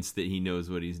evidence that he knows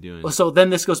what he's doing. So then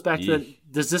this goes back to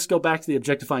does this go back to the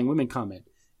objectifying women comment?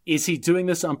 Is he doing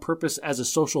this on purpose as a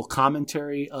social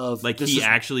commentary of like he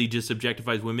actually just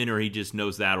objectifies women, or he just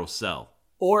knows that'll sell?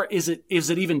 Or is it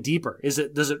even deeper? Is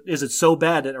it so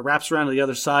bad that it wraps around to the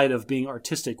other side of being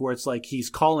artistic, where it's like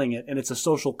he's calling it and it's a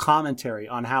social commentary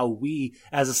on how we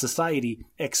as a society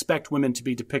expect women to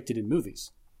be depicted in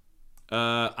movies?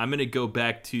 I'm going to go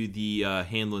back to the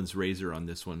Hanlon's razor on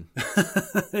this one.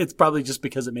 It's probably just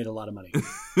because it made a lot of money.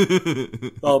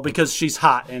 Because she's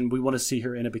hot and we want to see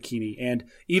her in a bikini. And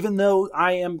even though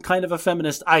I am kind of a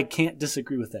feminist, I can't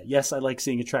disagree with that. Yes, I like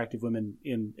seeing attractive women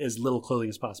in as little clothing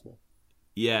as possible.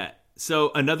 Yeah.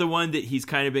 So another one that he's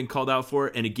kind of been called out for,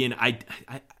 and again, I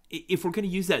if we're going to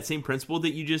use that same principle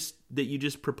that you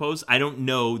just proposed, I don't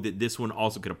know that this one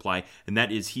also could apply, and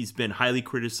that is he's been highly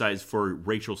criticized for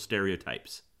racial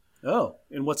stereotypes. Oh,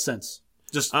 in what sense?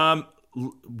 Just the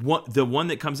one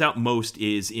that comes out most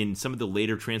is in some of the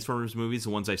later Transformers movies, the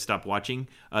ones I stopped watching.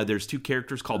 There's two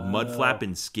characters called Mudflap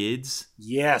and Skids.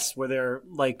 Yes, where they're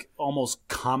like almost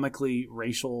comically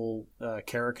racial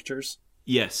caricatures.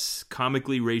 Yes,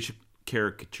 comically racial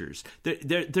caricatures.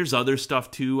 There's other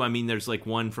stuff too. I mean, there's like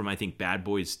one from I think Bad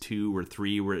Boys 2 or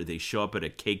 3 where they show up at a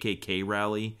KKK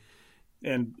rally.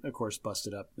 And, of course,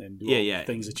 busted up and do all the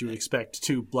things that you would expect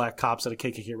two black cops at a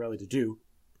KKK rally to do.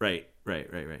 Right.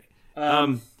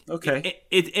 Okay.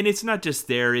 And it's not just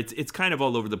there. It's kind of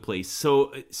all over the place.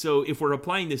 So if we're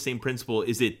applying the same principle,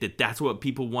 is it that that's what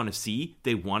people want to see?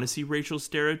 They want to see racial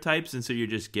stereotypes, and so you're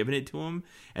just giving it to them?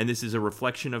 And this is a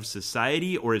reflection of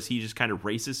society? Or is he just kind of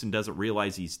racist and doesn't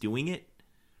realize he's doing it?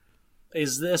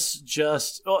 Is this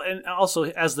just... Oh, and also,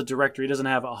 as the director, he doesn't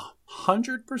have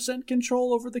 100%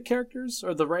 control over the characters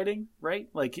or the writing, right?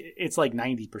 Like, it's like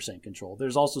 90% control.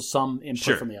 There's also some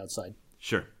input from the outside.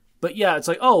 Sure. But yeah, it's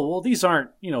like, oh, well, these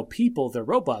aren't, people, they're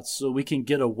robots. So we can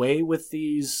get away with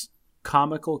these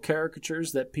comical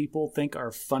caricatures that people think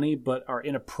are funny but are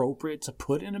inappropriate to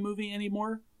put in a movie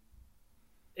anymore?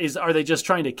 Are they just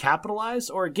trying to capitalize?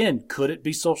 Or again, could it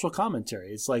be social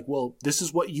commentary? It's like, well, this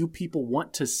is what you people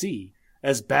want to see.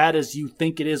 As bad as you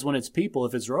think it is when it's people,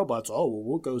 if it's robots, oh, well,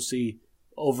 we'll go see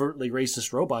overtly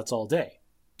racist robots all day.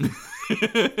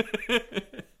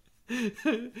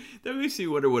 That makes me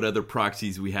wonder what other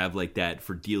proxies we have like that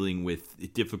for dealing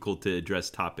with difficult to address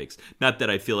topics. Not that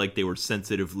I feel like they were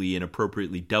sensitively and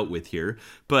appropriately dealt with here,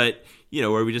 but,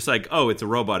 where we just like, oh, it's a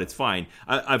robot, it's fine.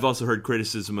 I've also heard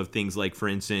criticism of things like, for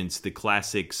instance, the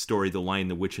classic story, The Lion,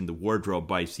 the Witch, and the Wardrobe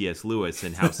by C.S. Lewis,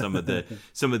 and how some of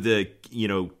the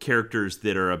characters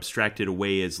that are abstracted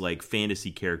away as like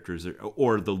fantasy characters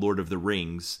or the Lord of the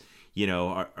Rings,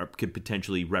 could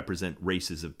potentially represent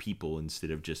races of people instead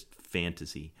of just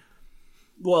fantasy.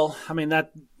 Well, I mean,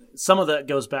 that some of that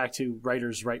goes back to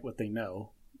writers write what they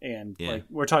know. And like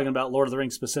we're talking about Lord of the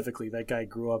Rings specifically. That guy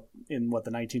grew up in the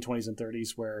 1920s and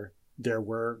 30s where there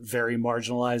were very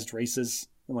marginalized races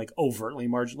and like overtly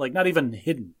like not even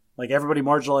hidden. Like everybody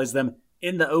marginalized them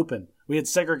in the open. We had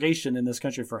segregation in this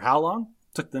country for how long?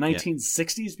 Took the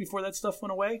 1960s before that stuff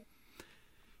went away.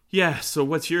 Yeah, so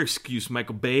what's your excuse,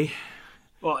 Michael Bay?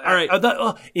 Well, all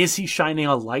right. Is he shining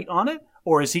a light on it,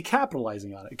 or is he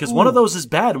capitalizing on it? Because one of those is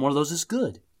bad and one of those is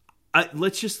good.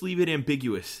 Let's just leave it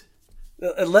ambiguous.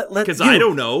 Because I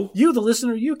don't know. You, the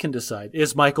listener, you can decide.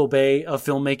 Is Michael Bay a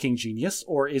filmmaking genius,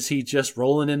 or is he just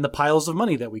rolling in the piles of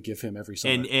money that we give him every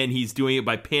summer? And he's doing it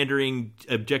by pandering,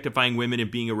 objectifying women, and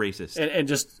being a racist. And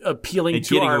just appealing and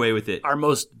to getting away with it. Our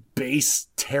most base,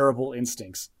 terrible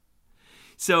instincts.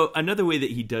 So another way that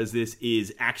he does this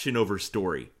is action over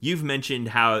story. You've mentioned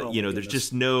how, there's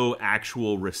just no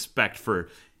actual respect for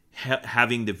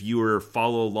having the viewer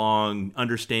follow along,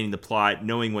 understanding the plot,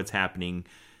 knowing what's happening.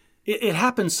 It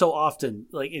happens so often,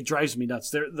 like it drives me nuts.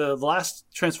 The last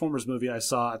Transformers movie I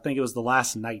saw, I think it was The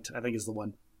Last Night, I think is the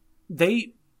one.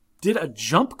 They did a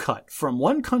jump cut from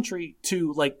one country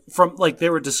to they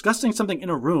were discussing something in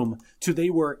a room to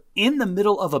they were in the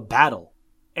middle of a battle.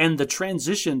 And the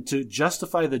transition to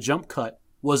justify the jump cut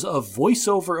was a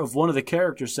voiceover of one of the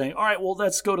characters saying, all right, well,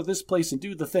 let's go to this place and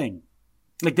do the thing.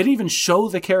 Like, they didn't even show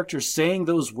the character saying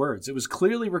those words. It was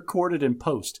clearly recorded in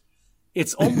post.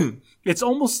 It's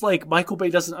almost like Michael Bay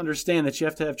doesn't understand that you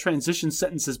have to have transition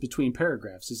sentences between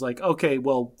paragraphs. He's like, okay,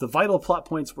 well, the vital plot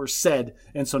points were said,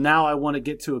 and so now I want to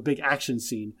get to a big action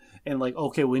scene. And like,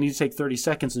 okay, we need to take 30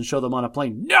 seconds and show them on a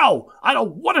plane. No! I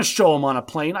don't want to show them on a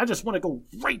plane. I just want to go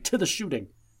right to the shooting.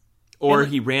 Or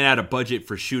he ran out of budget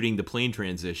for shooting the plane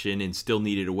transition and still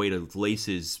needed a way to lace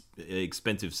his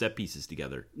expensive set pieces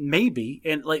together. Maybe.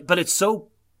 But it's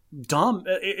so dumb.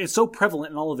 It's so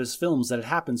prevalent in all of his films that it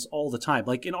happens all the time.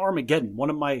 Like in Armageddon, when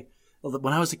I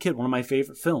was a kid, one of my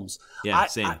favorite films. Yeah,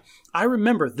 same. I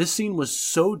remember this scene was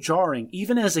so jarring.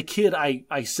 Even as a kid,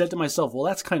 I said to myself, well,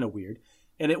 that's kind of weird.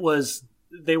 And it was,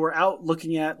 they were out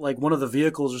looking at like one of the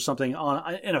vehicles or something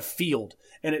in a field.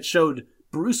 And it showed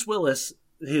Bruce Willis,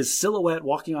 his silhouette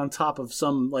walking on top of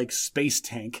some like space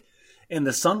tank, and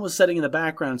the sun was setting in the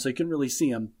background so you couldn't really see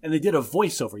him, and they did a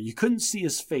voiceover. You couldn't see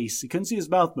his face, you couldn't see his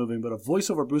mouth moving, but a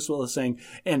voiceover Bruce Willis saying,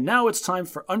 and now it's time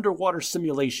for underwater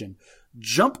simulation.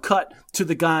 Jump cut to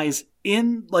the guys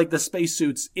in like the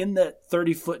spacesuits in that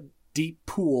 30-foot deep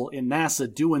pool in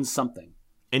NASA doing something.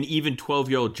 And even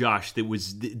 12-year-old Josh that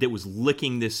was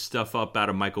licking this stuff up out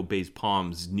of Michael Bay's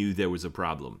palms knew there was a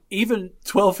problem. Even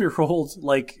 12-year-old,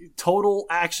 like, total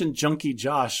action junkie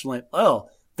Josh went, oh,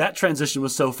 that transition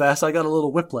was so fast, I got a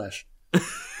little whiplash.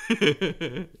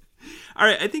 All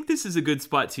right, I think this is a good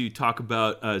spot to talk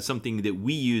about something that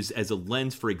we use as a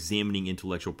lens for examining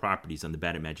intellectual properties on the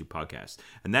Bad at Magic podcast,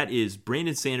 and that is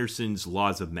Brandon Sanderson's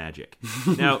Laws of Magic.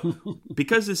 Now,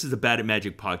 because this is a Bad at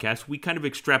Magic podcast, we kind of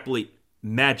extrapolate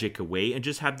magic away and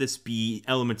just have this be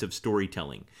elements of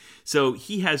storytelling. So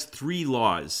he has 3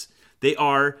 laws. They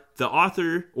are the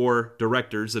author or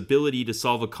director's ability to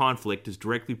solve a conflict is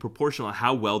directly proportional to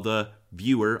how well the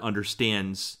viewer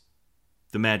understands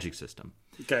the magic system.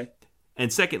 Okay.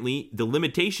 And secondly, the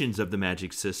limitations of the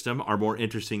magic system are more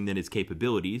interesting than its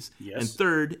capabilities. Yes. And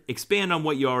third, expand on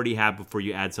what you already have before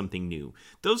you add something new.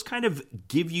 Those kind of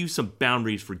give you some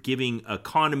boundaries for giving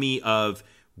economy of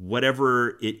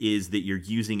whatever it is that you're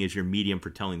using as your medium for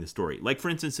telling the story. Like, for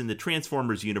instance, in the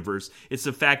Transformers universe, it's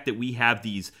the fact that we have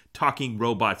these talking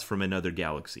robots from another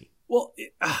galaxy. Well,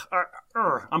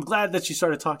 I'm glad that you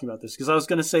started talking about this, because I was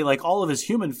going to say, like, all of his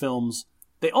human films,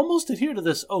 they almost adhere to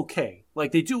this okay.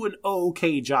 Like, they do an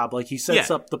okay job. Like, he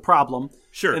sets up the problem.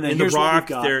 Sure. And then in here's The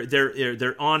Rock, what we've got.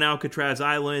 they're on Alcatraz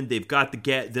Island. They've got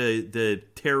the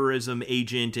terrorism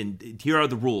agent, and here are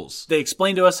the rules. They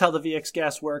explained to us how the VX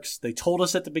gas works. They told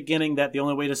us at the beginning that the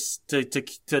only way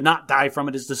to not die from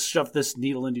it is to shove this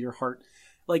needle into your heart.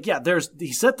 Like, yeah,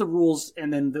 he set the rules,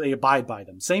 and then they abide by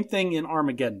them. Same thing in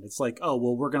Armageddon. It's like, oh,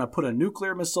 well, we're going to put a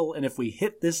nuclear missile, and if we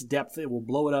hit this depth, it will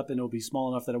blow it up, and it will be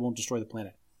small enough that it won't destroy the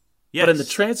planet. Yes. But in the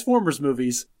Transformers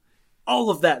movies, all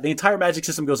of that, the entire magic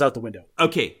system goes out the window.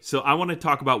 Okay, so I want to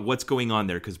talk about what's going on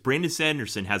there, because Brandon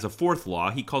Sanderson has a 4th law.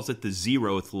 He calls it the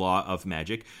 0th law of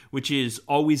magic, which is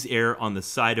always err on the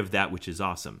side of that which is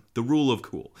awesome. The rule of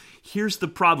cool. Here's the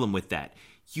problem with that.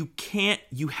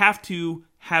 You have to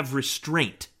have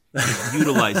restraint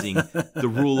utilizing the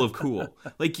rule of cool.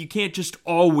 Like, you can't just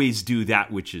always do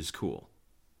that which is cool.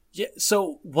 Yeah,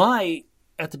 so why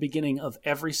at the beginning of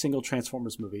every single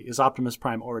Transformers movie is Optimus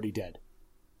Prime already dead?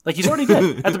 Like, he's already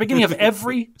dead at the beginning of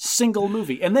every single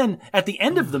movie. And then at the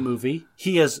end of the movie,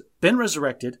 he has been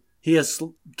resurrected, he has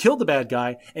killed the bad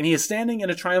guy, and he is standing in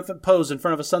a triumphant pose in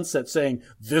front of a sunset saying,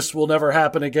 this will never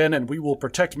happen again, and we will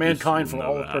protect mankind from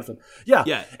all of perfect.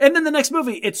 Yeah. And then the next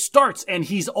movie, it starts, and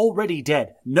he's already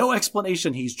dead. No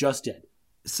explanation, he's just dead.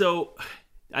 So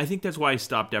I think that's why I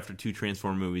stopped after 2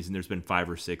 Transformer movies, and there's been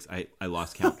 5 or 6. I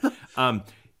lost count.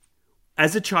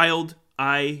 As a child,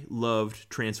 I loved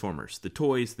Transformers. The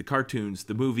toys, the cartoons,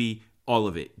 the movie, all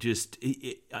of it.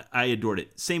 I adored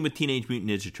it. Same with Teenage Mutant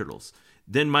Ninja Turtles.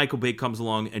 Then Michael Bay comes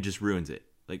along and just ruins it.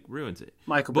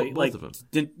 Michael Bay, both of them.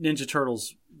 Ninja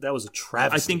Turtles, that was a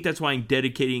travesty. I think that's why I'm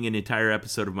dedicating an entire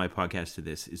episode of my podcast to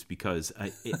this, is because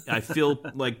I feel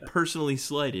like personally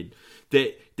slighted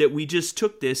that we just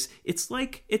took this. It's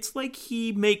like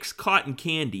he makes cotton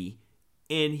candy,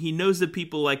 and he knows that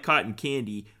people like cotton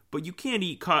candy, but you can't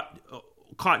eat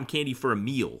cotton candy for a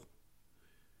meal.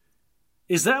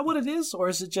 Is that what it is? Or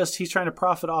is it just he's trying to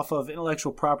profit off of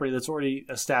intellectual property that's already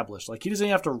established? Like, he doesn't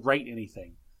have to write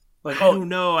anything. Like, I don't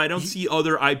know. I don't see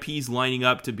other IPs lining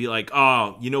up to be like,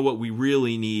 oh, you know what we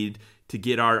really need to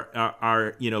get our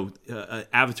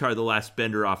Avatar: The Last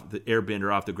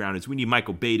Airbender off the ground is we need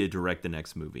Michael Bay to direct the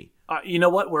next movie. You know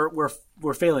what?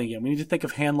 We're failing again. We need to think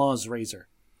of Hanlon's razor.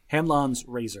 Hanlon's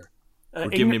razor. We're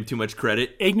giving him too much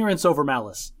credit. Ignorance over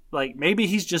malice. Like, maybe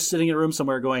he's just sitting in a room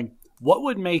somewhere going, what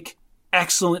would make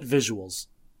excellent visuals?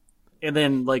 And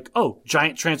then, like, oh,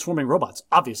 giant transforming robots,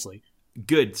 obviously.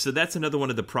 Good. So that's another one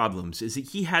of the problems, is that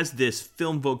he has this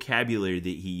film vocabulary that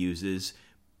he uses,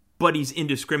 but he's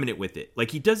indiscriminate with it.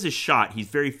 Like, he does this shot he's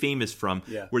very famous from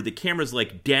where the camera's,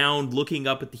 like, down, looking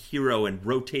up at the hero and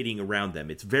rotating around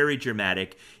them. It's very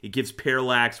dramatic. It gives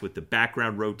parallax with the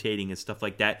background rotating and stuff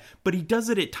like that. But he does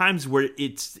it at times where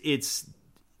it's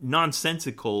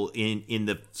nonsensical in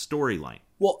the storyline.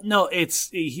 Well, no,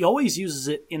 he always uses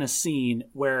it in a scene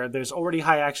where there's already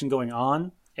high action going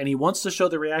on, and he wants to show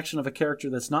the reaction of a character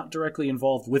that's not directly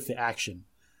involved with the action.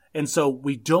 And so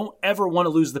we don't ever want to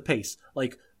lose the pace.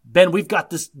 Like, Ben, we've got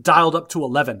this dialed up to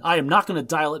 11. I am not going to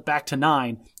dial it back to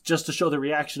 9 just to show the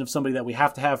reaction of somebody that we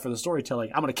have to have for the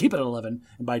storytelling. I'm going to keep it at 11.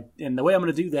 And the way I'm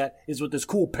going to do that is with this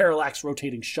cool parallax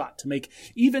rotating shot to make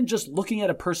even just looking at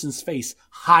a person's face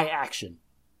high action.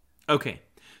 Okay.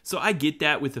 So I get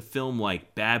that with a film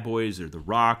like Bad Boys or The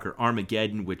Rock or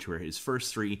Armageddon, which were his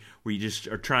first three, where you just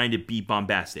are trying to be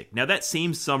bombastic. Now, that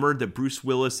same summer that Bruce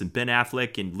Willis and Ben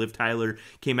Affleck and Liv Tyler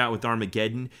came out with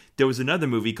Armageddon, there was another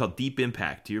movie called Deep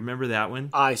Impact. Do you remember that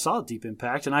one? I saw Deep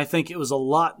Impact, and I think it was a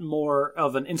lot more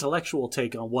of an intellectual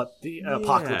take on what the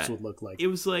apocalypse would look like. It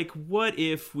was like, what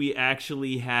if we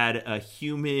actually had a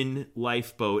human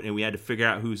lifeboat and we had to figure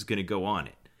out who's going to go on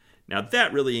it? Now,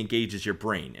 that really engages your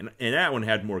brain, and that one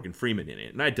had Morgan Freeman in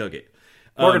it, and I dug it.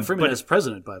 Morgan Freeman as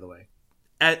president, by the way.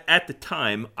 At the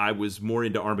time, I was more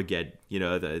into Armageddon,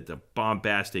 the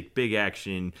bombastic, big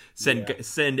action,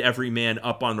 send every man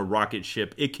up on a rocket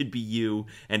ship, it could be you,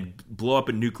 and blow up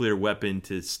a nuclear weapon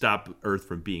to stop Earth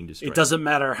from being destroyed. It doesn't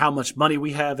matter how much money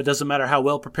we have, it doesn't matter how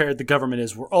well prepared the government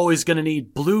is, we're always going to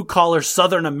need blue-collar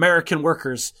Southern American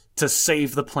workers to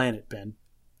save the planet, Ben.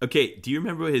 Okay, do you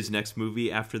remember what his next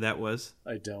movie after that was?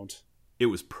 I don't. It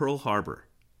was Pearl Harbor.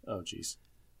 Oh, jeez.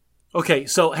 Okay,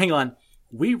 so hang on.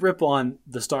 We rip on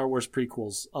the Star Wars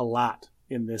prequels a lot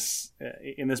in this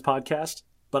podcast,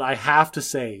 but I have to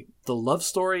say the love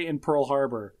story in Pearl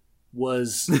Harbor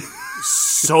was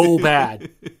so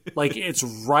bad. Like, it's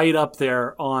right up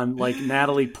there on like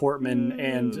Natalie Portman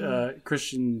and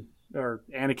Anakin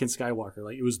Skywalker.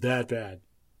 Like, it was that bad.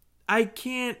 I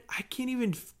can't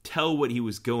even tell what he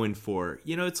was going for.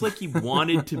 It's like he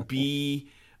wanted to be,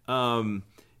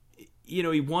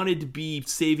 he wanted to be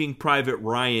Saving Private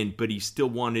Ryan, but he still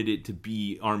wanted it to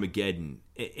be Armageddon.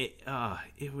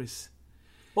 It was.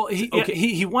 Well,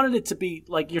 he wanted it to be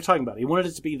like you're talking about. He wanted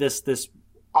it to be this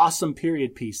awesome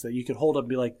period piece that you could hold up and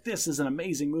be like, this is an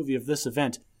amazing movie of this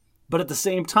event. But at the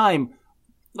same time,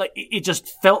 like, it just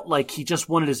felt like he just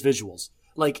wanted his visuals.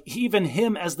 Like, even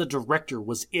him as the director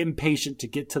was impatient to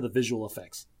get to the visual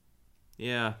effects.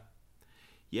 Yeah.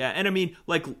 Yeah, and I mean,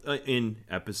 like, in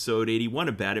episode 81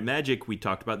 of Bad at Magic, we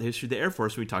talked about the history of the Air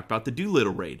Force, and we talked about the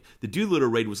Doolittle Raid. The Doolittle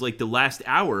Raid was like the last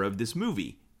hour of this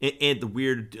movie, and the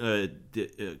weird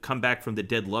comeback from the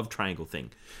dead love triangle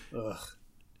thing. Ugh.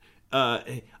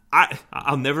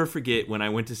 I'll never forget when I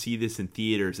went to see this in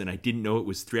theaters and I didn't know it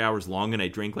was 3 hours long and I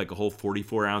drank like a whole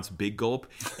 44-ounce Big Gulp.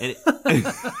 And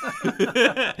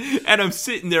and I'm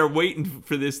sitting there waiting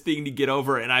for this thing to get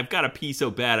over and I've got to pee so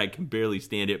bad I can barely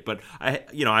stand it. But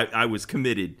I was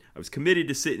committed. I was committed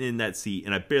to sitting in that seat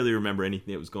and I barely remember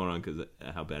anything that was going on because of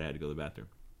how bad I had to go to the bathroom.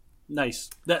 Nice.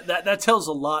 That tells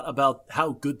a lot about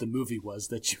how good the movie was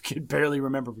that you can barely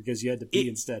remember because you had to pee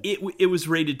instead. It was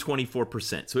rated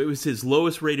 24%, so it was his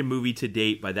lowest rated movie to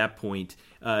date by that point.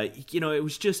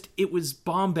 It was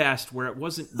bombast where it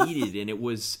wasn't needed, and it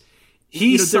was.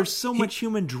 There's so much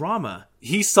human drama.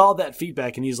 He saw that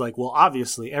feedback and he's like, well,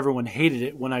 obviously everyone hated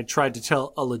it when I tried to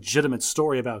tell a legitimate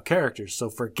story about characters, so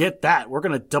forget that. We're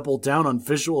going to double down on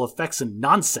visual effects and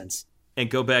nonsense. And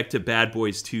go back to Bad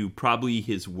Boys 2, probably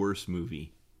his worst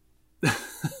movie.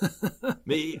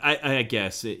 I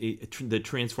guess the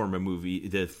Transformer movie,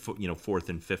 the fourth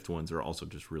and fifth ones are also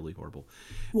just really horrible.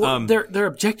 Well, they're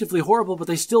objectively horrible, but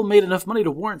they still made enough money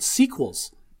to warrant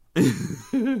sequels.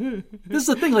 This is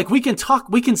the thing. Like, we can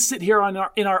sit here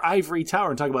in our ivory tower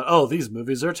and talk about, oh, these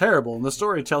movies are terrible and the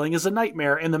storytelling is a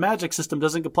nightmare and the magic system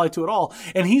doesn't apply to it all.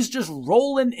 And he's just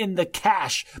rolling in the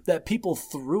cash that people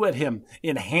threw at him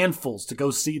in handfuls to go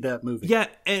see that movie. Yeah,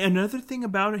 and another thing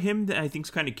about him that I think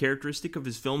is kind of characteristic of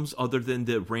his films, other than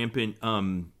the rampant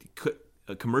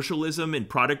commercialism and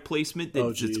product placement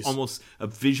that's it's almost a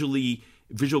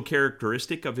visual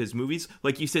characteristic of his movies.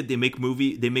 Like you said, they make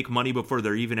money before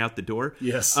they're even out the door.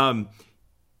 Yes.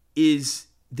 Is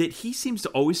that he seems to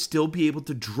always still be able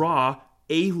to draw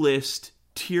A-list,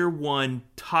 tier 1,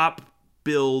 top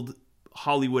billed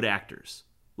Hollywood actors.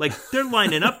 Like, they're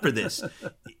lining up for this.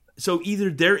 So either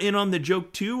they're in on the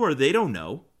joke too, or they don't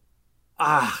know.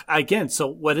 Again, so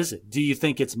what is it? Do you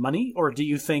think it's money, or do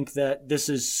you think that this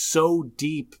is so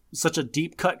deep, such a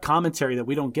deep cut commentary that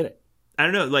we don't get it? I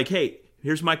don't know. Like, hey,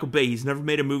 here's Michael Bay. He's never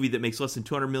made a movie that makes less than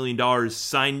 $200 million.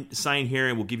 Sign here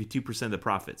and we'll give you 2% of the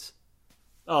profits.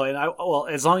 Oh, and well,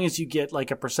 as long as you get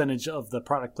like a percentage of the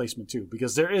product placement too,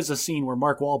 because there is a scene where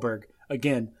Mark Wahlberg,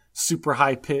 again, super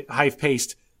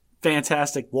high-paced,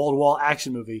 fantastic wall-to-wall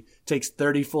action movie, takes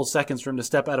 30 full seconds for him to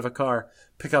step out of a car,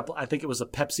 pick up, I think it was a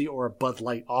Pepsi or a Bud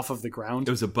Light off of the ground.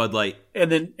 It was a Bud Light.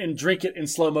 And drink it in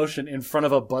slow motion in front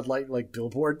of a Bud Light like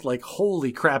billboard. Like,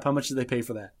 holy crap, how much did they pay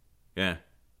for that? Yeah.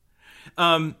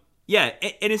 Yeah,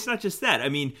 and it's not just that. I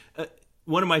mean,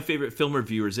 one of my favorite film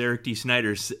reviewers, Eric D.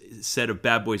 Snyder, said of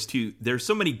Bad Boys 2, there's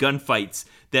so many gunfights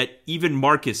that even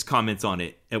Marcus comments on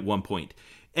it at one point.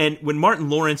 And when Martin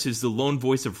Lawrence is the lone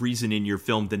voice of reason in your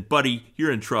film, then, buddy,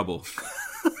 you're in trouble.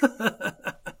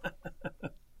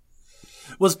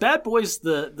 Was Bad Boys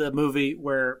the movie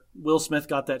where Will Smith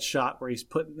got that shot where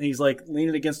he's like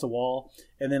leaning against a wall,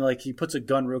 and then like he puts a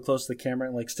gun real close to the camera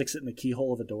and like sticks it in the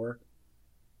keyhole of a door?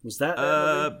 Was that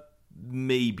movie?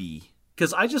 Maybe.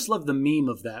 Because I just love the meme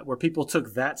of that, where people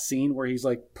took that scene where he's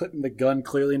like putting the gun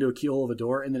clearly into a keyhole of a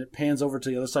door, and then it pans over to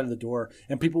the other side of the door,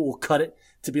 and people will cut it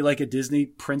to be like a Disney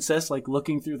princess, like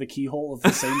looking through the keyhole of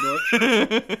the same door.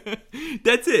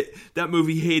 That's it. That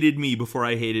movie hated me before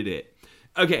I hated it.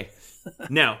 Okay.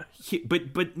 Now,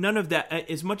 but none of that,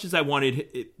 as much as I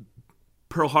wanted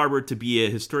Pearl Harbor to be a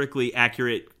historically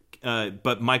accurate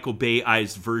but Michael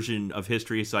Bay-ized version of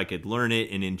history so I could learn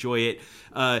it and enjoy it.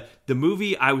 The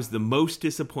movie I was the most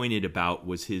disappointed about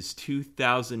was his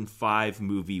 2005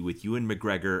 movie with Ewan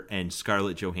McGregor and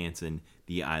Scarlett Johansson,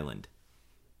 The Island.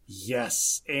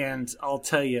 Yes, and I'll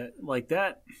tell you, like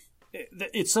that,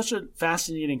 it's such a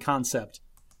fascinating concept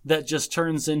that just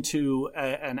turns into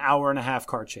an hour-and-a-half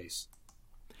car chase.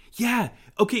 Yeah.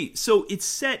 Okay, so it's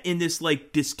set in this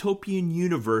like dystopian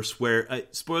universe where,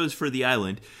 spoilers for The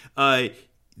Island,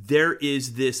 there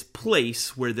is this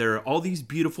place where there are all these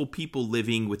beautiful people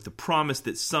living with the promise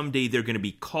that someday they're going to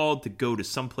be called to go to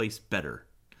someplace better.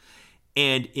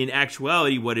 And in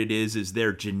actuality, what it is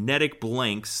they're genetic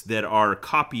blanks that are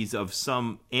copies of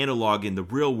some analog in the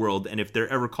real world. And if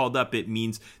they're ever called up, it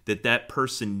means that that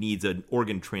person needs an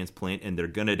organ transplant and they're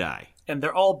going to die. And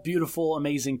they're all beautiful,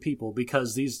 amazing people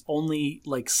because these only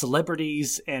like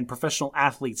celebrities and professional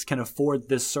athletes can afford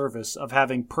this service of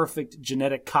having perfect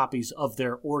genetic copies of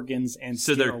their organs and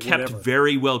so they're kept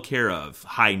very well care of.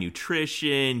 High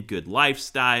nutrition, good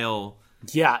lifestyle.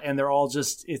 Yeah, and they're all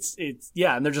just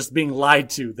and they're just being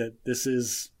lied to that this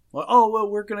is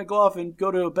we're going to go off and go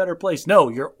to a better place. No,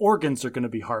 your organs are going to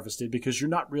be harvested because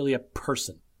you're not really a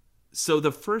person. So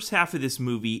the first half of this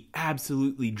movie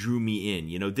absolutely drew me in.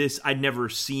 You know, I'd never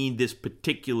seen this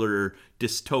particular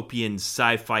dystopian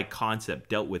sci-fi concept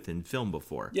dealt with in film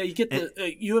before. Yeah, you get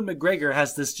Ewan McGregor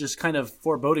has this just kind of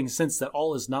foreboding sense that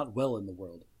all is not well in the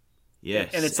world.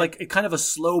 Yes. And it's like kind of a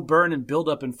slow burn and build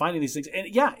up and finding these things.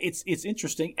 And yeah, it's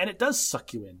interesting and it does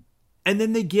suck you in. And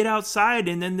then they get outside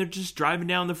and then they're just driving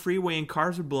down the freeway and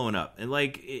cars are blowing up. And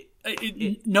like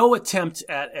no attempt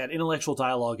at intellectual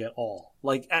dialogue at all.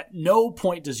 Like at no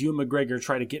point does Ewan McGregor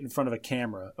try to get in front of a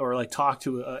camera or like talk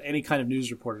to any kind of news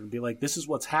reporter and be like, this is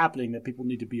what's happening that people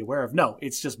need to be aware of. No,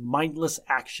 it's just mindless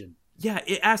action. Yeah,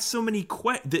 it asks so many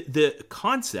the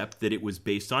concept that it was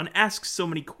based on asks so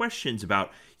many questions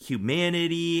about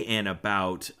humanity and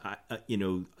about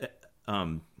the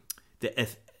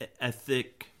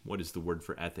ethic. What is the word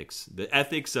for ethics? The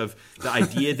ethics of the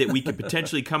idea that we could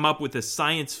potentially come up with a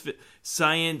scientific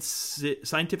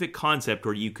concept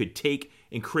where you could take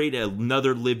and create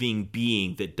another living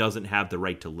being that doesn't have the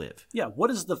right to live. Yeah,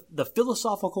 what is the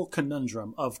philosophical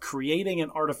conundrum of creating an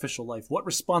artificial life? What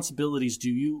responsibilities do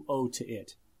you owe to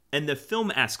it? And the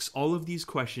film asks all of these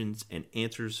questions and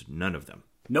answers none of them.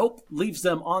 Nope, leaves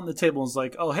them on the table and is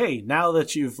like, oh, hey, now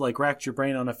that you've like racked your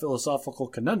brain on a philosophical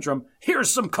conundrum,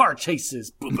 here's some car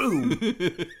chases. Boom, boom.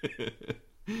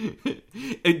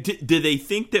 Did he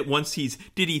think that once he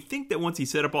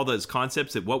set up all those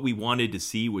concepts that what we wanted to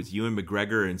see was Ewan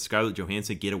McGregor and Scarlett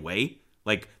Johansson get away?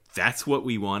 Like, that's what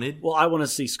we wanted? Well, I want to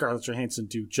see Scarlett Johansson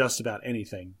do just about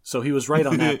anything. So he was right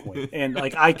on that point. And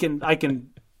like I can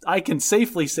I can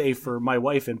safely say for my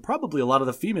wife and probably a lot of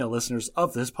the female listeners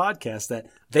of this podcast that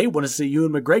they want to see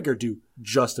Ewan McGregor do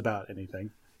just about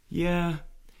anything. Yeah.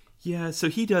 Yeah, so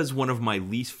he does one of my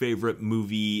least favorite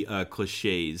movie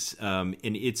cliches, and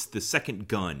it's the second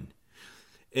gun.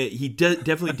 He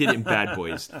definitely did it in Bad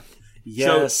Boys.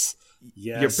 Yes. So,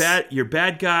 yes. You're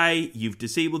bad guy. You've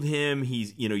disabled him.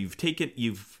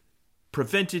 You've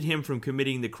prevented him from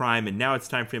committing the crime, and now it's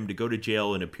time for him to go to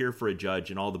jail and appear for a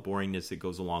judge and all the boringness that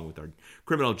goes along with our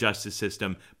criminal justice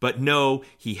system. But no,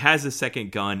 he has a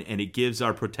second gun, and it gives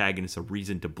our protagonist a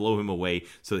reason to blow him away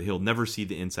so that he'll never see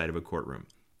the inside of a courtroom.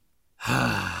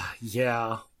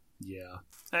 Yeah.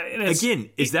 Again,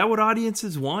 is that what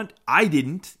audiences want? I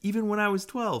didn't. Even when I was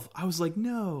 12, I was like,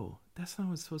 no, that's not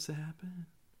what's supposed to happen.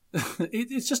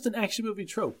 It's just an action movie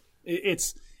trope.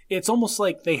 It's almost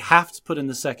like they have to put in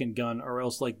the second gun, or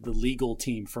else like the legal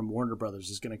team from Warner Brothers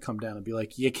is going to come down and be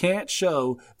like, you can't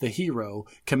show the hero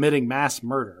committing mass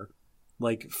murder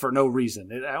like for no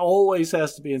reason. It always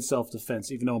has to be in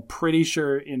self-defense, even though I'm pretty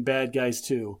sure in Bad Guys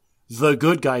 2, the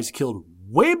good guys killed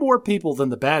way more people than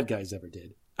the bad guys ever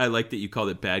did. I like that you called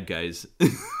it Bad Guys.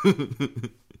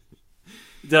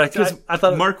 I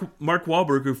thought Mark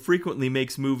Wahlberg, who frequently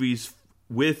makes movies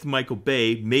with Michael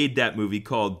Bay, made that movie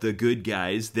called The Good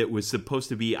Guys that was supposed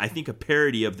to be, I think, a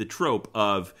parody of the trope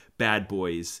of Bad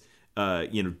Boys,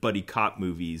 buddy cop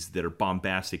movies that are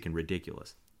bombastic and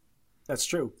ridiculous. That's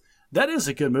true. That is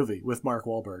a good movie with Mark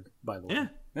Wahlberg, by the way.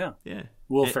 Yeah.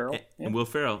 Will Ferrell. And Will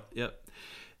Ferrell, yep.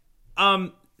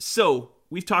 So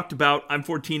we've talked about I'm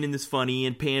 14 and this funny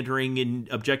and pandering and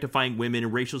objectifying women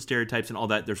and racial stereotypes and all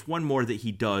that. There's one more that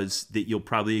he does that you'll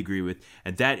probably agree with,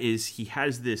 and that is he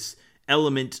has this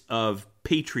element of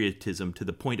patriotism to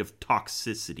the point of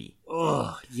toxicity.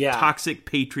 Oh, yeah. Toxic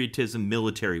patriotism,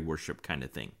 military worship kind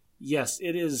of thing. Yes,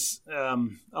 it is.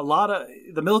 A lot of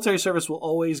the military service will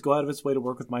always go out of its way to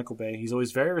work with Michael Bay. He's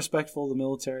always very respectful of the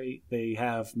military. They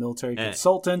have military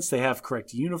consultants. They have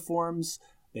correct uniforms.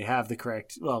 They have the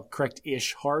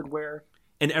correct-ish hardware.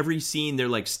 And every scene, they're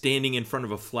like standing in front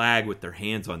of a flag with their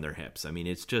hands on their hips. I mean,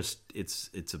 it's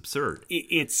absurd.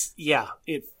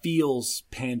 It feels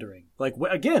pandering. Like,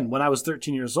 again, when I was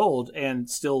 13 years old and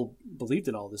still believed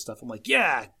in all this stuff, I'm like,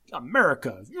 yeah,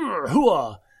 America,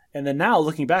 hooah. And then now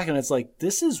looking back and it's like,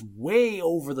 this is way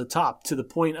over the top to the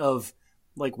point of,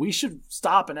 like, we should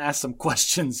stop and ask some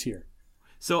questions here.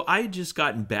 So I had just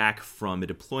gotten back from a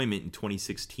deployment in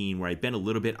 2016 where I'd been a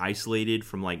little bit isolated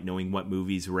from like knowing what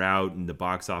movies were out and the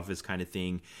box office kind of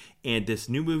thing. And this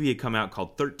new movie had come out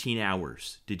called 13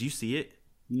 Hours. Did you see it?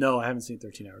 No, I haven't seen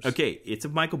 13 Hours. Okay, it's a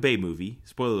Michael Bay movie.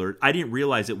 Spoiler alert. I didn't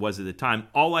realize it was at the time.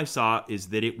 All I saw is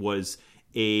that it was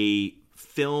a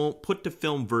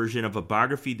put-to-film version of a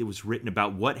biography that was written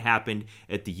about what happened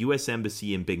at the U.S.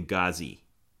 Embassy in Benghazi.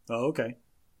 Oh, okay.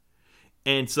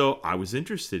 And so I was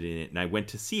interested in it, and I went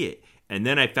to see it. And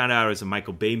then I found out it was a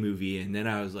Michael Bay movie, and then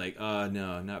I was like, oh,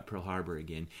 no, not Pearl Harbor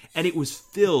again. And it was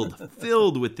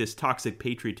filled with this toxic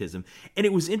patriotism. And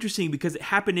it was interesting because it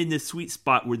happened in this sweet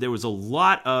spot where there was a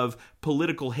lot of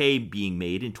political hay being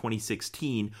made in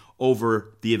 2016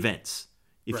 over the events.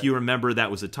 If you remember, that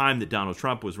was a time that Donald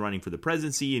Trump was running for the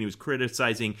presidency, and he was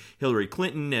criticizing Hillary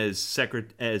Clinton as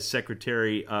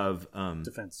Secretary of...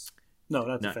 Defense. No,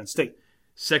 not Defense. State.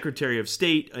 Secretary of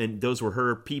State, and those were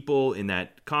her people in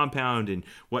that compound and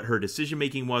what her decision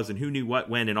making was and who knew what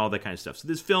when and all that kind of stuff. So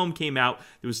this film came out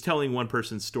that was telling one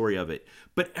person's story of it.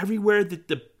 But everywhere that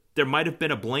there might have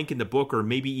been a blank in the book, or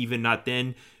maybe even not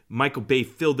then, Michael Bay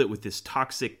filled it with this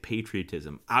toxic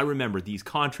patriotism. I remember these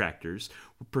contractors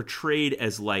were portrayed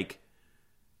as like,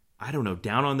 I don't know,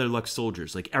 down on their luck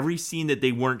soldiers. Like every scene that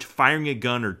they weren't firing a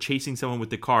gun or chasing someone with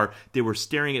the car, they were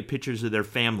staring at pictures of their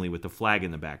family with the flag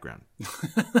in the background.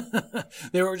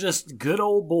 They were just good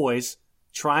old boys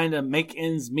trying to make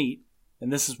ends meet,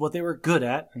 and this is what they were good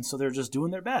at, and so they're just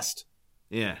doing their best.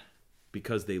 Yeah,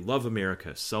 because they love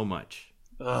America so much.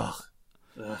 Ugh.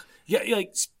 Yeah,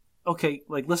 like, okay,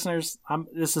 like listeners,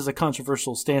 this is a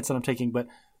controversial stance that I'm taking, but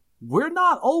we're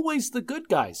not always the good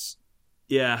guys.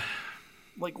 Yeah.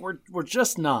 Like, we're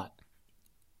just not.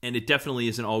 And it definitely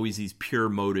isn't always these pure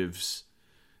motives.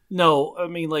 No, I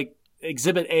mean, like,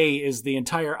 Exhibit A is the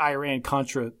entire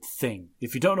Iran-Contra thing.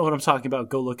 If you don't know what I'm talking about,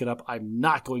 go look it up. I'm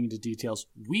not going into details.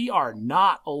 We are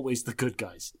not always the good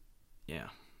guys. Yeah.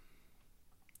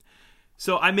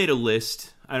 So I made a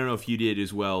list, I don't know if you did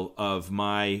as well, of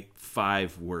my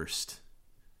 5 worst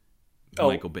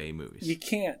Michael Bay movies. You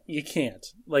can't.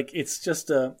 Like, it's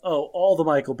just all the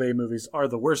Michael Bay movies are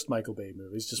the worst Michael Bay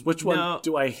movies. Just which one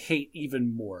do I hate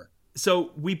even more?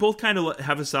 So we both kind of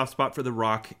have a soft spot for The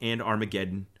Rock and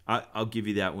Armageddon. I'll give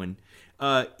you that one.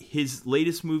 His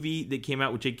latest movie that came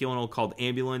out with Jake Gyllenhaal called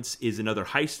Ambulance is another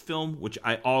heist film, which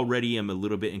I already am a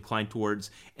little bit inclined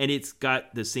towards. And it's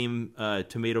got the same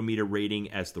tomato meter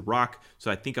rating as The Rock,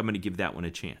 so I think I'm going to give that one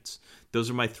a chance. Those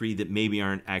are my 3 that maybe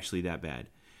aren't actually that bad.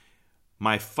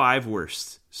 My 5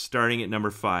 worst, starting at number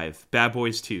 5, Bad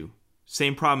Boys 2.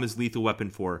 Same problem as Lethal Weapon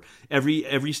 4.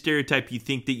 Every stereotype you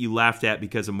think that you laughed at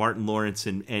because of Martin Lawrence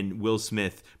and Will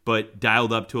Smith, but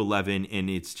dialed up to 11, and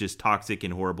it's just toxic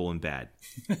and horrible and bad.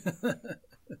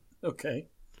 Okay.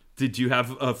 Did you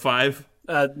have a 5?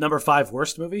 Number 5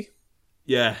 worst movie?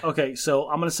 Yeah. Okay, so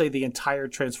I'm going to say the entire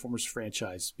Transformers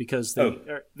franchise because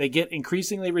they get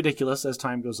increasingly ridiculous as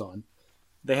time goes on.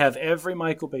 They have every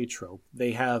Michael Bay trope.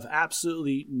 They have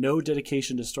absolutely no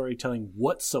dedication to storytelling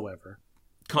whatsoever.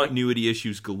 Continuity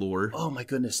issues galore. Oh my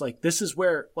goodness. Like, this is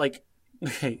where, like,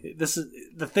 okay, this is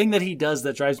the thing that he does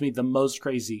that drives me the most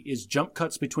crazy is jump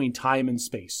cuts between time and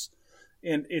space.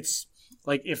 And it's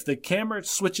like, if the camera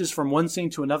switches from one scene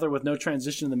to another with no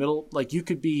transition in the middle, like, you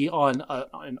could be on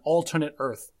an alternate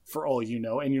Earth for all you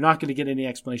know, and you're not going to get any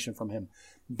explanation from him.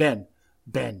 Ben,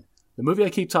 the movie I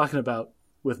keep talking about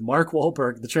with Mark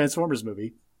Wahlberg, the Transformers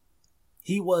movie,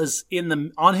 he was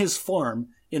on his farm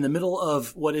in the middle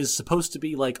of what is supposed to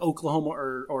be like Oklahoma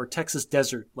or Texas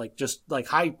desert, like just like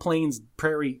high plains,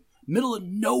 prairie, middle of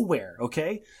nowhere,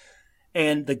 okay?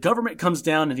 And the government comes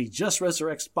down and he just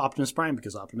resurrects Optimus Prime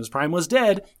because Optimus Prime was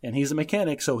dead and he's a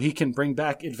mechanic, so he can bring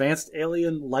back advanced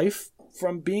alien life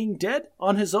from being dead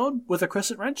on his own with a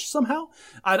crescent wrench somehow.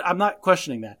 I'm not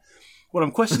questioning that. What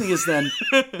I'm questioning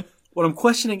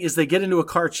is they get into a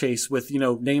car chase with,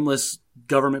 nameless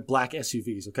government black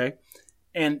SUVs, okay?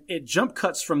 And it jump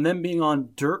cuts from them being on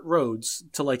dirt roads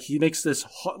to, like, he makes this,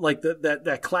 like,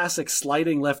 that classic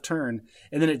sliding left turn.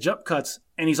 And then it jump cuts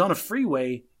and he's on a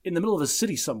freeway in the middle of a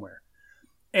city somewhere.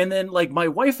 And then, like, my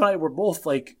wife and I were both,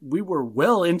 like, we were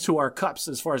well into our cups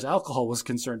as far as alcohol was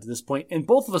concerned at this point. And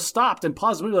both of us stopped and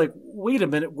paused. We were like, wait a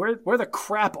minute, where the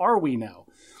crap are we now?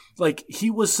 Like, he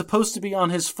was supposed to be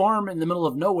on his farm in the middle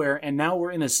of nowhere, and now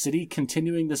we're in a city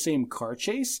continuing the same car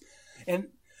chase. And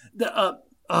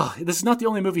this is not the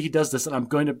only movie he does this, and I'm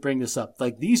going to bring this up.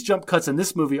 Like, these jump cuts in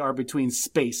this movie are between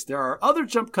space. There are other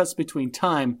jump cuts between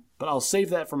time, but I'll save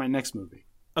that for my next movie.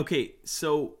 Okay,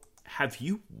 so have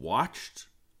you watched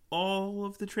all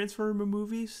of the Transformer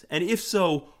movies? And if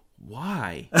so,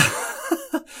 why?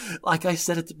 Like I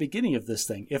said at the beginning of this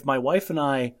thing, if my wife and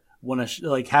I want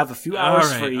to have a few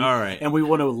hours free and we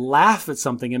want to laugh at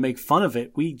something and make fun of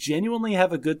it, we genuinely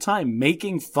have a good time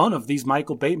making fun of these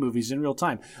Michael Bay movies in real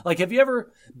time. Like, have you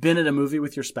ever been at a movie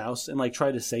with your spouse and, like,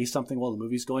 try to say something while the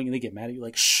movie's going and they get mad at you,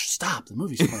 like, shh, stop, the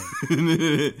movie's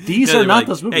playing. These are not like,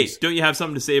 those movies. Hey, don't you have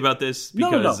something to say about this?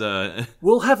 Because, no.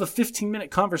 We'll have a 15-minute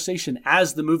conversation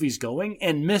as the movie's going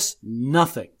and miss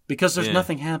nothing because there's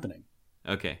nothing happening.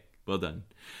 Okay, well done.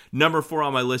 Number 4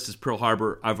 on my list is Pearl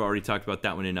Harbor. I've already talked about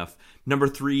that one enough. Number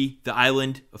 3, The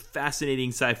Island, a fascinating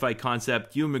sci-fi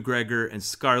concept. Ewan McGregor and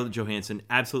Scarlett Johansson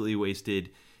absolutely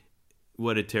wasted.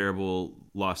 What a terrible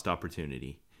lost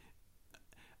opportunity.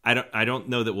 I don't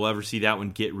know that we'll ever see that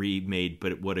one get remade,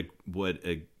 but what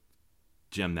a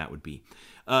gem that would be.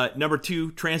 Number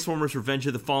 2, Transformers: Revenge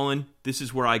of the Fallen. This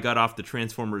is where I got off the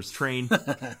Transformers train.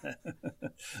 That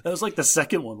was like the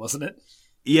second one, wasn't it?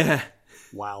 Yeah.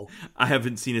 Wow. I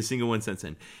haven't seen a single one since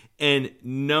then. And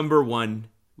number 1,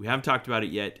 we haven't talked about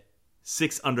it yet,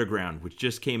 Six Underground, which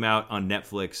just came out on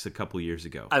Netflix a couple years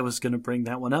ago. I was going to bring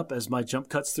that one up as my jump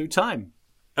cuts through time.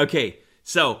 Okay,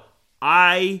 so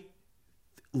I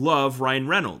love Ryan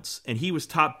Reynolds, and he was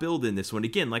top billed in this one.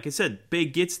 Again, like I said,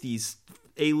 Big gets these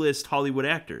A-list Hollywood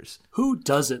actors. Who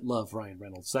doesn't love Ryan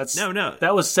Reynolds? No.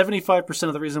 That was 75%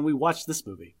 of the reason we watched this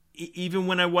movie. Even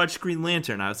when I watched Green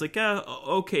Lantern, I was like,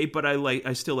 okay, but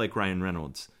I still like Ryan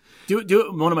Reynolds.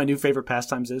 One of my new favorite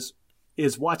pastimes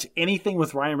is watch anything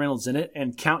with Ryan Reynolds in it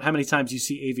and count how many times you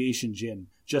see Aviation Gin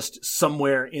just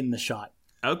somewhere in the shot.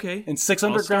 Okay. And Six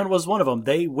Underground was one of them.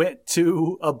 They went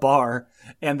to a bar,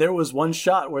 and there was one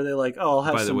shot where they're like, "Oh, I'll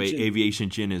have some." By the way, gin. Aviation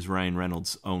Gin is Ryan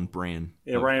Reynolds' own brand.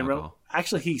 Yeah, Ryan Reynolds.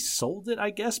 Actually, he sold it, I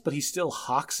guess, but he still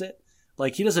hawks it.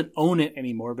 Like, he doesn't own it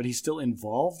anymore, but he's still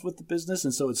involved with the business,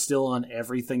 and so it's still on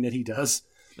everything that he does.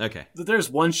 Okay. There's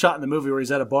one shot in the movie where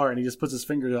he's at a bar and he just puts his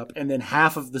finger up, and then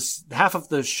half of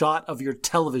the shot of your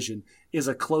television is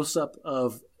a close up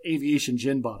of Aviation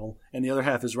Gin bottle, and the other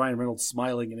half is Ryan Reynolds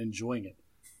smiling and enjoying it.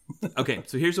 Okay,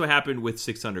 so here's what happened with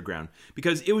Six Underground,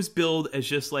 because it was billed as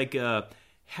just like a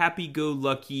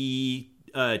happy-go-lucky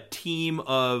team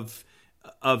of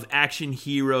action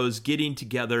heroes getting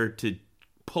together to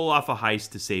pull off a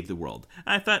heist to save the world.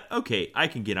 And I thought, okay, I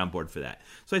can get on board for that.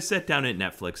 So I sat down at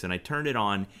Netflix and I turned it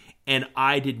on, and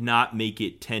I did not make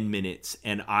it 10 minutes,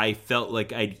 and I felt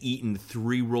like I'd eaten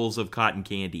 3 rolls of cotton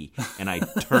candy, and I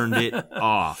turned it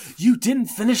off. You didn't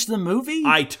finish the movie?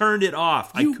 I turned it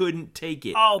off. I couldn't take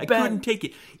it. Oh, I Ben. couldn't take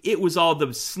it. It was all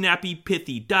the snappy,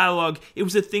 pithy dialogue. It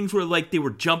was the things where like they were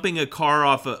jumping a car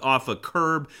off a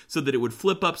curb so that it would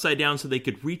flip upside down so they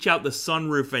could reach out the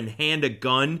sunroof and hand a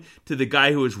gun to the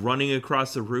guy who was running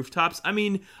across the rooftops. I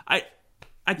mean, I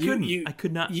couldn't. I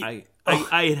could not.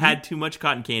 I had had too much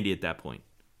cotton candy at that point.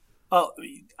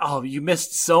 Oh, you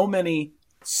missed so many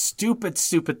stupid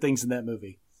things in that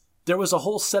movie. There was a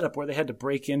whole setup where they had to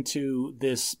break into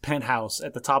this penthouse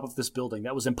at the top of this building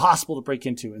that was impossible to break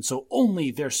into. And so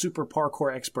only their super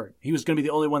parkour expert, he was going to be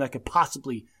the only one that could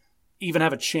possibly even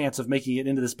have a chance of making it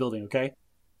into this building, okay?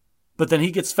 But then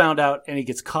he gets found out and he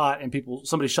gets caught and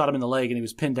somebody shot him in the leg and he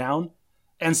was pinned down.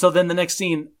 And so then the next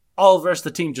scene, all of the rest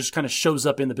of the team just kind of shows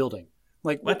up in the building.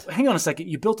 Like, what? Hang on a second.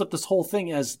 You built up this whole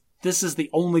thing as this is the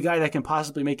only guy that can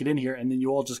possibly make it in here, and then you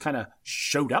all just kind of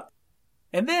showed up?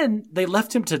 And then they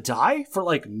left him to die for,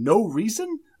 like, no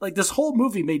reason? Like, this whole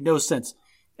movie made no sense.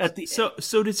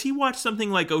 So does he watch something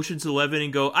like Ocean's 11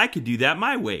 and go, I could do that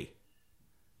my way?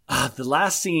 The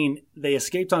last scene, they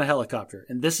escaped on a helicopter,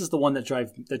 and this is the one that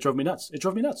drove me nuts. It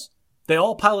drove me nuts. They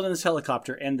all pilot in this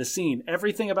helicopter, and the scene,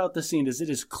 everything about the scene is it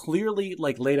is clearly,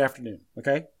 like, late afternoon,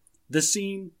 okay? This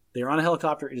scene, they're on a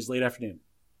helicopter, it is late afternoon.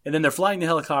 And then they're flying the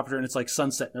helicopter, and it's like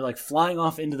sunset. They're like flying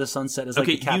off into the sunset. As like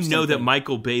okay, a capstone you know that thing.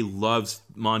 Michael Bay loves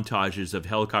montages of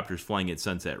helicopters flying at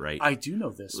sunset, right? I do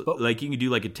know this. But, like, you can do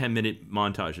like a 10-minute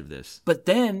montage of this. But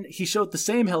then he showed the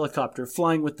same helicopter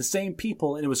flying with the same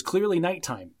people, and it was clearly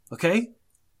nighttime, okay?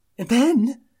 And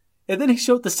then he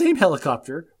showed the same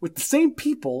helicopter with the same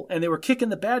people, and they were kicking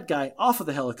the bad guy off of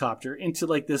the helicopter into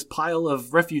like this pile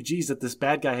of refugees that this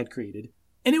bad guy had created.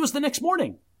 And it was the next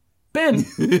morning. Ben,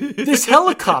 this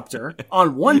helicopter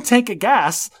on one tank of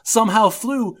gas somehow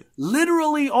flew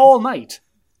literally all night.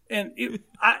 And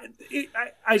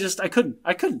I couldn't.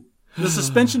 The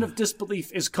suspension of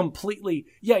disbelief is completely,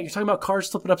 you're talking about cars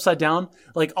flipping upside down.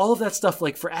 Like all of that stuff,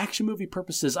 like for action movie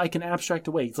purposes, I can abstract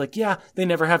away. It's like, they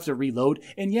never have to reload.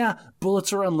 And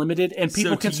bullets are unlonlimited and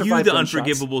people can survive. So to you, the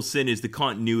unforgivable sin is the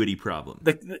continuity problem.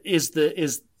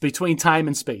 Is between time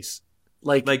and space.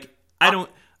 Like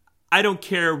I don't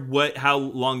care how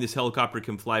long this helicopter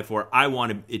can fly for. I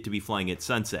want it to be flying at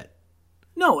sunset.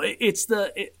 No,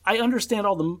 I understand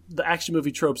all the action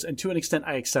movie tropes, and to an extent,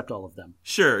 I accept all of them.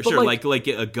 Sure. Like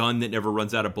a gun that never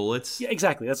runs out of bullets. Yeah,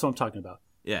 exactly. That's what I'm talking about.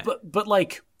 Yeah. But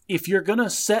like, if you're gonna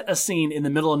set a scene in the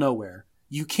middle of nowhere,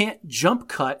 you can't jump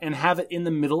cut and have it in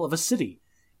the middle of a city.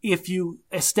 If you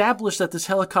establish that this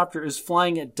helicopter is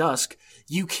flying at dusk,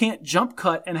 you can't jump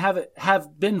cut and have it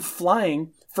have been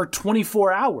flying for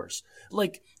 24 hours.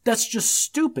 Like, that's just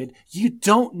stupid. You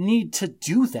don't need to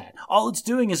do that. All it's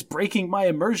doing is breaking my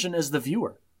immersion as the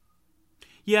viewer.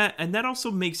 Yeah, and that also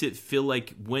makes it feel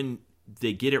like when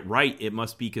they get it right, it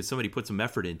must be because somebody put some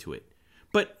effort into it.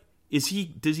 But does he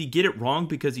get it wrong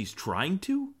because he's trying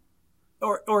to?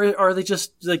 Or are they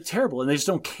just like terrible and they just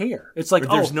don't care? It's like,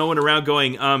 there's no one around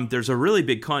going, there's a really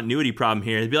big continuity problem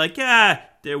here. They'd be like,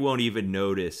 they won't even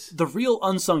notice. The real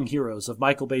unsung heroes of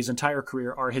Michael Bay's entire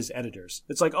career are his editors.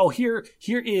 It's like, here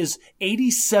is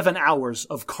 87 hours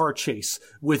of car chase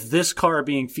with this car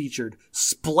being featured.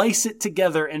 Splice it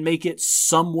together and make it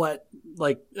somewhat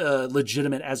like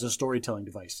legitimate as a storytelling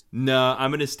device. No, I'm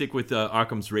going to stick with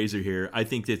Occam's razor here. I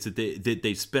think that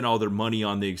they spent all their money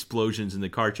on the explosions and the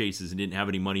car chases and didn't have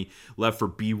any money left for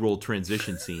B-roll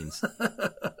transition scenes.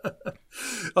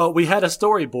 We had a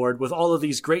storyboard with all of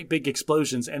these great big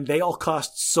explosions, and they all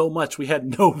cost so much we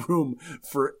had no room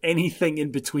for anything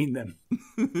in between them.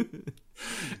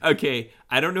 Okay,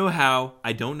 I don't know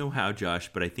how, Josh,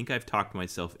 but I think I've talked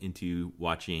myself into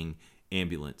watching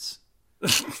Ambulance.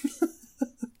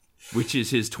 Which is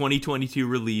his 2022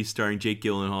 release starring Jake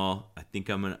Gyllenhaal. I think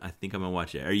I'm gonna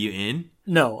watch it. Are you in?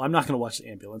 No, I'm not gonna watch The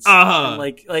Ambulance. Uh-huh.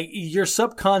 Like your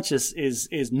subconscious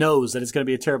is knows that it's gonna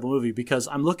be a terrible movie because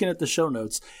I'm looking at the show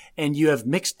notes and you have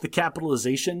mixed the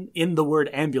capitalization in the word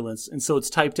ambulance, and so it's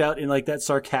typed out in like that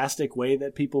sarcastic way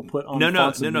that people put on.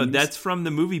 No. That's from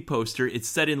the movie poster. It's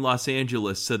set in Los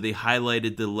Angeles, so they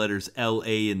highlighted the letters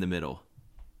L.A. in the middle.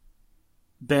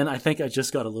 Ben, I think I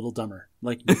just got a little dumber.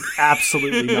 Like,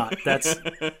 absolutely not.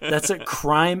 That's a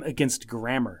crime against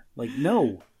grammar. Like,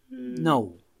 no.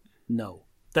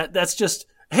 That's just,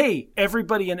 hey,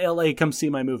 everybody in LA come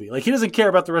see my movie. Like, he doesn't care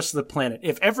about the rest of the planet.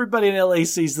 If everybody in LA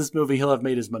sees this movie, he'll have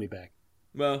made his money back.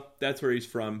 Well, that's where he's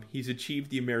from. He's achieved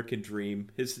the American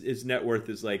dream. His net worth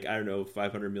is like, I don't know,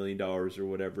 $500 million or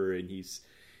whatever, and he's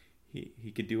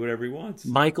He could do whatever he wants.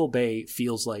 Michael Bay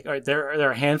feels like, all right, there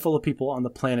are a handful of people on the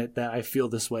planet that I feel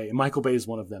this way, and Michael Bay is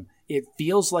one of them. It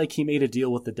feels like he made a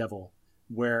deal with the devil,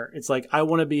 where it's like, I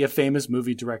want to be a famous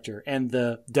movie director, and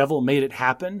the devil made it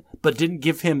happen, but didn't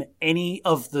give him any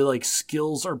of the like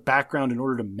skills or background in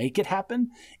order to make it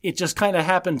happen. It just kind of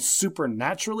happened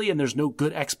supernaturally, and there's no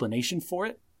good explanation for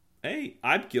it. Hey,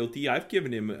 I'm guilty. I've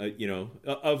given him,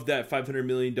 of that $500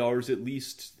 million, at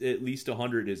least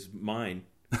 100 is mine.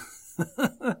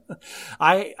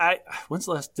 When's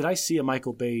the last, did I see a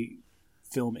Michael Bay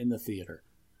film in the theater?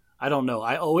 I don't know.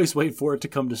 I always wait for it to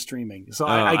come to streaming. So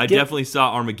I definitely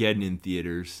saw Armageddon in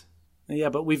theaters. Yeah,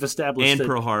 but we've established and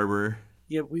Pearl Harbor.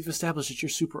 Yeah, we've established that you're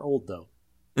super old though.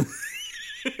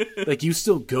 Like you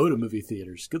still go to movie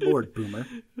theaters. Good Lord, boomer.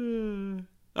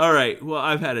 All right. Well,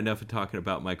 I've had enough of talking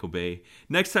about Michael Bay.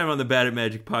 Next time on the Bad at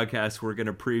Magic podcast, we're going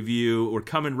to preview. We're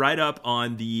coming right up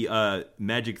on the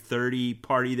Magic 30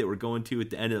 party that we're going to at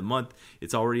the end of the month.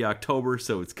 It's already October,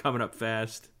 so it's coming up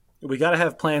fast. We got to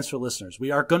have plans for listeners.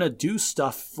 We are going to do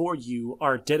stuff for you,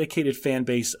 our dedicated fan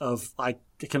base of, I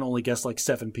can only guess, like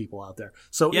 7 people out there.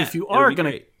 So if you are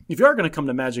going to come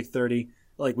to Magic 30,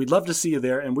 like we'd love to see you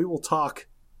there, and we will talk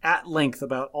at length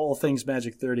about all things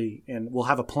Magic 30, and we'll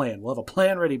have a plan. We'll have a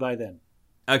plan ready by then.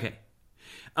 Okay.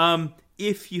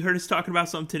 If you heard us talking about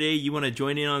something today, you want to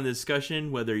join in on the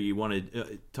discussion, whether you want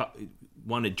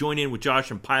to join in with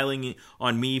Josh and piling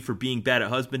on me for being bad at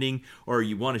husbanding, or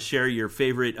you want to share your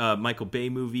favorite Michael Bay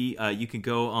movie, you can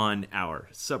go on our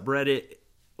subreddit,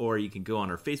 or you can go on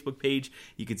our Facebook page.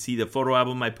 You can see the photo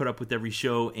album I put up with every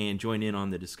show and join in on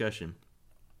the discussion.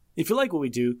 If you like what we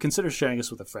do, consider sharing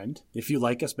us with a friend. If you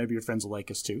like us, maybe your friends will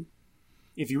like us too.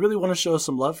 If you really want to show us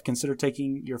some love, consider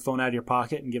taking your phone out of your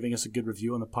pocket and giving us a good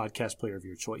review on the podcast player of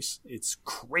your choice. It's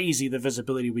crazy the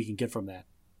visibility we can get from that.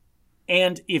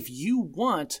 And if you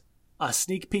want a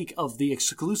sneak peek of the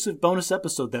exclusive bonus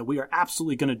episode that we are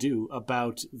absolutely going to do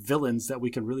about villains that we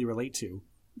can really relate to,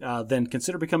 then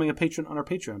consider becoming a patron on our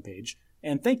Patreon page.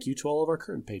 And thank you to all of our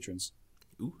current patrons.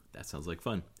 Ooh, that sounds like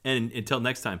fun. And until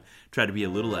next time, try to be a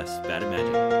little less bad at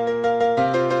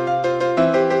magic.